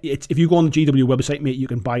 If you go on the GW website, mate, you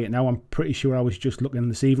can buy it now. I'm pretty sure I was just looking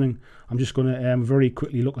this evening. I'm just going to very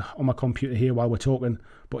quickly look on my computer here while we're talking.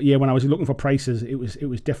 But yeah, when I was looking for prices, it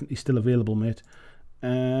was definitely still available, mate.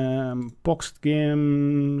 Boxed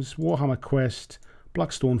Games, Warhammer Quest,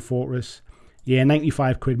 Blackstone Fortress. Yeah,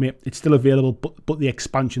 95 quid, mate. It's still available, but the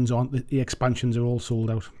expansions aren't. The expansions are all sold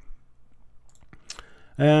out.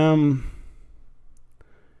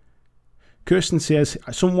 Kirsten says,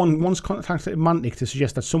 someone once contacted Mantic to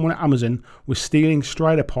suggest that someone at Amazon was stealing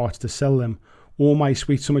Strider parts to sell them. Oh, my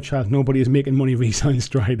sweet summer child, nobody is making money reselling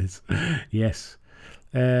Striders. Yes.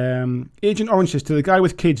 Agent Orange says, to the guy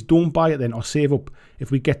with kids, don't buy it then or save up.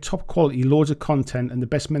 If we get top quality, loads of content and the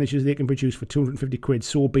best miniatures they can produce for 250 quid,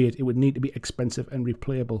 so be it. It would need to be expensive and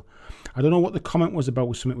replayable. I don't know what the comment was about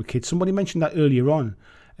with something with kids. Somebody mentioned that earlier on,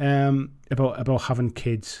 about having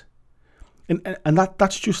kids. And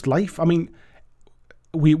that's just life. I mean,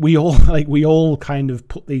 we all kind of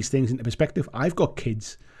put these things into perspective. I've got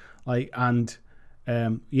kids, and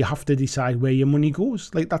you have to decide where your money goes.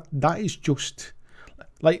 That is just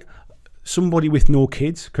somebody with no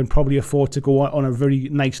kids can probably afford to go on a very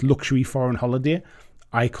nice luxury foreign holiday.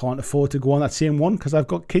 I can't afford to go on that same one because I've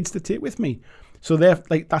got kids to take with me. So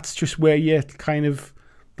that's just where you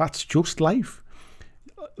that's just life.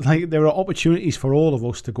 There are opportunities for all of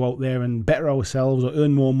us to go out there and better ourselves or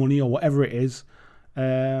earn more money or whatever it is.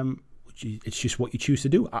 It's just what you choose to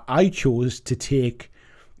do. I chose to take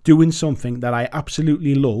doing something that I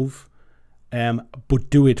absolutely love, but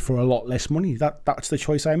do it for a lot less money. That's the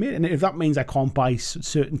choice I made. And if that means I can't buy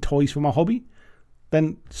certain toys for my hobby,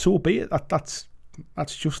 then so be it. That's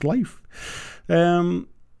just life.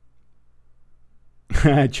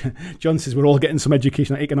 John says, we're all getting some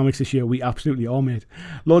education on economics this year. We absolutely are, mate.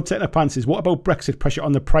 Lord Technopan says, what about Brexit pressure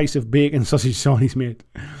on the price of bacon sausage sarnies, mate?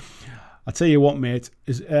 I'll tell you what, mate,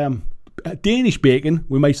 is Danish bacon,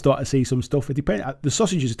 we might start to see some stuff. It depends. The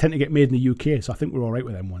sausages tend to get made in the UK, so I think we're all right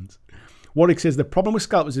with them ones. Warwick says the problem with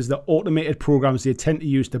scalpers is the automated programs they tend to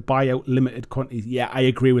use to buy out limited quantities. Yeah, I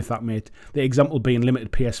agree with that, mate. The example being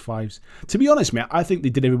limited PS5s. To be honest, mate, I think they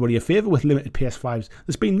did everybody a favour with limited PS5s.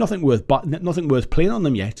 There's been nothing worth playing on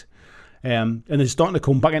them yet. And they're starting to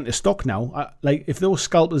come back into stock now. Like, if those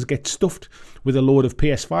scalpers get stuffed with a load of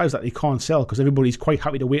PS5s that they can't sell because everybody's quite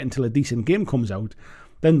happy to wait until a decent game comes out,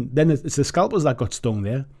 then it's the scalpers that got stung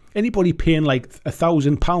there. Anybody paying like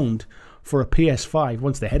 £1,000 for a PS5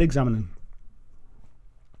 wants their head examining.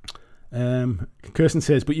 Kirsten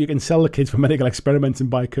says, but you can sell the kids for medical experiments and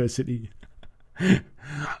buy Curse City.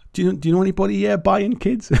 Do you know anybody buying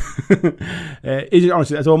kids? Agent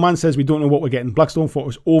Orange, as our man says, we don't know what we're getting. Blackstone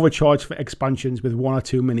Fortress overcharged for expansions with 1 or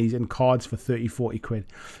 2 minis and cards for 30-40 quid.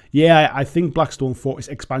 Yeah, I think Blackstone Fortress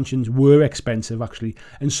expansions were expensive, actually.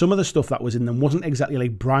 And some of the stuff that was in them wasn't exactly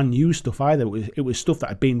like brand new stuff either. It was stuff that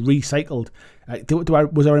had been recycled.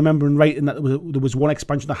 Was I remembering right in that there was one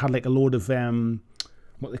expansion that had like a load of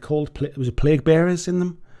what they called, it was a plague bearers in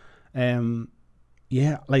them.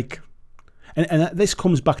 Yeah, like, and this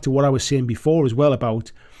comes back to what I was saying before as well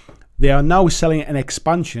about they are now selling an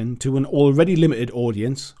expansion to an already limited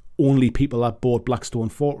audience, only people that bought Blackstone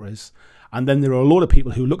Fortress, and then there are a lot of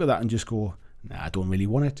people who look at that and just go, nah, I don't really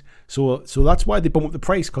want it. So that's why they bump up the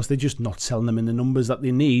price, because they're just not selling them in the numbers that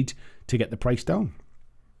they need to get the price down.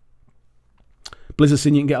 Blizzard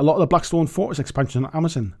saying you can get a lot of the Blackstone Fortress expansion on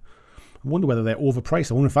Amazon. I wonder whether they're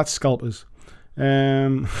overpriced. I wonder if that's scalpers.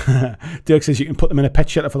 Dirk says you can put them in a pet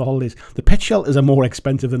shelter for the holidays. The pet shelters are more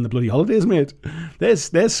expensive than the bloody holidays, mate.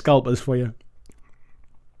 There's scalpers for you.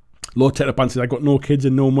 Lord Tetapan says I got no kids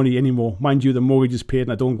and no money anymore. Mind you, the mortgage is paid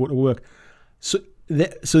and I don't go to work. So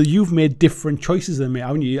you've made different choices than me,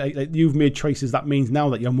 haven't you? Like, you've made choices that means now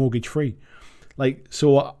that you're mortgage free. Like,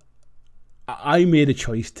 so I made a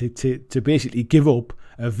choice to basically give up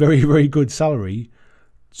a very, very good salary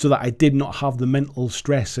so that I did not have the mental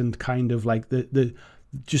stress and kind of like the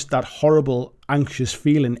just that horrible anxious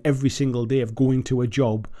feeling every single day of going to a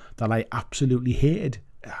job that I absolutely hated.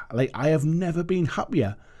 Like, I have never been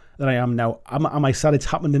happier than I am now. Am I sad it's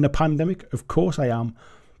happened in a pandemic? Of course I am.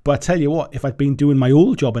 But I tell you what, if I'd been doing my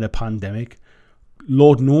old job in a pandemic,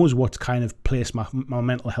 Lord knows what kind of place my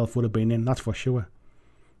mental health would have been in, that's for sure.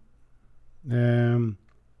 Agent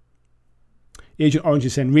Orange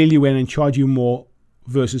is saying, really went and charge you more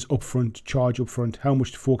versus upfront, charge upfront. How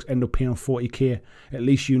much do folks end up paying on 40k? At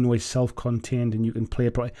least you know it's self-contained and you can play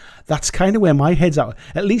it. That's kind of where my head's at.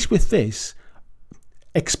 At least with this,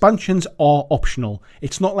 expansions are optional.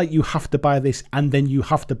 It's not like you have to buy this and then you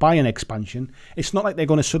have to buy an expansion. It's not like they're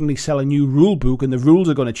going to suddenly sell a new rule book and the rules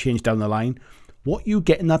are going to change down the line. What you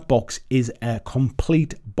get in that box is a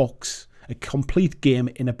complete box, a complete game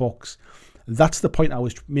in a box. That's the point I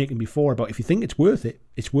was making before about if you think it's worth it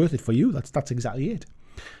for you. That's exactly it.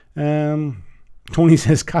 Tony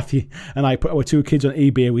says, Kathy and I put our 2 kids on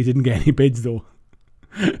eBay. We didn't get any bids though.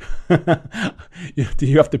 Do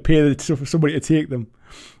you have to pay for somebody to take them?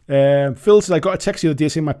 Phil says, I got a text the other day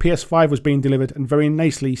saying my PS5 was being delivered and very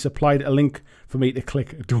nicely supplied a link for me to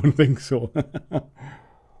click. I don't think so.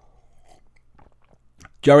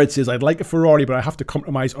 Jared says, I'd like a Ferrari, but I have to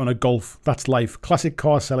compromise on a Golf. That's life. Classic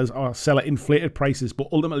car sellers sell at inflated prices, but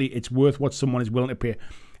ultimately it's worth what someone is willing to pay.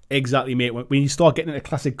 Exactly, mate. When you start getting into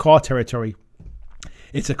classic car territory,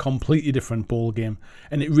 it's a completely different ball game.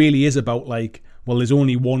 And it really is about like, well, there's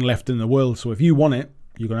only one left in the world. So if you want it,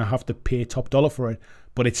 you're going to have to pay top dollar for it.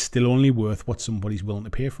 But it's still only worth what somebody's willing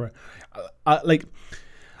to pay for it.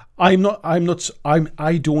 I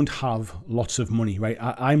don't have lots of money, right?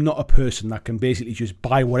 I'm not a person that can basically just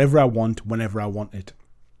buy whatever I want whenever I want it.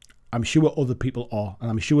 I'm sure other people are,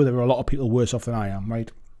 and I'm sure there are a lot of people worse off than I am,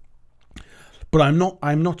 right? But I'm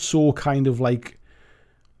not so kind of like,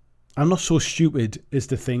 I'm not so stupid as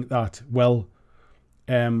to think that, well,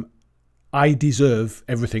 I deserve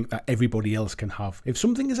everything that everybody else can have. If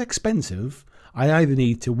something is expensive, I either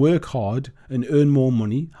need to work hard and earn more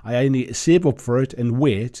money, I either need to save up for it and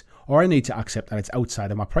wait, or I need to accept that it's outside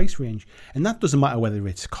of my price range. And that doesn't matter whether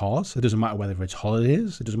it's cars, it doesn't matter whether it's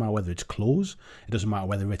holidays, it doesn't matter whether it's clothes, it doesn't matter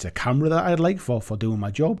whether it's a camera that I'd like for doing my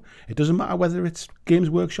job, it doesn't matter whether it's Games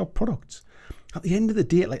Workshop products. At the end of the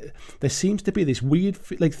day, like, there seems to be this weird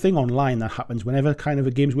like thing online that happens whenever kind of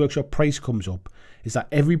a Games Workshop price comes up, is that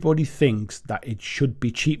everybody thinks that it should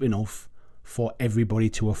be cheap enough for everybody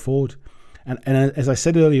to afford. And as I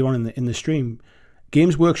said earlier on in the stream,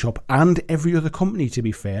 Games Workshop and every other company, to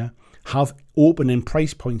be fair, have opening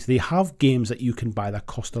price points. They have games that you can buy that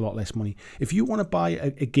cost a lot less money. If you want to buy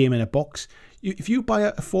a game in a box, if you buy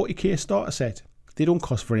a 40k starter set, They don't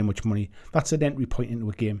cost very much money. That's an entry point into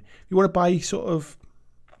a game. If you want to buy sort of,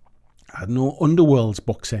 I don't know, Underworld's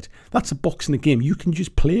box set, that's a box in a game. You can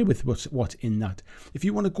just play with what's in that. If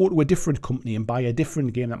you want to go to a different company and buy a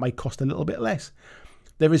different game that might cost a little bit less,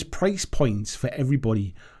 there is price points for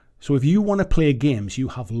everybody. So if you want to play games, you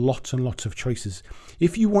have lots and lots of choices.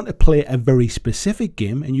 If you want to play a very specific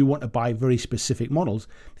game and you want to buy very specific models,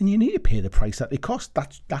 then you need to pay the price that they cost.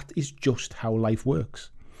 That is just how life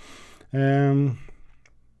works. Thordlam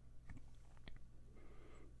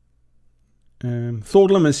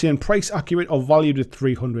is saying price accurate or valued at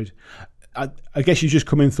 300. I guess you just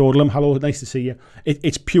come in, Thordlam. Hello, nice to see you.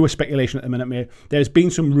 It's pure speculation at the minute, mate. There's been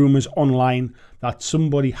some rumours online that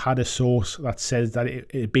somebody had a source that says that it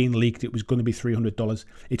had been leaked. It was going to be $300.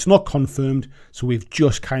 It's not confirmed, so we've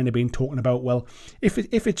just kind of been talking about, well, if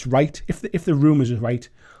it's right, if the rumours are right,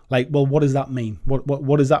 like, well, what does that mean?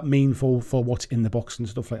 What does that mean for what's in the box and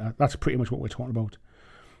stuff like that? That's pretty much what we're talking about.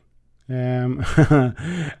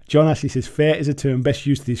 John Ashley says, fair is a term best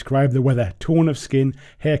used to describe the weather, tone of skin,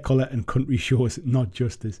 hair colour and country shows, not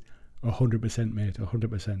justice. 100%, mate,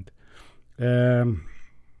 100%.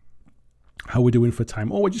 How are we doing for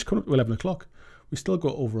time? Oh, we're just coming up to 11 o'clock. We still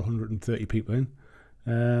got over 130 people in.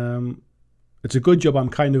 It's a good job.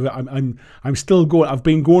 I'm still going. I've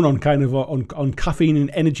been going on kind of on caffeine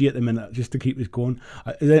and energy at the minute just to keep this going.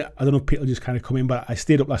 I don't know if people just kind of come in, but I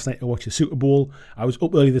stayed up last night to watch the Super Bowl. I was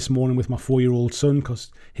up early this morning with my 4-year-old son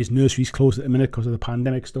because his nursery's closed at the minute because of the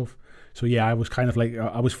pandemic stuff. So yeah, I was kind of like,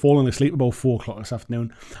 I was falling asleep about 4 o'clock this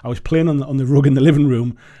afternoon. I was playing on the rug in the living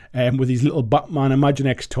room with these little Batman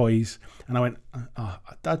Imaginext toys. And I went, oh,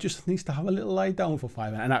 Dad just needs to have a little lie down for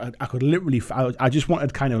 5 minutes. And I could literally, I just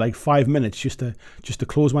wanted kind of like 5 minutes just to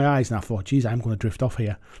close my eyes. And I thought, geez, I'm going to drift off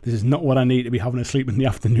here. This is not what I need to be having a sleep in the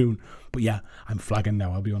afternoon. But yeah, I'm flagging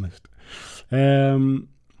now, I'll be honest.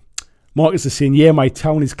 Marcus is saying, yeah, my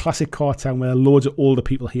town is classic car town where there are loads of older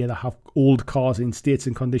people here that have old cars in states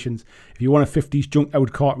and conditions. If you want a 50s junk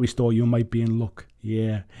out car restore, you might be in luck.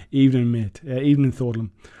 Yeah, evening, mate. Evening, Thordlam.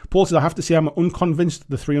 Paul says, I have to say I'm unconvinced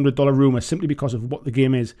the $300 rumour simply because of what the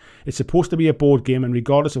game is. It's supposed to be a board game, and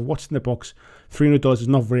regardless of what's in the box, $300 is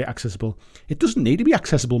not very accessible. It doesn't need to be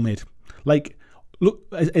accessible, mate. Like, look,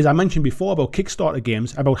 as I mentioned before about Kickstarter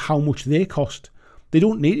games, about how much they cost. They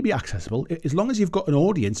don't need to be accessible. As long as you've got an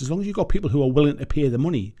audience, as long as you've got people who are willing to pay the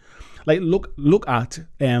money. Like, look at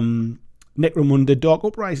Necromunda Dark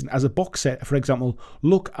Uprising as a box set, for example.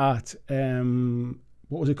 Look at,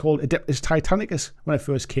 what was it called? Adeptus Titanicus when it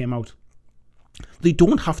first came out. They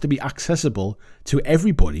don't have to be accessible to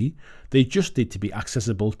everybody. They just need to be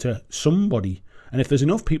accessible to somebody. And if there's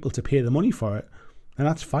enough people to pay the money for it, then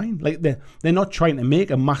that's fine. Like, they're not trying to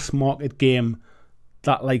make a mass market game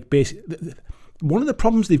that, like, basically... One of the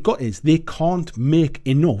problems they've got is they can't make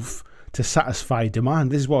enough to satisfy demand.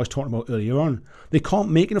 This is what I was talking about earlier on. They can't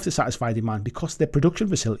make enough to satisfy demand because their production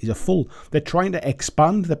facilities are full. They're trying to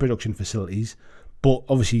expand their production facilities, but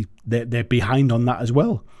obviously they're behind on that as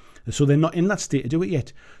well. So they're not in that state to do it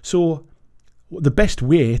yet. So the best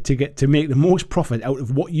way to make the most profit out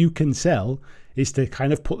of what you can sell is to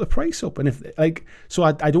kind of put the price up. And if so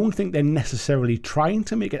I don't think they're necessarily trying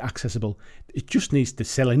to make it accessible. It just needs to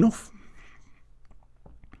sell enough.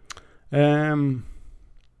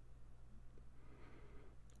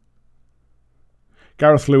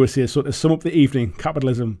 Gareth Lewis here. So to sum up the evening,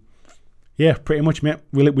 capitalism. Yeah, pretty much, mate.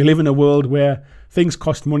 We live in a world where things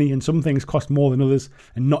cost money and some things cost more than others,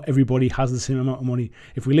 and not everybody has the same amount of money.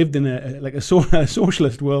 If we lived in a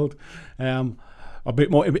socialist world, a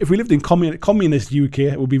bit more. If we lived in communist UK,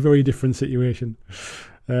 it would be a very different situation.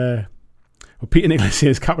 Well, Peter Nicholas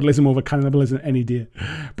says capitalism over cannibalism any day.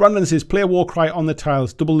 Brandon says play Warcry on the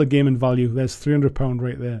tiles, double the game in value. There's £300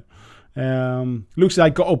 right there. Luke says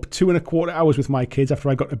I got up 2.25 hours with my kids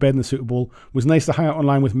after I got to bed in the Super Bowl. It was nice to hang out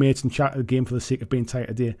online with mates and chat at the game for the sake of being tight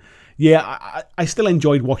today. Yeah, I still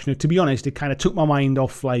enjoyed watching it. To be honest, it kind of took my mind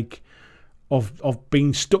off of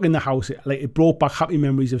being stuck in the house. It brought back happy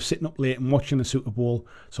memories of sitting up late and watching the Super Bowl.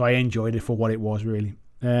 So I enjoyed it for what it was, really.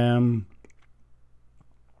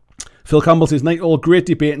 Phil Campbell says, night all, great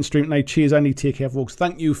debate and stream tonight. Cheers, Andy. Take care, folks.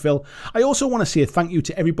 Thank you, Phil. I also want to say thank you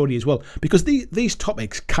to everybody as well, because these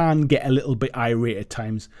topics can get a little bit irate at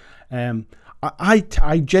times.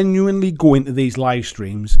 I genuinely go into these live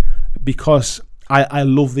streams because I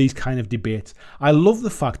love these kind of debates. I love the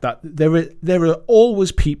fact that there are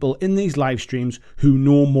always people in these live streams who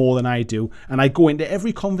know more than I do, and I go into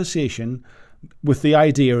every conversation with the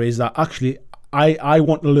idea is that actually I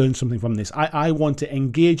want to learn something from this. I want to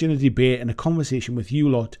engage in a debate and a conversation with you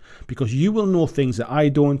lot, because you will know things that I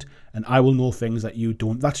don't, and I will know things that you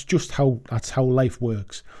don't. That's just that's how life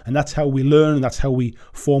works, and that's how we learn, and that's how we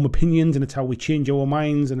form opinions, and it's how we change our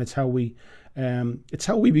minds, and it's how we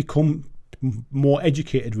become more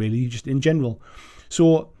educated, really, just in general.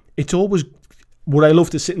 So it's always, would I love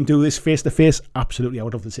to sit and do this face to face? Absolutely, I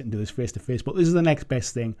would love to sit and do this face to face, but this is the next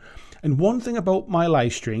best thing. And one thing about my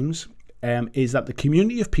live streams is that the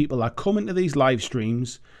community of people that come into these live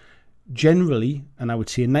streams generally, and I would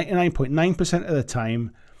say 99.9% of the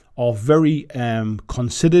time, are very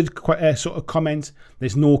considered sort of comments.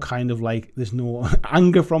 There's no kind of there's no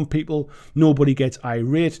anger from people. Nobody gets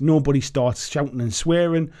irate. Nobody starts shouting and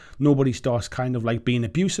swearing. Nobody starts kind of being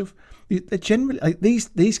abusive. They're generally,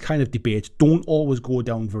 these kind of debates don't always go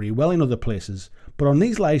down very well in other places, but on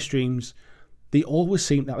these live streams, they always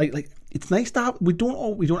seem that it's nice to have. We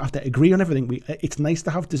don't have to agree on everything. It's nice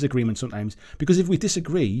to have disagreement sometimes, because if we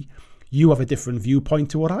disagree, you have a different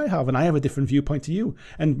viewpoint to what I have, and I have a different viewpoint to you.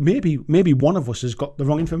 And maybe one of us has got the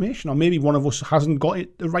wrong information, or maybe one of us hasn't got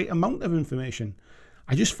the right amount of information.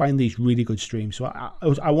 I just find these really good streams. So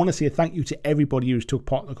I want to say thank you to everybody who's took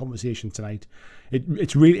part in the conversation tonight.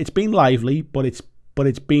 It's been lively, but it's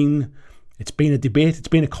been a debate. It's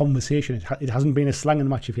been a conversation. It hasn't been a slanging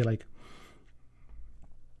match, if you like.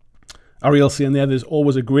 Ariel saying there's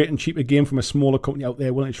always a great and cheaper game from a smaller company out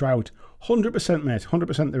there willing to try out. 100%, mate.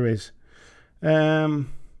 100% there is.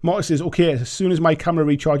 Marcus says, okay, as soon as my camera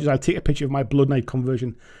recharges, I'll take a picture of my Blood Knight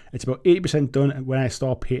conversion. It's about 80% done when I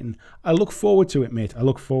start painting. I look forward to it, mate. I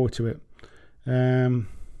look forward to it.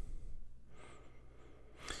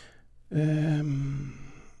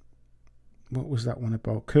 What was that one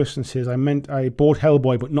about? Kirsten says, I bought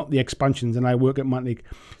Hellboy, but not the expansions, and I work at Mantic.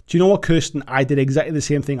 Do you know what, Kirsten? I did exactly the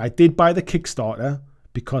same thing. I did buy the Kickstarter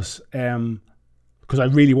because I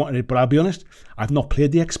really wanted it, but I'll be honest, I've not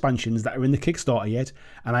played the expansions that are in the Kickstarter yet,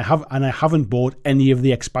 and I haven't bought any of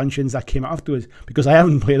the expansions that came afterwards, because I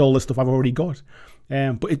haven't played all the stuff I've already got.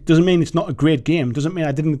 But it doesn't mean it's not a great game. It doesn't mean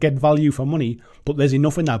I didn't get value for money, but there's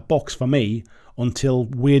enough in that box for me until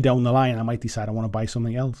way down the line I might decide I want to buy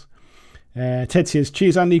something else. Ted says,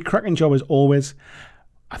 cheers Andy, cracking job as always.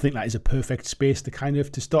 I think that is a perfect space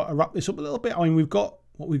to start to wrap this up a little bit. I mean, we've got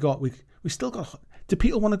what we got. We still got. Do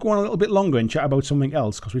people want to go on a little bit longer and chat about something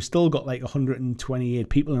else? Because we've still got 128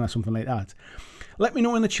 people in or something like that. Let me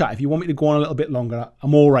know in the chat if you want me to go on a little bit longer.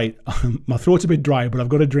 I'm all right. My throat's a bit dry, but I've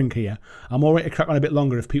got a drink here. I'm all right to crack on a bit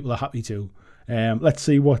longer if people are happy to. Let's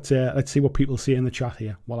see what people say in the chat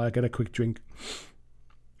here while I get a quick drink.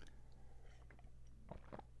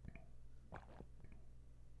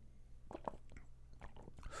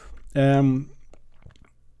 John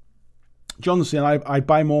saying, I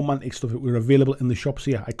buy more Mantic stuff that were available in the shops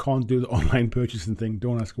here. I can't do the online purchasing thing.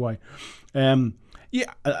 Don't ask why. Yeah,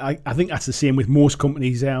 I think that's the same with most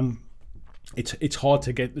companies. It's hard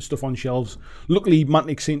to get the stuff on shelves. Luckily,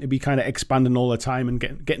 Mantic seem to be kind of expanding all the time and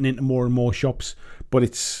getting into more and more shops. But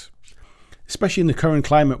it's, especially in the current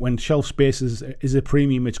climate when shelf space is a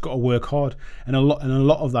premium, it's got to work hard, and a lot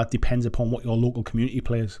of that depends upon what your local community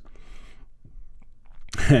plays.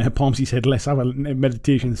 Pomsy said, let's have a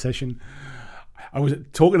meditation session. I was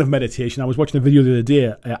talking of meditation. I was watching a video the other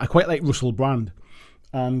day. I quite like Russell Brand,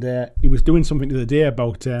 and he was doing something the other day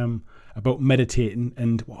about meditating,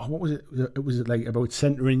 and what was it? It was about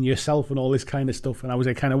centering yourself and all this kind of stuff. And I was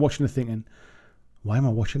kind of watching it, thinking, why am I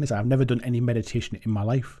watching this? I've never done any meditation in my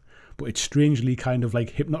life, but it's strangely kind of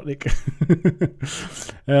hypnotic.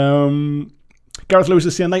 Gareth Lewis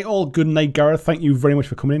is saying, night all. Good night, Gareth. Thank you very much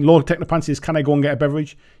for coming in. Lord Technopants says, can I go and get a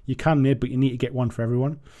beverage? You can, mate, but you need to get one for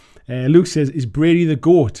everyone. Luke says, is Brady the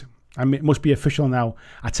GOAT? I mean, it must be official now.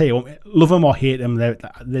 I tell you what, love him or hate him,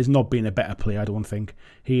 there's not been a better player, I don't think.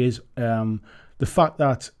 He is. The fact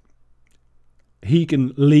that he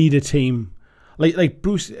can lead a team, like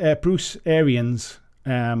Bruce Arians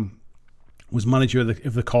was manager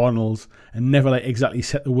of the Cardinals and never exactly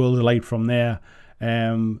set the world alight from there.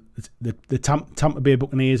 The Tampa Bay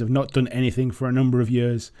Buccaneers have not done anything for a number of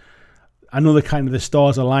years. I know the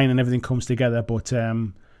stars align and everything comes together, but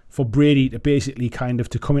for Brady to basically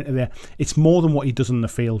to come into there, it's more than what he does on the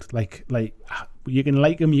field. Like you can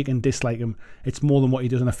like him, you can dislike him. It's more than what he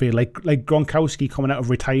does on the field. Like Gronkowski coming out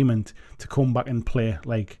of retirement to come back and play.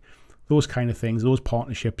 Like those kind of things, those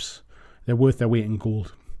partnerships, they're worth their weight in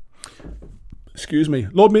gold. Excuse me.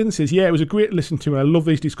 Lord Maiden says, yeah, it was a great listen to, and I love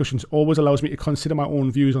these discussions. Always allows me to consider my own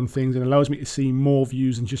views on things and allows me to see more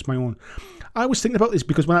views than just my own. I was thinking about this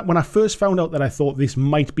because when I first found out that I thought this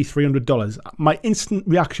might be $300, my instant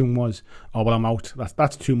reaction was, oh, well, I'm out.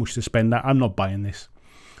 That's too much to spend. I'm not buying this.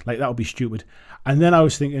 Like, that would be stupid. And then I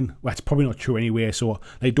was thinking, well, it's probably not true anyway, so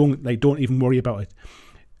they don't even worry about it.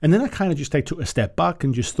 And then I kind of just took a step back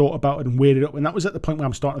and just thought about it and weighed it up. And that was at the point where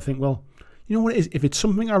I'm starting to think, well, you know what it is? If it's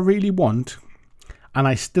something I really want and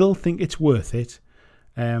I still think it's worth it,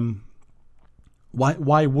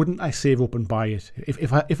 why wouldn't I save up and buy it?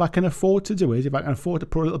 If I can afford to do it, if I can afford to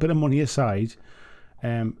put a little bit of money aside,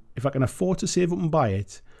 if I can afford to save up and buy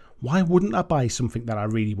it, why wouldn't I buy something that I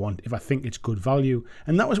really want if I think it's good value?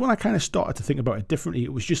 And that was when I kind of started to think about it differently.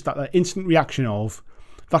 It was just that instant reaction of,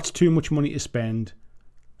 that's too much money to spend,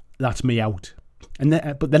 that's me out. And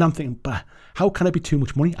then, but then I'm thinking, but how can it be too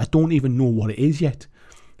much money? I don't even know what it is yet.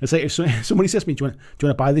 It's like if somebody says to me, do you want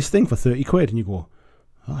to buy this thing for 30 quid? And you go,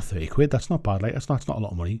 oh, 30 quid, that's not bad. Like, that's not a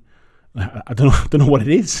lot of money. I don't know what it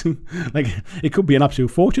is. Like, it could be an absolute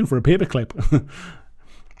fortune for a paperclip.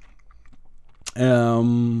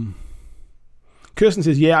 Kirsten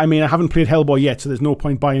says, yeah, I mean, I haven't played Hellboy yet, so there's no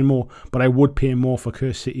point buying more, but I would pay more for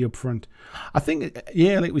Cursed City up front. I think,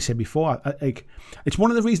 yeah, like we said before, like, it's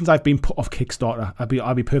one of the reasons I've been put off Kickstarter.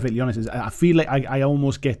 I'll be perfectly honest. Is I feel like I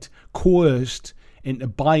almost get coerced into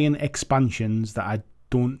buying expansions that I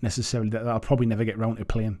don't necessarily, that I'll probably never get round to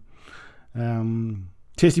playing.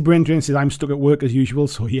 Tasty Brain Drain says, I'm stuck at work as usual,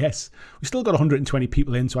 so yes. We still got 120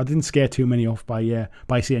 people in, so I didn't scare too many off by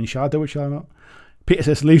saying, shall I do it, shall I not? Peter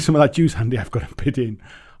says, leave some of that juice handy, I've got a bit in.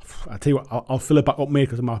 I'll tell you what, I'll fill it back up, mate,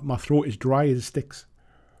 because my throat is dry as sticks.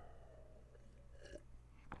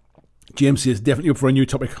 James says, definitely up for a new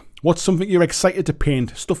topic. What's something you're excited to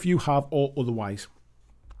paint, stuff you have or otherwise?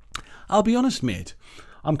 I'll be honest, mate.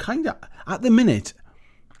 I'm kind of, at the minute,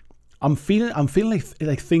 I'm feeling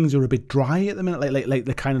like things are a bit dry at the minute, like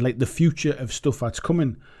the kind of like the future of stuff that's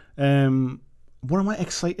coming. What am I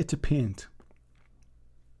excited to paint?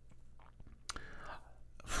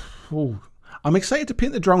 Oh, I'm excited to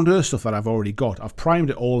paint the Drowned Earth stuff that I've already got. I've primed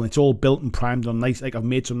it all, and it's all built and primed on nice. Like, I've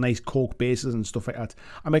made some nice cork bases and stuff like that.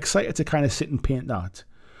 I'm excited to kind of sit and paint that.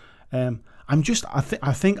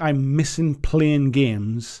 I think I'm missing playing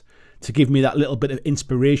games to give me that little bit of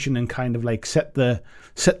inspiration and kind of like set the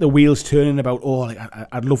wheels turning about, oh, like,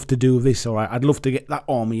 I'd love to do this, or I'd love to get that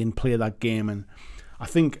army and play that game. And I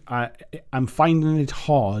think I'm finding it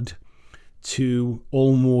hard to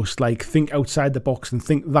almost like think outside the box and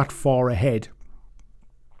think that far ahead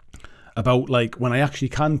about, like, when I actually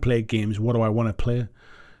can play games, what do I want to play?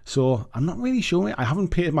 So I'm not really sure. I haven't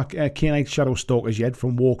paid my K-Knight Shadow Stalkers yet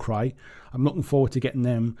from Warcry. I'm looking forward to getting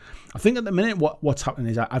them. I think at the minute what's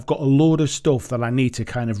happening is I've got a load of stuff that I need to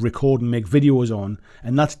kind of record and make videos on,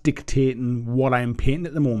 and that's dictating what I'm painting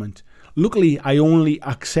at the moment. Luckily, I only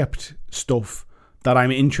accept stuff that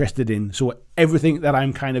I'm interested in. So everything that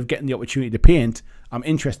I'm kind of getting the opportunity to paint, I'm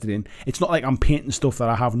interested in. It's not like I'm painting stuff that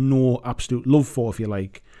I have no absolute love for, if you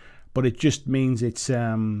like. But it just means it's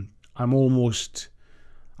I'm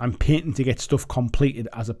painting to get stuff completed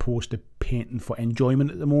as opposed to painting for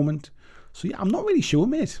enjoyment at the moment. So yeah, I'm not really sure,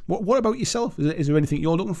 mate. What about yourself? Is there anything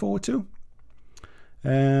you're looking forward to?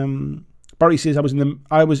 Barry says, I was in on the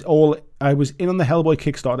Hellboy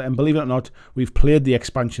Kickstarter, and believe it or not, we've played the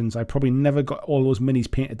expansions. I probably never got all those minis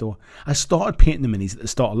painted though. I started painting the minis at the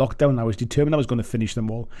start of lockdown, and I was determined I was going to finish them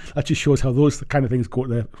all. That just shows how those kind of things go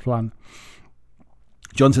to the plan.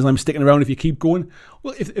 John says, I'm sticking around if you keep going.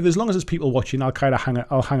 Well, if as long as there's people watching, I'll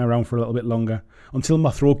hang around for a little bit longer until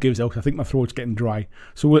my throat gives out. I think my throat's getting dry.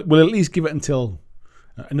 So we'll at least give it until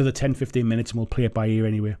another 10-15 minutes, and we'll play it by ear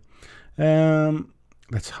anyway.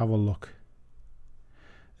 Let's have a look.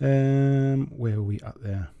 Where are we at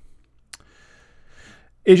there?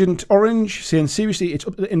 Agent Orange saying, seriously, it's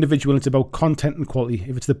up to the individual. It's about content and quality.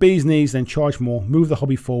 If it's the bee's knees, then charge more. Move the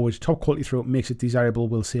hobby forward. Top quality throughout makes it desirable.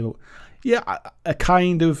 We'll save it. Yeah, I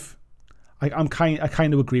kind of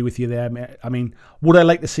agree with you there. I mean, would I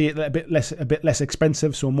like to see it a bit less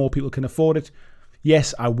expensive so more people can afford it?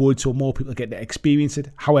 Yes, I would, so more people get to experience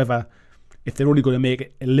it. However, if they're only going to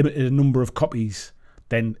make a limited number of copies,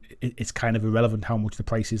 then it's kind of irrelevant how much the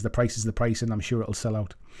price is. The price is the price, and I'm sure it'll sell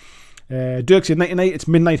out. Dirk said, night, it's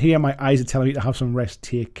midnight here. My eyes are telling me to have some rest.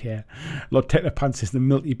 Take care. Lord Tetrapant says, the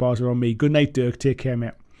multi bars are on me. Good night, Dirk. Take care,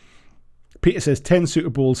 mate. Peter says, 10 Super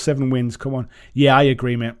Bowls, 7 wins. Come on. Yeah, I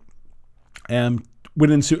agree, mate.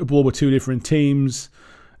 Winning Super Bowl with 2 different teams.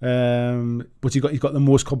 But he's got the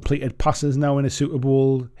most completed passes now in a Super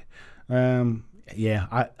Bowl.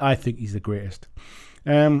 Yeah, I think he's the greatest.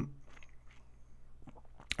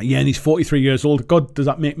 Yeah, and he's 43 years old. God, does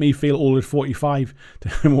that make me feel old at 45?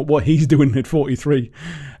 What he's doing at 43.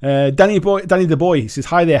 Danny the Boy says,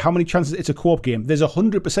 hi there, how many chances it's a co-op game? There's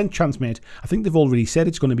 100% chance, mate. I think they've already said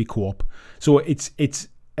it's going to be co-op. So it's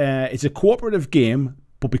a cooperative game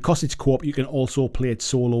but because it's co-op, you can also play it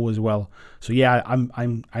solo as well. So yeah, I'm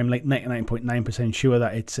like 99.9% sure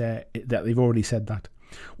that it's that they've already said that.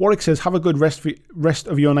 Warwick says, have a good rest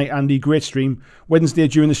of your night, Andy. Great stream. Wednesday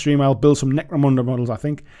during the stream, I'll build some Necromunda models, I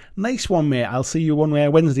think. Nice one, mate. I'll see you one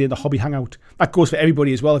Wednesday at the Hobby Hangout. That goes for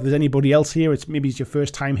everybody as well. If there's anybody else here, maybe it's your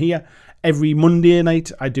first time here. Every Monday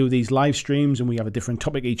night, I do these live streams, and we have a different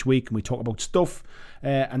topic each week, and we talk about stuff.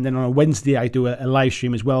 And then on a Wednesday, I do a live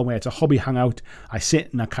stream as well, where it's a Hobby Hangout. I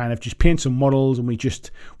sit and I kind of just paint some models, and we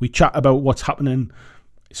chat about what's happening.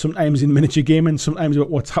 Sometimes in miniature gaming, sometimes about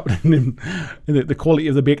what's happening in the quality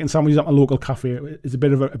of the bacon sandwiches at my local cafe. It's a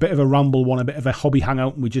bit of a ramble one, a bit of a hobby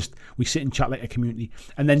hangout, and we sit and chat like a community.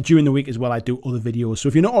 And then during the week as well, I do other videos. So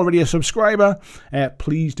if you're not already a subscriber,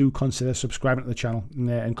 please do consider subscribing to the channel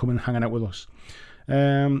and come and hanging out with us.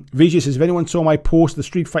 VJ says, if anyone saw my post, the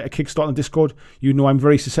Street Fighter Kickstarter on Discord, you know I'm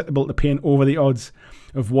very susceptible to paying over the odds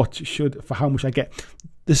of what should for how much I get.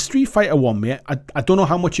 The Street Fighter one, mate, I don't know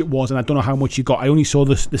how much it was, and I don't know how much you got. I only saw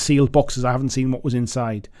the sealed boxes. I haven't seen what was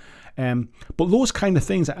inside. But those kind of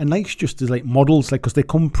things are nice just as like models, like because they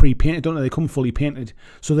come pre-painted, don't they? They come fully painted,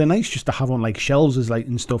 so they're nice just to have on like shelves as like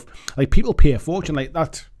and stuff. Like people pay a fortune. Like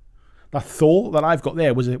that Thor that I've got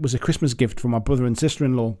there was a Christmas gift from my brother and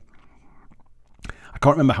sister-in-law. I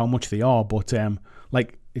can't remember how much they are, but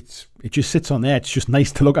like it just sits on there. It's just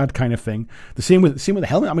nice to look at, kind of thing. The same with the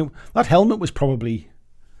helmet. I mean, that helmet was probably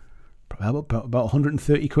about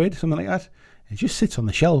 130 quid, something like that. It just sits on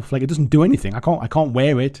the shelf. Like, it doesn't do anything. I can't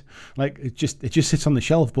wear it. Like, it just sits on the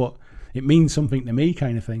shelf, but it means something to me,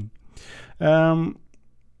 kind of thing. Rob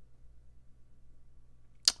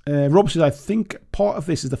says, I think part of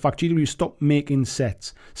this is the fact GW stopped making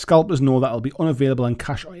sets. Scalpers know that'll be unavailable and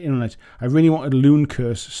cash in on it. I really wanted Loon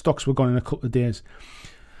Curse. Stocks were gone in a couple of days.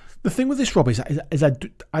 The thing with this, Rob, is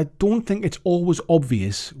I don't think it's always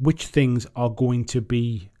obvious which things are going to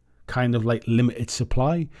be kind of like limited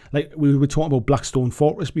supply. Like we were talking about Blackstone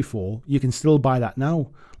Fortress before, you can still buy that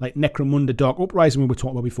now. Like Necromunda Dark Uprising we were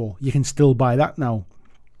talking about before, you can still buy that now.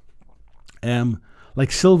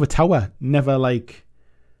 Like Silver Tower never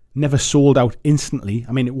sold out instantly.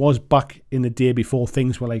 I mean, it was back in the day before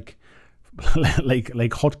things were like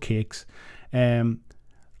hotcakes.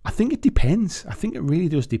 I think it depends. I think it really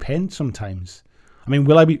does depend sometimes. I mean,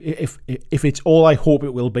 will I be, if it's all I hope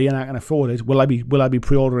it will be and I can afford it, will I be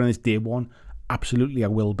pre-ordering this day one? Absolutely I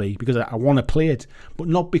will be, because I want to play it, but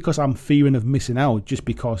not because I'm fearing of missing out, just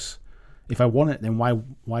because if I want it, then why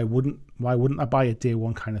wouldn't I buy it day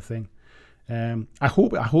one, kind of thing. I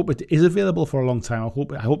hope it is available for a long time.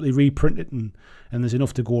 I hope they reprint it and there's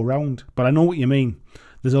enough to go around. But I know what you mean.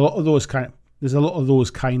 There's a lot of those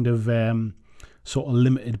kind of sort of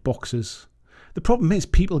limited boxes. The problem is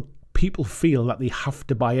people feel that they have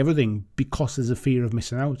to buy everything because there's a fear of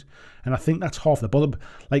missing out, and I think that's half the bother.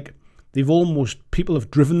 Like people have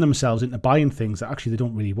driven themselves into buying things that actually they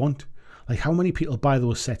don't really want. Like how many people buy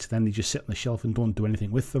those sets, then they just sit on the shelf and don't do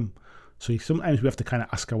anything with them? So sometimes we have to kind of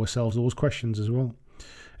ask ourselves those questions as well.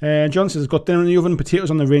 John says, got dinner in the oven, potatoes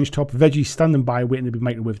on the range top, veggies standing by waiting to be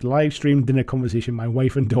microwaved. Live stream dinner conversation, my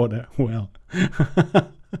wife and daughter. Well,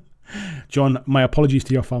 John, my apologies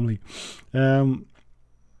to your family.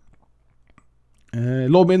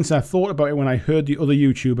 Lord Minson, I thought about it when I heard the other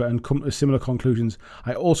YouTuber and come to similar conclusions.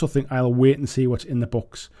 I also think I'll wait and see what's in the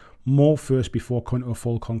box more first before coming to a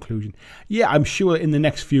full conclusion. Yeah, I'm sure in the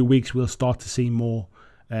next few weeks we'll start to see more.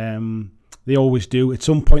 They always do. At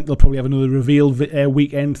some point they'll probably have another reveal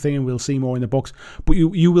weekend thing and we'll see more in the box. But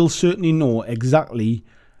you will certainly know exactly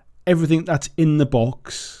everything that's in the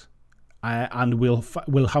box, and we'll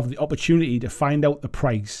have the opportunity to find out the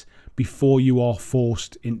price before you are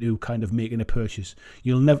forced into kind of making a purchase.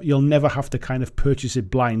 You'll never have to kind of purchase it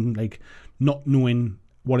blind, like not knowing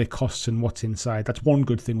what it costs and what's inside. That's one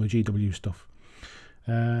good thing with GW stuff.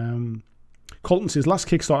 Colton says, last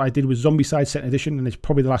Kickstarter I did was Zombicide Second Edition, and it's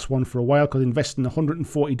probably the last one for a while because I invested in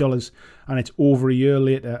 $140 and it's over a year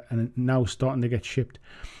later and now starting to get shipped.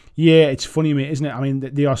 Yeah, it's funny, mate, isn't it? I mean,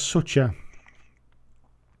 they are such a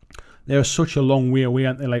long way away,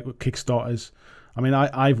 aren't they, like with Kickstarters? I mean,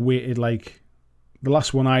 I've waited, like, the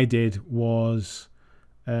last one I did was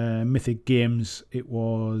Mythic Games. It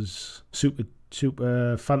was Super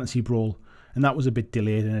Fantasy Brawl, and that was a bit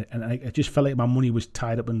delayed, and I just felt like my money was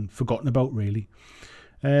tied up and forgotten about, really.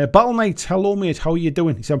 Battle Knight, hello, mate, how are you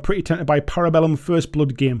doing? He said, I'm pretty tempted by Parabellum First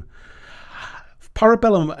Blood game.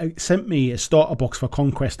 Parabellum sent me a starter box for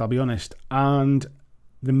Conquest, I'll be honest, and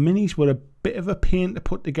the minis were a bit of a pain to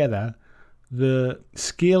put together. The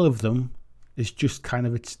scale of them is just kind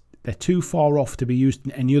of, they're too far off to be used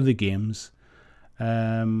in any other games,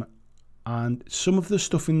 and some of the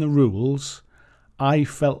stuff in the rules I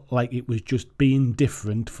felt like it was just being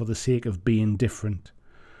different for the sake of being different,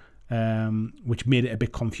 which made it a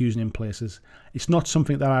bit confusing in places. It's not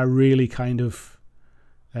something that I really kind of,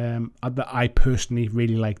 that I personally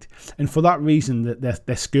really liked. And for that reason, that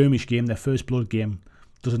their skirmish game, their First Blood game,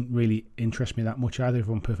 doesn't really interest me that much either, if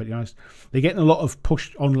I'm perfectly honest. They're getting a lot of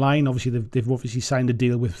push online. Obviously, they've obviously signed a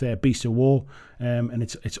deal with Beasts of War, and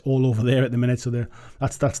it's all over there at the minute. So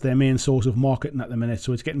that's their main source of marketing at the minute.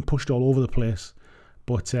 So it's getting pushed all over the place.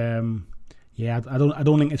 But yeah, I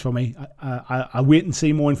don't think it's for me. I wait and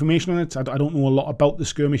see more information on it. I don't know a lot about the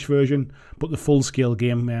skirmish version, but the full scale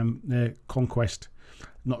game, the Conquest,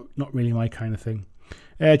 not really my kind of thing.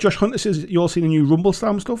 Josh Hunter says, you all seen the new Rumble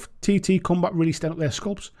Slam stuff? TT Combat really stepped up their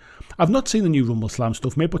sculpts. I've not seen the new Rumble Slam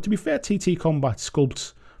stuff, mate, but to be fair, TT Combat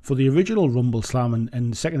sculpts for the original Rumble Slam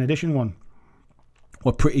and the second edition one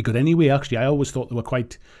were pretty good anyway, actually. I always thought they were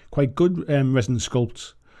quite good resin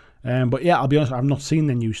sculpts. But yeah, I'll be honest, I've not seen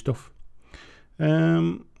the new stuff.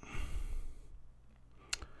 Where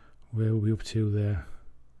are we up to there?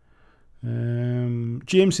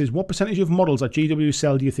 James says, what percentage of models at GW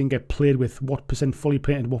sell do you think get played with? What percent fully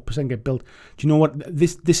painted? What percent get built? Do you know what?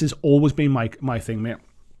 This has always been my thing, mate.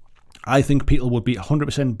 I think people would be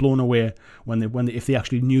 100% blown away if they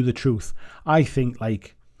actually knew the truth. I think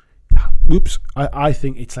like, whoops, I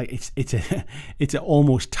think it's like it's an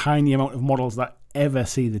almost tiny amount of models that ever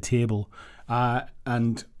see the table,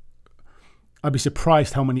 and I'd be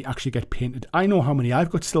surprised how many actually get painted. I know how many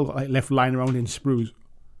I've got still got like left lying around in sprues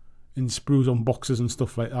on boxes and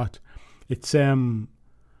stuff like that. It's I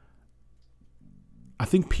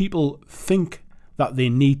think people think that they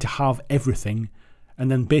need to have everything, and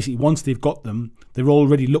then basically once they've got them, they're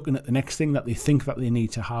already looking at the next thing that they think that they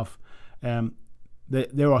need to have.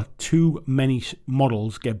 There are too many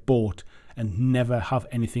models get bought and never have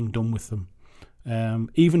anything done with them.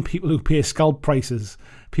 Even people who pay scalp prices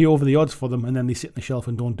pay over the odds for them, and then they sit on the shelf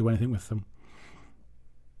and don't do anything with them.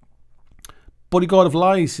 Bodyguard of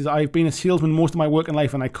Lies says, I've been a salesman most of my working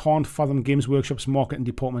life and I can't fathom Games Workshop's marketing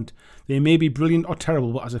department. They may be brilliant or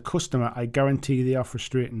terrible, but as a customer, I guarantee they are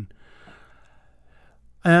frustrating.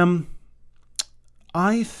 I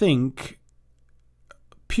think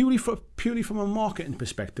purely from a marketing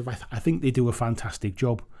perspective, I think they do a fantastic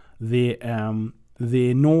job. They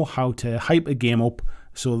know how to hype a game up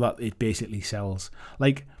so that it basically sells.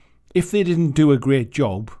 Like, if they didn't do a great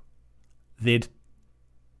job, they'd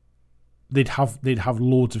have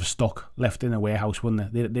loads of stock left in a warehouse,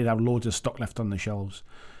 wouldn't they? They'd have loads of stock left on the shelves.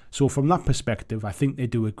 So from that perspective, I think they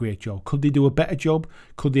do a great job. Could they do a better job?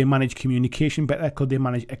 Could they manage communication better? Could they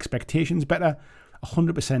manage expectations better?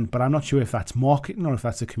 100%, but I'm not sure if that's marketing or if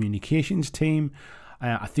that's a communications team.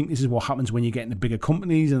 I think this is what happens when you get into bigger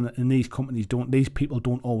companies, and these people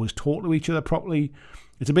don't always talk to each other properly.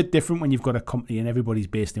 It's a bit different when you've got a company and everybody's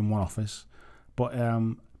based in one office. But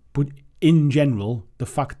in general, the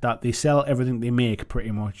fact that they sell everything they make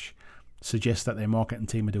pretty much suggests that their marketing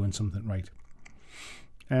team are doing something right.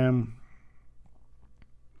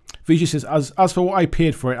 Vijay says, as for what I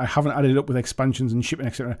paid for it, I haven't added it up with expansions and shipping,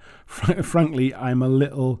 etc. Frankly, I'm a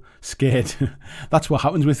little scared. That's what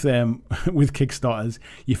happens with Kickstarters.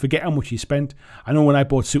 You forget how much you spent. I know when I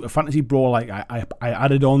bought Super Fantasy Brawl, like I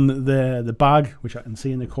added on the bag, which I can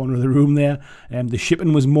see in the corner of the room there. The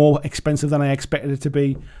shipping was more expensive than I expected it to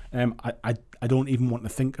be. I don't even want to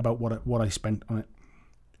think about what I spent on it.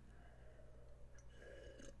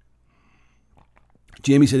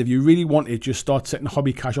 Jamie said, if you really want it, just start setting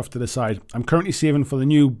hobby cash off to the side. I'm currently saving for the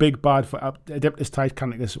new big bad for Adeptus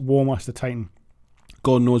Titanicus War Master Titan.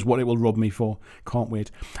 God knows what it will rob me for. Can't wait.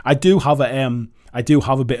 I do have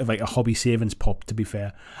a bit of like a hobby savings pop, to be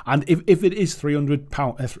fair. And if it is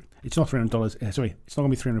 £300, it's not $300. Sorry, it's not gonna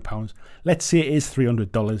be £300. Let's say it is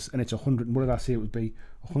 $300, and it's 100. What did I say it would be?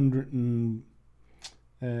 100 and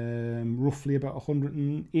roughly about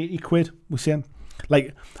 180 quid. We're saying.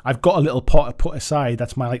 Like, I've got a little pot to put aside.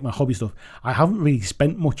 That's my hobby stuff. I haven't really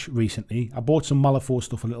spent much recently. I bought some Malifaux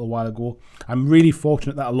stuff a little while ago. I'm really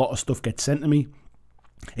fortunate that a lot of stuff gets sent to me.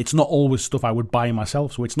 It's not always stuff I would buy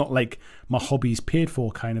myself, so it's not like my hobby's paid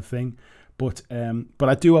for kind of thing. But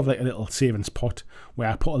I do have like a little savings pot where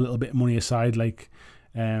I put a little bit of money aside, like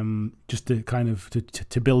just to kind of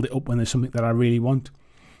to build it up when there's something that I really want.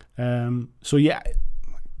 So yeah.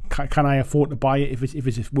 Can I afford to buy it if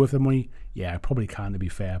it's worth the money? Yeah, I probably can, to be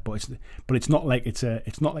fair. But it's not like it's a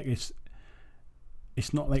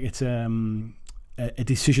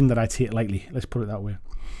decision that I take lightly. Let's put it that way.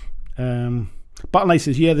 Battle Knight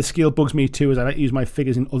says, yeah, the scale bugs me too, as I like to use my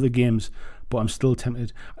figures in other games, but I'm still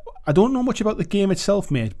tempted. I don't know much about the game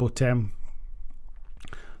itself, mate, but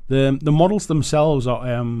the models themselves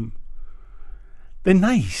are they're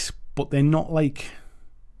nice, but they're not like,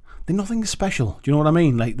 they're nothing special. Do you know what I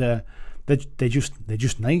mean? Like they're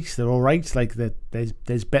just nice. They're all right. Like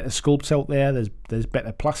there's better sculpts out there. There's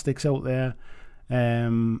better plastics out there.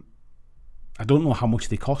 I don't know how much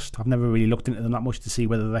they cost. I've never really looked into them that much to see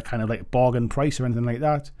whether they're kind of like bargain price or anything like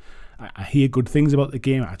that. I hear good things about the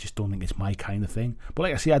game. I just don't think it's my kind of thing. But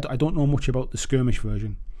like I say, I don't know much about the skirmish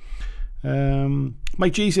version.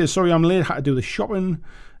 Mike G says, sorry I'm late, had to do the shopping.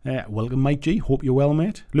 Welcome Mike G, hope you're well,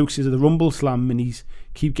 mate. Luke says the Rumble Slam minis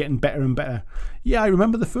keep getting better and better. Yeah, I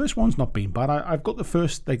remember the first one's not been bad. I've got the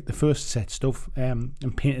first set stuff and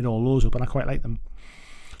painted all those up, and I quite like them.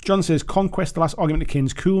 John says, Conquest, the last argument of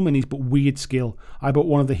Kings, cool minis but weird skill. I bought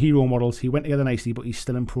one of the hero models. He went together nicely, but he's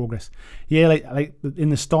still in progress. Yeah, like in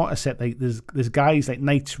the starter set, like there's guys like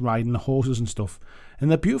knights riding the horses and stuff, and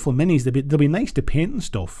they're beautiful minis. They'll be nice to paint and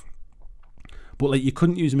stuff. But like you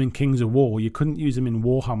couldn't use them in Kings of War, you couldn't use them in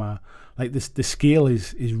Warhammer. Like this, the scale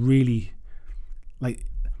is really like,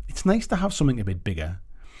 it's nice to have something a bit bigger.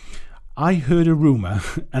 I heard a rumor,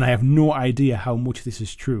 and I have no idea how much this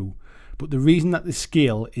is true, but the reason that the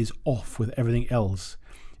scale is off with everything else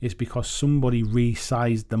is because somebody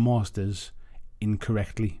resized the Masters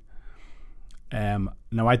incorrectly.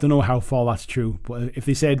 Now I don't know how far that's true, but if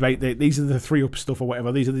they said, right, these are the 3-up stuff or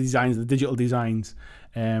whatever, these are the designs, the digital designs,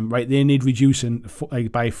 right, they need reducing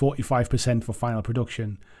by 45% for final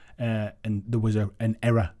production, and there was an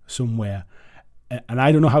error somewhere, and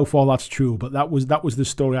I don't know how far that's true, but that was the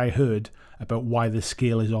story I heard about why the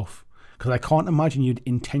scale is off, because I can't imagine you'd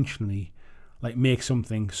intentionally like make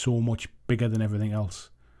something so much bigger than everything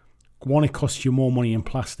else. One, it costs you more money in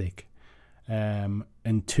plastic, and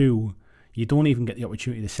two, you don't even get the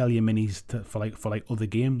opportunity to sell your minis for like other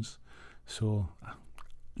games. So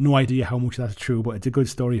no idea how much that's true, but it's a good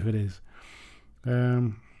story if it is.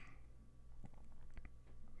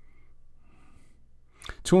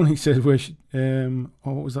 Tony says,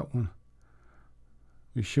 what was that one?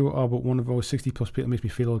 We sure are, but one of our 60 plus people makes me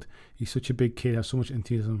feel old. He's such a big kid, has so much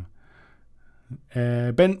enthusiasm.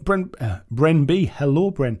 Bren B, hello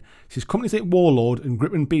Bren, says companies like Warlord and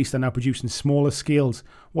Grip and Beast are now producing smaller scales.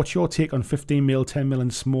 What's your take on 15mm, 10mm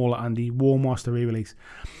and smaller, Andy? Warmaster re-release.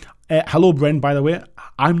 Hello Bren, by the way.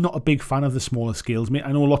 I'm not a big fan of the smaller scales, mate.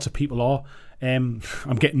 I know lots of people are. I'm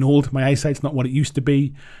getting old. My eyesight's not what it used to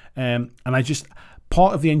be, and I just,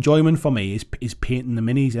 part of the enjoyment for me is painting the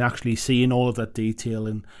minis and actually seeing all of that detail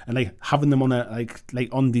and like having them on a like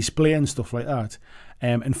on display and stuff like that.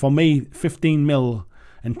 And for me, 15mm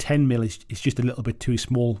and 10mm is just a little bit too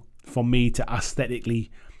small for me to aesthetically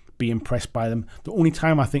be impressed by them. The only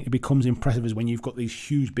time I think it becomes impressive is when you've got these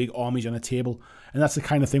huge big armies on a table, and that's the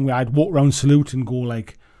kind of thing where I'd walk around Salute and go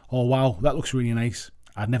like, oh wow, that looks really nice.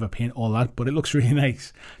 I'd never paint all that, but it looks really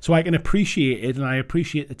nice. So I can appreciate it, and I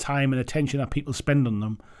appreciate the time and attention that people spend on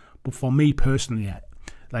them. But for me personally,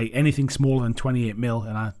 like anything smaller than 28mm,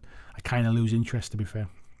 and I kind of lose interest, to be fair.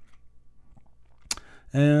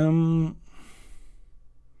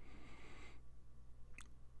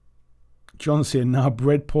 John saying, now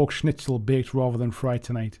bread pork schnitzel baked rather than fried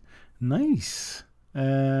tonight. Nice.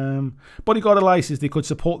 Bodyguard Elias says they could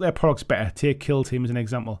support their products better. Take Kill Team as an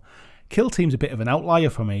example. Kill Team's a bit of an outlier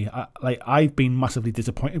for me. I've been massively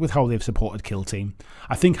disappointed with how they've supported Kill Team.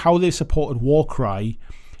 I think how they've supported Warcry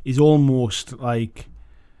is almost like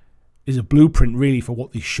is a blueprint really for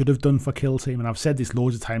what they should have done for Kill Team. And I've said this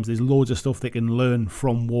loads of times. There's loads of stuff they can learn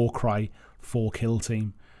from Warcry for Kill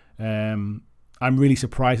Team. I'm really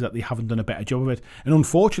surprised that they haven't done a better job of it. And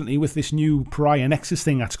unfortunately, with this new Pariah Nexus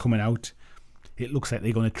thing that's coming out, it looks like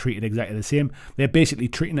they're going to treat it exactly the same. They're basically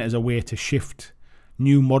treating it as a way to shift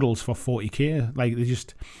new models for 40k. Like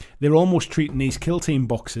they're almost treating these Kill Team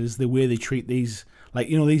boxes the way they treat these, like,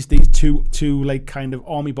 you know, these two like kind of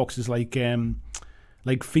army boxes, like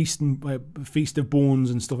Feast of Bones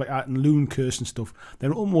and stuff like that, and Loon Curse and stuff.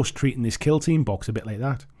 They're almost treating this Kill Team box a bit like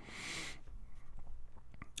that.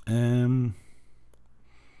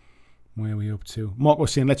 Where are we up to? Mark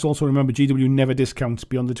was saying, let's also remember GW never discounts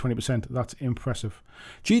beyond the 20%. That's impressive.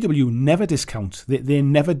 GW never discounts. They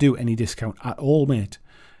never do any discount at all, mate.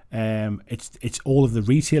 It's all of the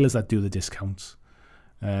retailers that do the discounts.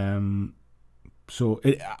 So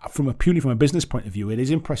purely from a business point of view, it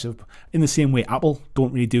is impressive. In the same way, Apple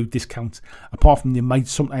don't really do discounts. Apart from they might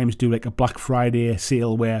sometimes do like a Black Friday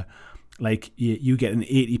sale where like you get an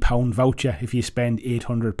 £80 voucher if you spend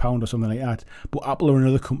 £800 or something like that. But Apple are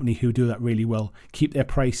another company who do that really well. Keep their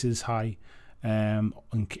prices high, and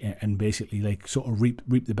basically like sort of reap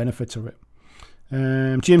the benefits of it.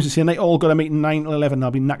 James is saying, they all got a meeting 9 till 11.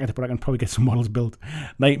 I'll be knackered, but I can probably get some models built.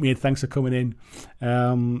 Nightmare, thanks for coming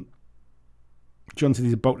in. John says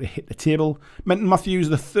he's about to hit the table. Menton Matthews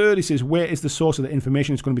the third, he says, where is the source of the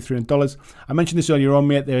information? It's going to be $300. I mentioned this earlier on,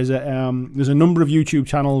 mate. There's a number of YouTube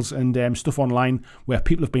channels and stuff online where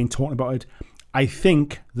people have been talking about it. I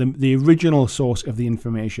think the original source of the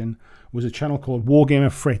information was a channel called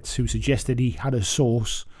Wargamer Fritz, who suggested he had a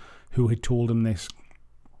source who had told him this.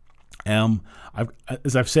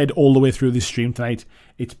 As I've said all the way through this stream tonight,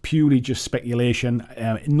 it's purely just speculation.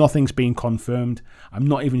 Nothing's been confirmed. I'm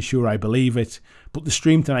not even sure I believe it. But the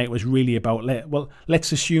stream tonight was really about,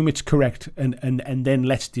 let's assume it's correct, and then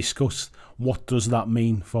let's discuss what does that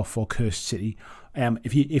mean for Cursed City.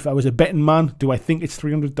 If I was a betting man, do I think it's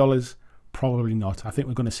 $300? Probably not. I think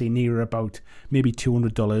we're going to see nearer about maybe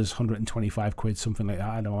 $200, 125 quid, something like that,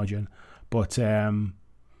 I'd imagine. But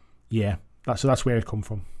yeah, that's where it come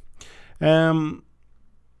from.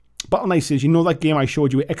 Battle Knight says, you know that game I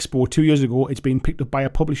showed you at Expo 2 years ago? It's been picked up by a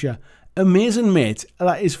publisher. Amazing, mate.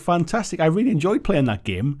 That is fantastic. I really enjoyed playing that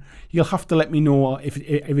game. You'll have to let me know if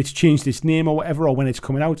it's changed its name or whatever, or when it's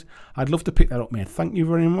coming out. I'd love to pick that up, mate. Thank you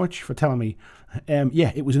very much for telling me.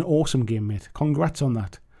 Yeah, it was an awesome game, mate. Congrats on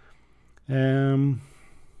that.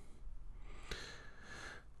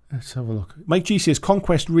 Let's have a look. Mike G says,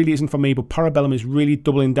 Conquest really isn't for me, but Parabellum is really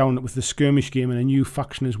doubling down with the skirmish game and a new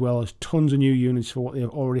faction as well as tons of new units for what they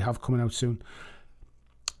already have coming out soon.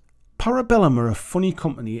 Parabellum are a funny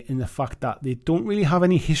company in the fact that they don't really have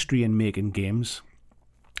any history in making games.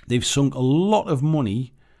 They've sunk a lot of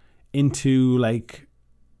money into like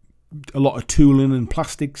a lot of tooling and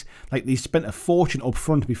plastics. Like they spent a fortune up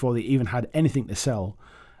front before they even had anything to sell.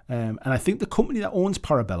 And I think the company that owns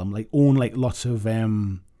Parabellum own lots of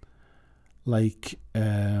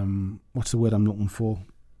what's the word I'm looking for?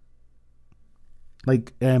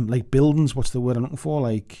 Like buildings. What's the word I'm looking for?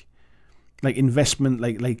 Like investment.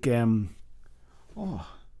 Like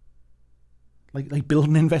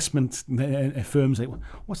building investment firms. Like,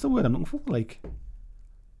 what's the word I'm looking for?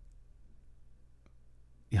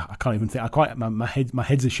 Yeah, I can't even think. My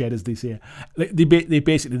head's a shed, as they say. They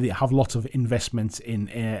basically have lots of investments in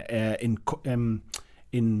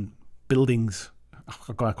buildings.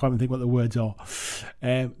 I can't even think what the words are.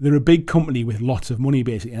 They're a big company with lots of money,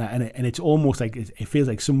 basically, and it's almost like it feels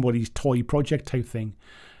like somebody's toy project type thing.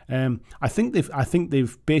 I think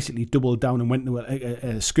they've basically doubled down and went to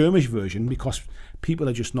a skirmish version because people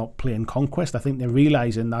are just not playing Conquest. I think they're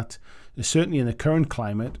realizing that certainly in the current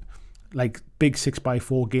climate, like big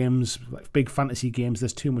 6x4 games, like big fantasy games,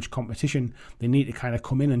 there's too much competition. They need to kind of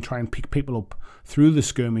come in and try and pick people up through the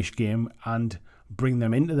skirmish game and bring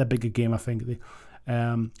them into the bigger game. I think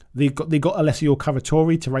they got Alessio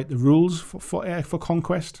Cavatori to write the rules for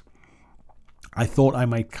Conquest. I thought I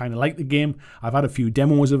might kind of like the game. I've had a few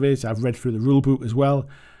demos of it. I've read through the rule book as well,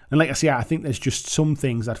 and like I say, I think there's just some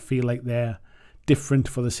things that feel like they're different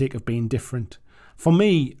for the sake of being different. For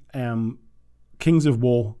me, Kings of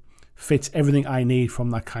War fits everything I need from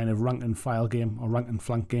that kind of rank and file game or rank and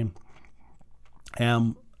flank game.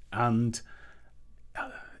 And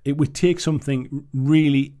it would take something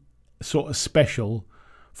really sort of special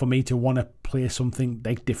for me to want to play something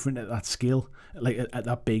like different at that scale, like at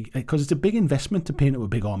that big, because it's a big investment to paint up a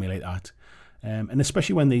big army like that. And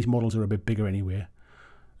especially when these models are a bit bigger anyway.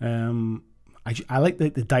 I like the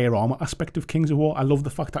diorama aspect of Kings of War. I love the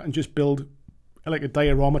fact that I can just build like a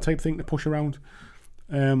diorama type thing to push around.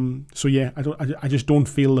 So yeah, I just don't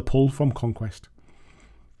feel the pull from Conquest.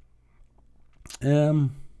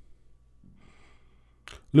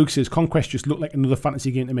 Luke says, Conquest just looked like another fantasy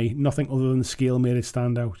game to me. Nothing other than the scale made it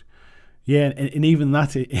stand out. Yeah, and even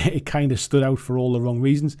that, it kind of stood out for all the wrong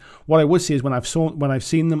reasons. What I would say is when I've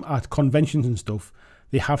seen them at conventions and stuff,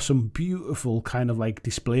 they have some beautiful kind of like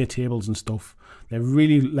display tables and stuff. They're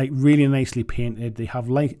really nicely painted. They have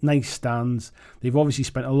nice stands. They've obviously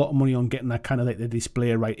spent a lot of money on getting that kind of like the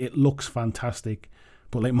display right. It looks fantastic.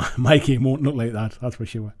 But like my game won't look like that, that's for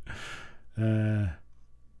sure.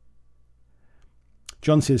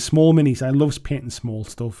 John says, small minis. I love painting small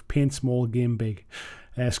stuff. Paint small, game big.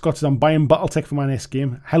 Scott says, I'm buying Battletech for my next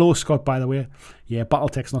game. Hello, Scott, by the way. Yeah,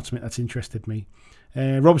 Battletech's not something that's interested me.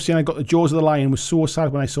 Rob saying, I got the Jaws of the Lion. Was so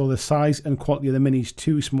sad when I saw the size and quality of the minis.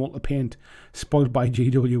 Too small to paint. Spoiled by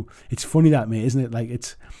GW. It's funny that, mate, isn't it? Like,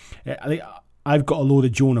 it's... I've got a load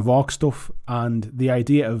of Joan of Arc stuff, and the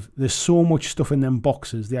idea of... There's so much stuff in them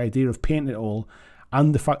boxes. The idea of painting it all,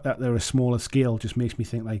 and the fact that they're a smaller scale just makes me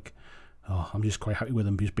think, like... Oh, I'm just quite happy with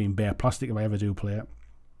them just being bare plastic if I ever do play it.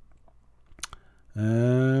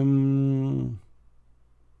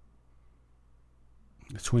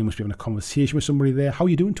 Tony must be having a conversation with somebody there. How are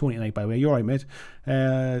you doing, Tony, tonight, by the way? You all right, mate?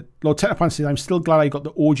 Lord Technopan says, I'm still glad I got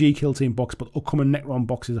the OG Kill Team box, but upcoming Necron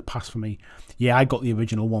box is a pass for me. Yeah, I got the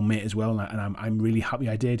original one, mate, as well, and I'm really happy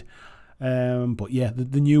I did. But yeah,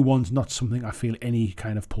 the new one's not something I feel any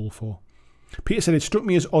kind of pull for. Peter said, it struck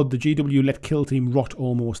me as odd the GW let Kill Team rot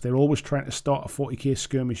almost. They're always trying to start a 40k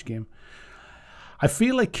skirmish game. I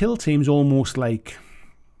feel like Kill Team's almost like...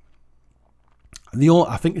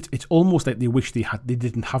 I think it's almost like they wish they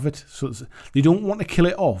didn't have it. So they don't want to kill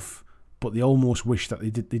it off, but they almost wish that they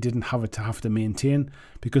didn't have it to have to maintain.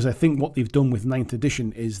 Because I think what they've done with 9th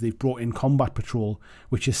edition is they've brought in Combat Patrol,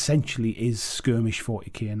 which essentially is skirmish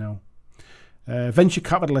 40k now. Venture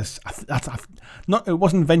capitalists, it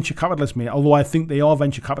wasn't venture capitalists, mate, although I think they are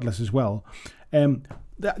venture capitalists as well.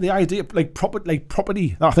 The idea, like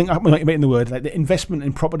property, I think I might be in the word, like the investment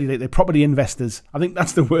in property, like the property investors. I think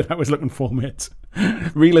that's the word I was looking for, mate.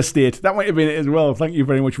 Real estate, that might have been it as well. Thank you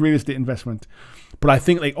very much, real estate investment. But I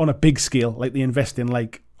think like on a big scale, like they invest in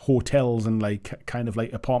like hotels and like kind of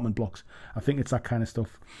like apartment blocks. I think it's that kind of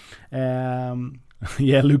stuff.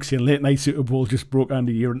 Yeah, Luke's saying late night Super Bowl just broke,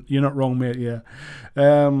 Andy. You're not wrong, mate. Yeah.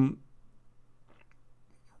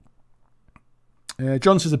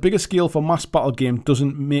 John says a bigger scale for mass battle game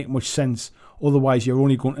doesn't make much sense. Otherwise, you're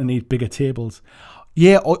only going to need bigger tables.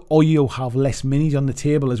 Yeah, or you'll have less minis on the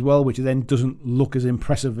table as well, which then doesn't look as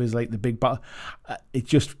impressive as like the big battle. It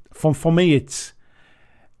just for me, it's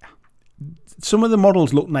some of the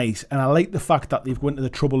models look nice, and I like the fact that they've gone to the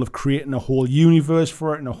trouble of creating a whole universe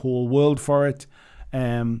for it and a whole world for it.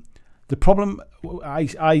 The problem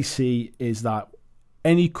I see is that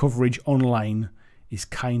any coverage online is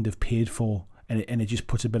kind of paid for, and it just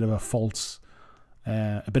puts a bit of a false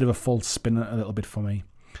spin on it a little bit for me.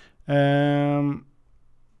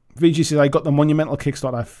 VG says, I got the Monumental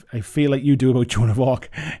Kickstarter. I feel like you do about Joan of Arc.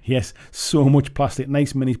 Yes, so much plastic,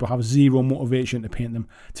 nice minis, but have zero motivation to paint them.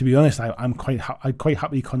 To be honest, I'd quite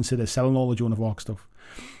happily consider selling all the Joan of Arc stuff.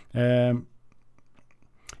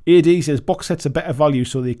 AD says, box sets are better value,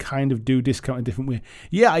 so they kind of do discount a different way.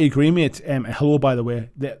 Yeah, I agree, mate. Hello, by the way.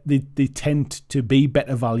 They tend to be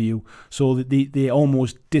better value, so they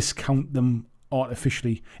almost discount them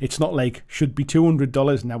artificially. It's not like should be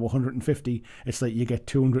 $200 now $150. It's like you get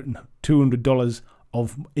 $200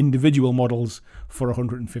 of individual models for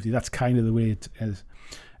 $150. That's kind of the way it is.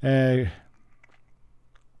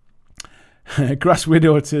 Grass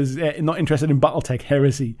Widow says not interested in BattleTech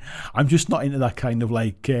heresy. I'm just not into that kind of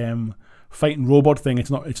like fighting robot thing. It's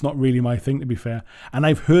not really my thing, to be fair. And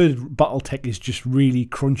I've heard BattleTech is just really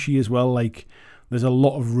crunchy as well. Like there's a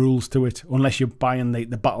lot of rules to it. Unless you're buying like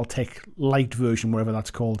the BattleTech light version, whatever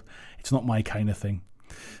that's called. It's not my kind of thing.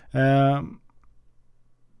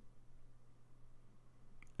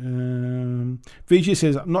 VG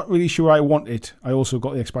says, I'm not really sure I want it. I also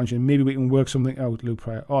got the expansion. Maybe we can work something out, Luke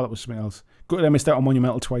Pryor. Oh, that was something else. Good, I missed out on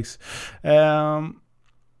Monumental twice. Kirsten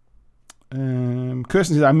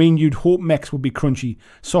says, I mean, you'd hope mechs would be crunchy.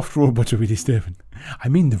 Soft robots would be disturbing. I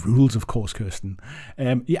mean the rules, of course, Kirsten.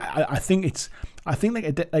 Yeah, I think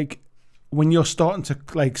like when you're starting to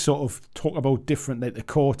like sort of talk about different, like the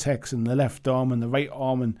cortex and the left arm and the right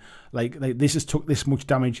arm, and like this has took this much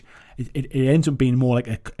damage, it ends up being more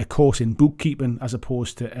like a course in bookkeeping as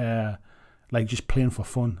opposed to like just playing for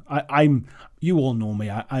fun. You all know me.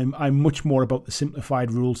 I'm much more about the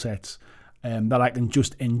simplified rule sets, that I can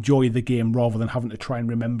just enjoy the game rather than having to try and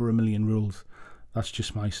remember a million rules. That's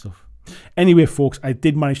just my stuff. Anyway, folks, I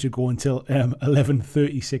did manage to go until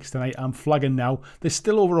 11:36 tonight. I'm flagging now. There's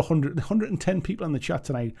still over 110 people in the chat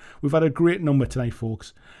tonight. We've had a great number tonight,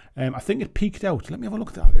 folks. I think it peaked out. Let me have a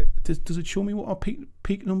look at that. Does it show me what our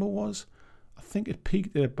peak number was? I think it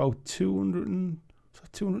peaked at about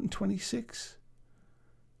 226.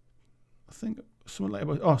 I think something like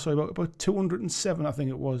about 207. I think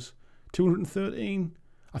it was 213.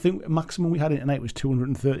 I think maximum we had it tonight was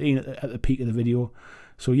 213 at the peak of the video.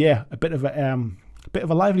 So yeah, a bit of a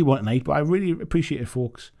lively one tonight, but I really appreciate it,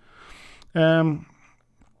 folks.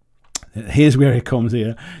 Here's where it comes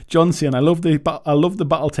here. John saying, I love the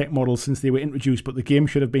BattleTech models since they were introduced, but the game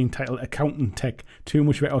should have been titled Accountant Tech. Too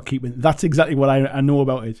much better keeping. That's exactly what I know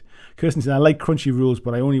about it. Kirsten saying, I like crunchy rules,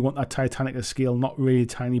 but I only want that Titanica scale, not really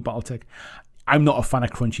tiny BattleTech. I'm not a fan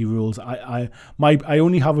of crunchy rules. I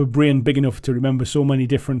only have a brain big enough to remember so many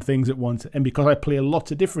different things at once, and because I play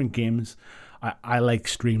lots of different games, I like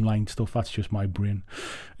streamlined stuff. That's just my brain.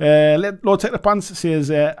 Lord Take the Pants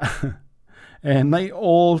says, night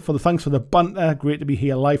all, thanks for the banter. Great to be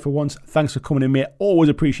here live for once. Thanks for coming in, mate. Always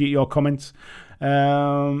appreciate your comments.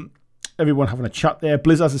 Everyone having a chat there.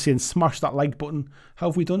 Blizzard is saying, smash that like button. How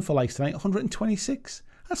have we done for likes tonight? 126.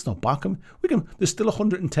 That's not bad. There's still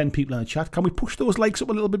 110 people in the chat. Can we push those likes up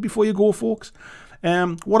a little bit before you go, folks?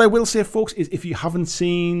 What I will say, folks, is if you haven't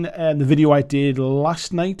seen the video I did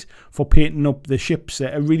last night for painting up the ships,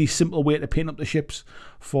 a really simple way to paint up the ships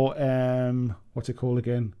for, what's it called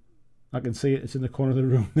again? I can see it. It's in the corner of the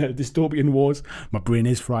room. Dystopian Wars. My brain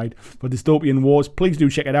is fried. But Dystopian Wars, please do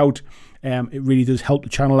check it out. It really does help the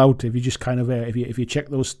channel out. If you just kind of, if you check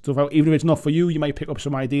those stuff out, even if it's not for you, you might pick up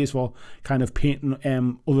some ideas for kind of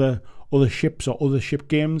painting other ships or other ship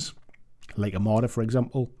games, like Armada, for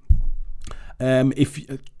example. If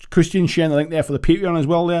Christian sharing the link there for the Patreon as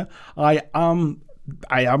well. There,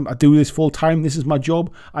 I do this full time. This is my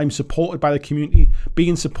job. I'm supported by the community.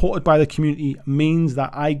 Being supported by the community means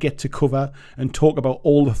that I get to cover and talk about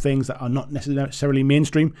all the things that are not necessarily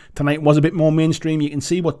mainstream. Tonight was a bit more mainstream. You can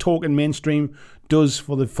see what talking mainstream does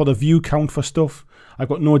for the view count for stuff. I've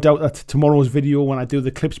got no doubt that tomorrow's video, when I do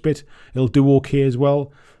the clips bit, it'll do okay as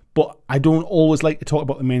well. But I don't always like to talk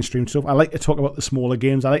about the mainstream stuff. I like to talk about the smaller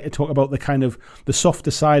games. I like to talk about the kind of the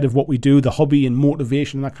softer side of what we do, the hobby and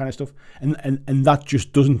motivation and that kind of stuff. And that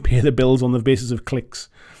just doesn't pay the bills on the basis of clicks.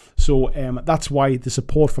 So that's why the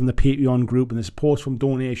support from the Patreon group and the support from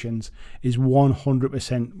donations is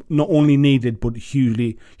 100% not only needed, but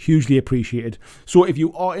hugely, hugely appreciated. So if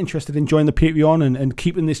you are interested in joining the Patreon and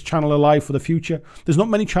keeping this channel alive for the future, there's not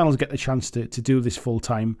many channels get the chance to do this full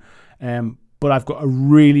time. But I've got a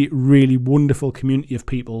really, really wonderful community of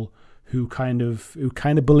people who kind of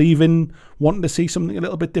believe in wanting to see something a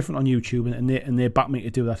little bit different on YouTube, and they back me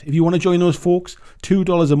to do that. If you want to join those folks,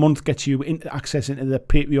 $2 a month gets you access into the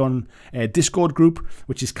Patreon Discord group,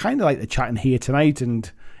 which is kind of like the chatting here tonight,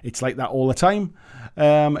 and it's like that all the time.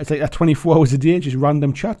 It's like that 24 hours a day, just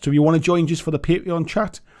random chat. So if you want to join just for the Patreon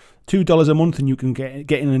chat, $2 a month and you can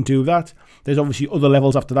get in and do that. There's obviously other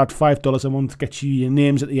levels after that. $5 a month gets you your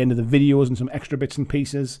names at the end of the videos and some extra bits and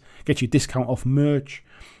pieces. Gets you discount off merch.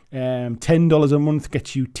 $10 a month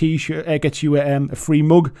gets you gets you a free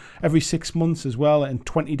mug every 6 months as well, and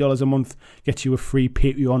 $20 a month gets you a free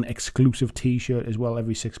Patreon exclusive T-shirt as well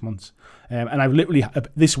every 6 months. And I've literally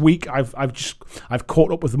this week I've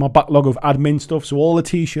caught up with my backlog of admin stuff. So all the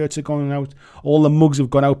T-shirts are going out, all the mugs have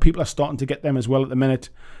gone out. People are starting to get them as well at the minute.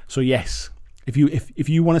 So yes, if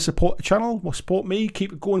you want to support the channel or support me,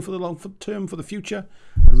 keep it going for the long term, for the future,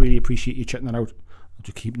 I really appreciate you checking that out.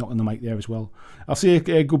 To keep knocking the mic there as well. I'll say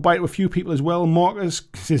goodbye to a few people as well. Marcus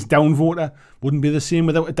says downvoter. Wouldn't be the same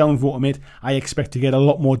without a downvoter, mate. I expect to get a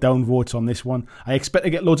lot more downvotes on this one. I expect to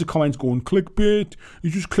get loads of comments going, clickbait. You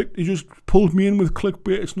just pulled me in with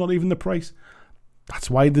clickbait. It's not even the price. That's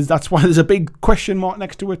why there's a big question mark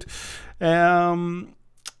next to it.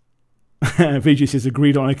 VJ says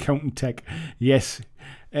agreed on accountant tech. Yes.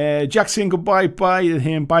 Jack saying goodbye, bye to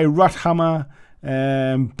him, bye Rathammer.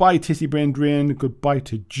 Bye Tissy Brain Drain. Goodbye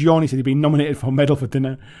to John. He said he'd been nominated for a medal for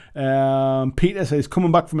dinner. Peter says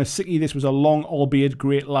coming back from a sickie. This was a long, albeit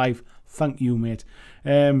great live. Thank you, mate.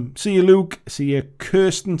 See you, Luke. See you.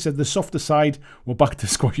 Kirsten said the softer side. We're back to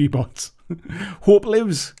squashy bots. Hope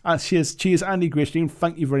lives. Cheers, Andy. Great stream.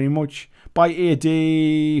 Thank you very much. Bye AD.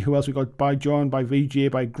 Who else we got? Bye John. Bye VJ.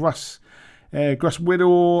 Bye Grass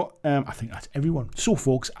Widow. I think that's everyone. So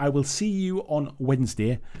folks, I will see you on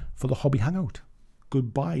Wednesday for the hobby hangout.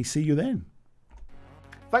 Goodbye. See you then.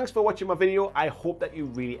 Thanks for watching my video. I hope that you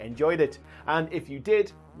really enjoyed it. And if you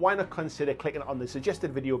did, why not consider clicking on the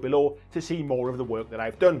suggested video below to see more of the work that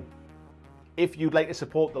I've done. If you'd like to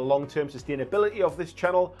support the long-term sustainability of this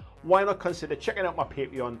channel, why not consider checking out my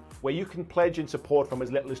Patreon, where you can pledge and support from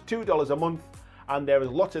as little as $2 a month. And there is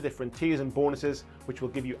lots of different tiers and bonuses, which will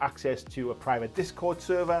give you access to a private Discord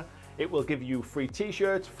server. It will give you free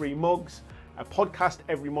t-shirts, free mugs, a podcast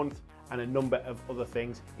every month, and a number of other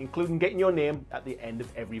things, including getting your name at the end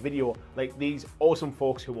of every video, like these awesome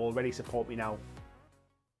folks who already support me now.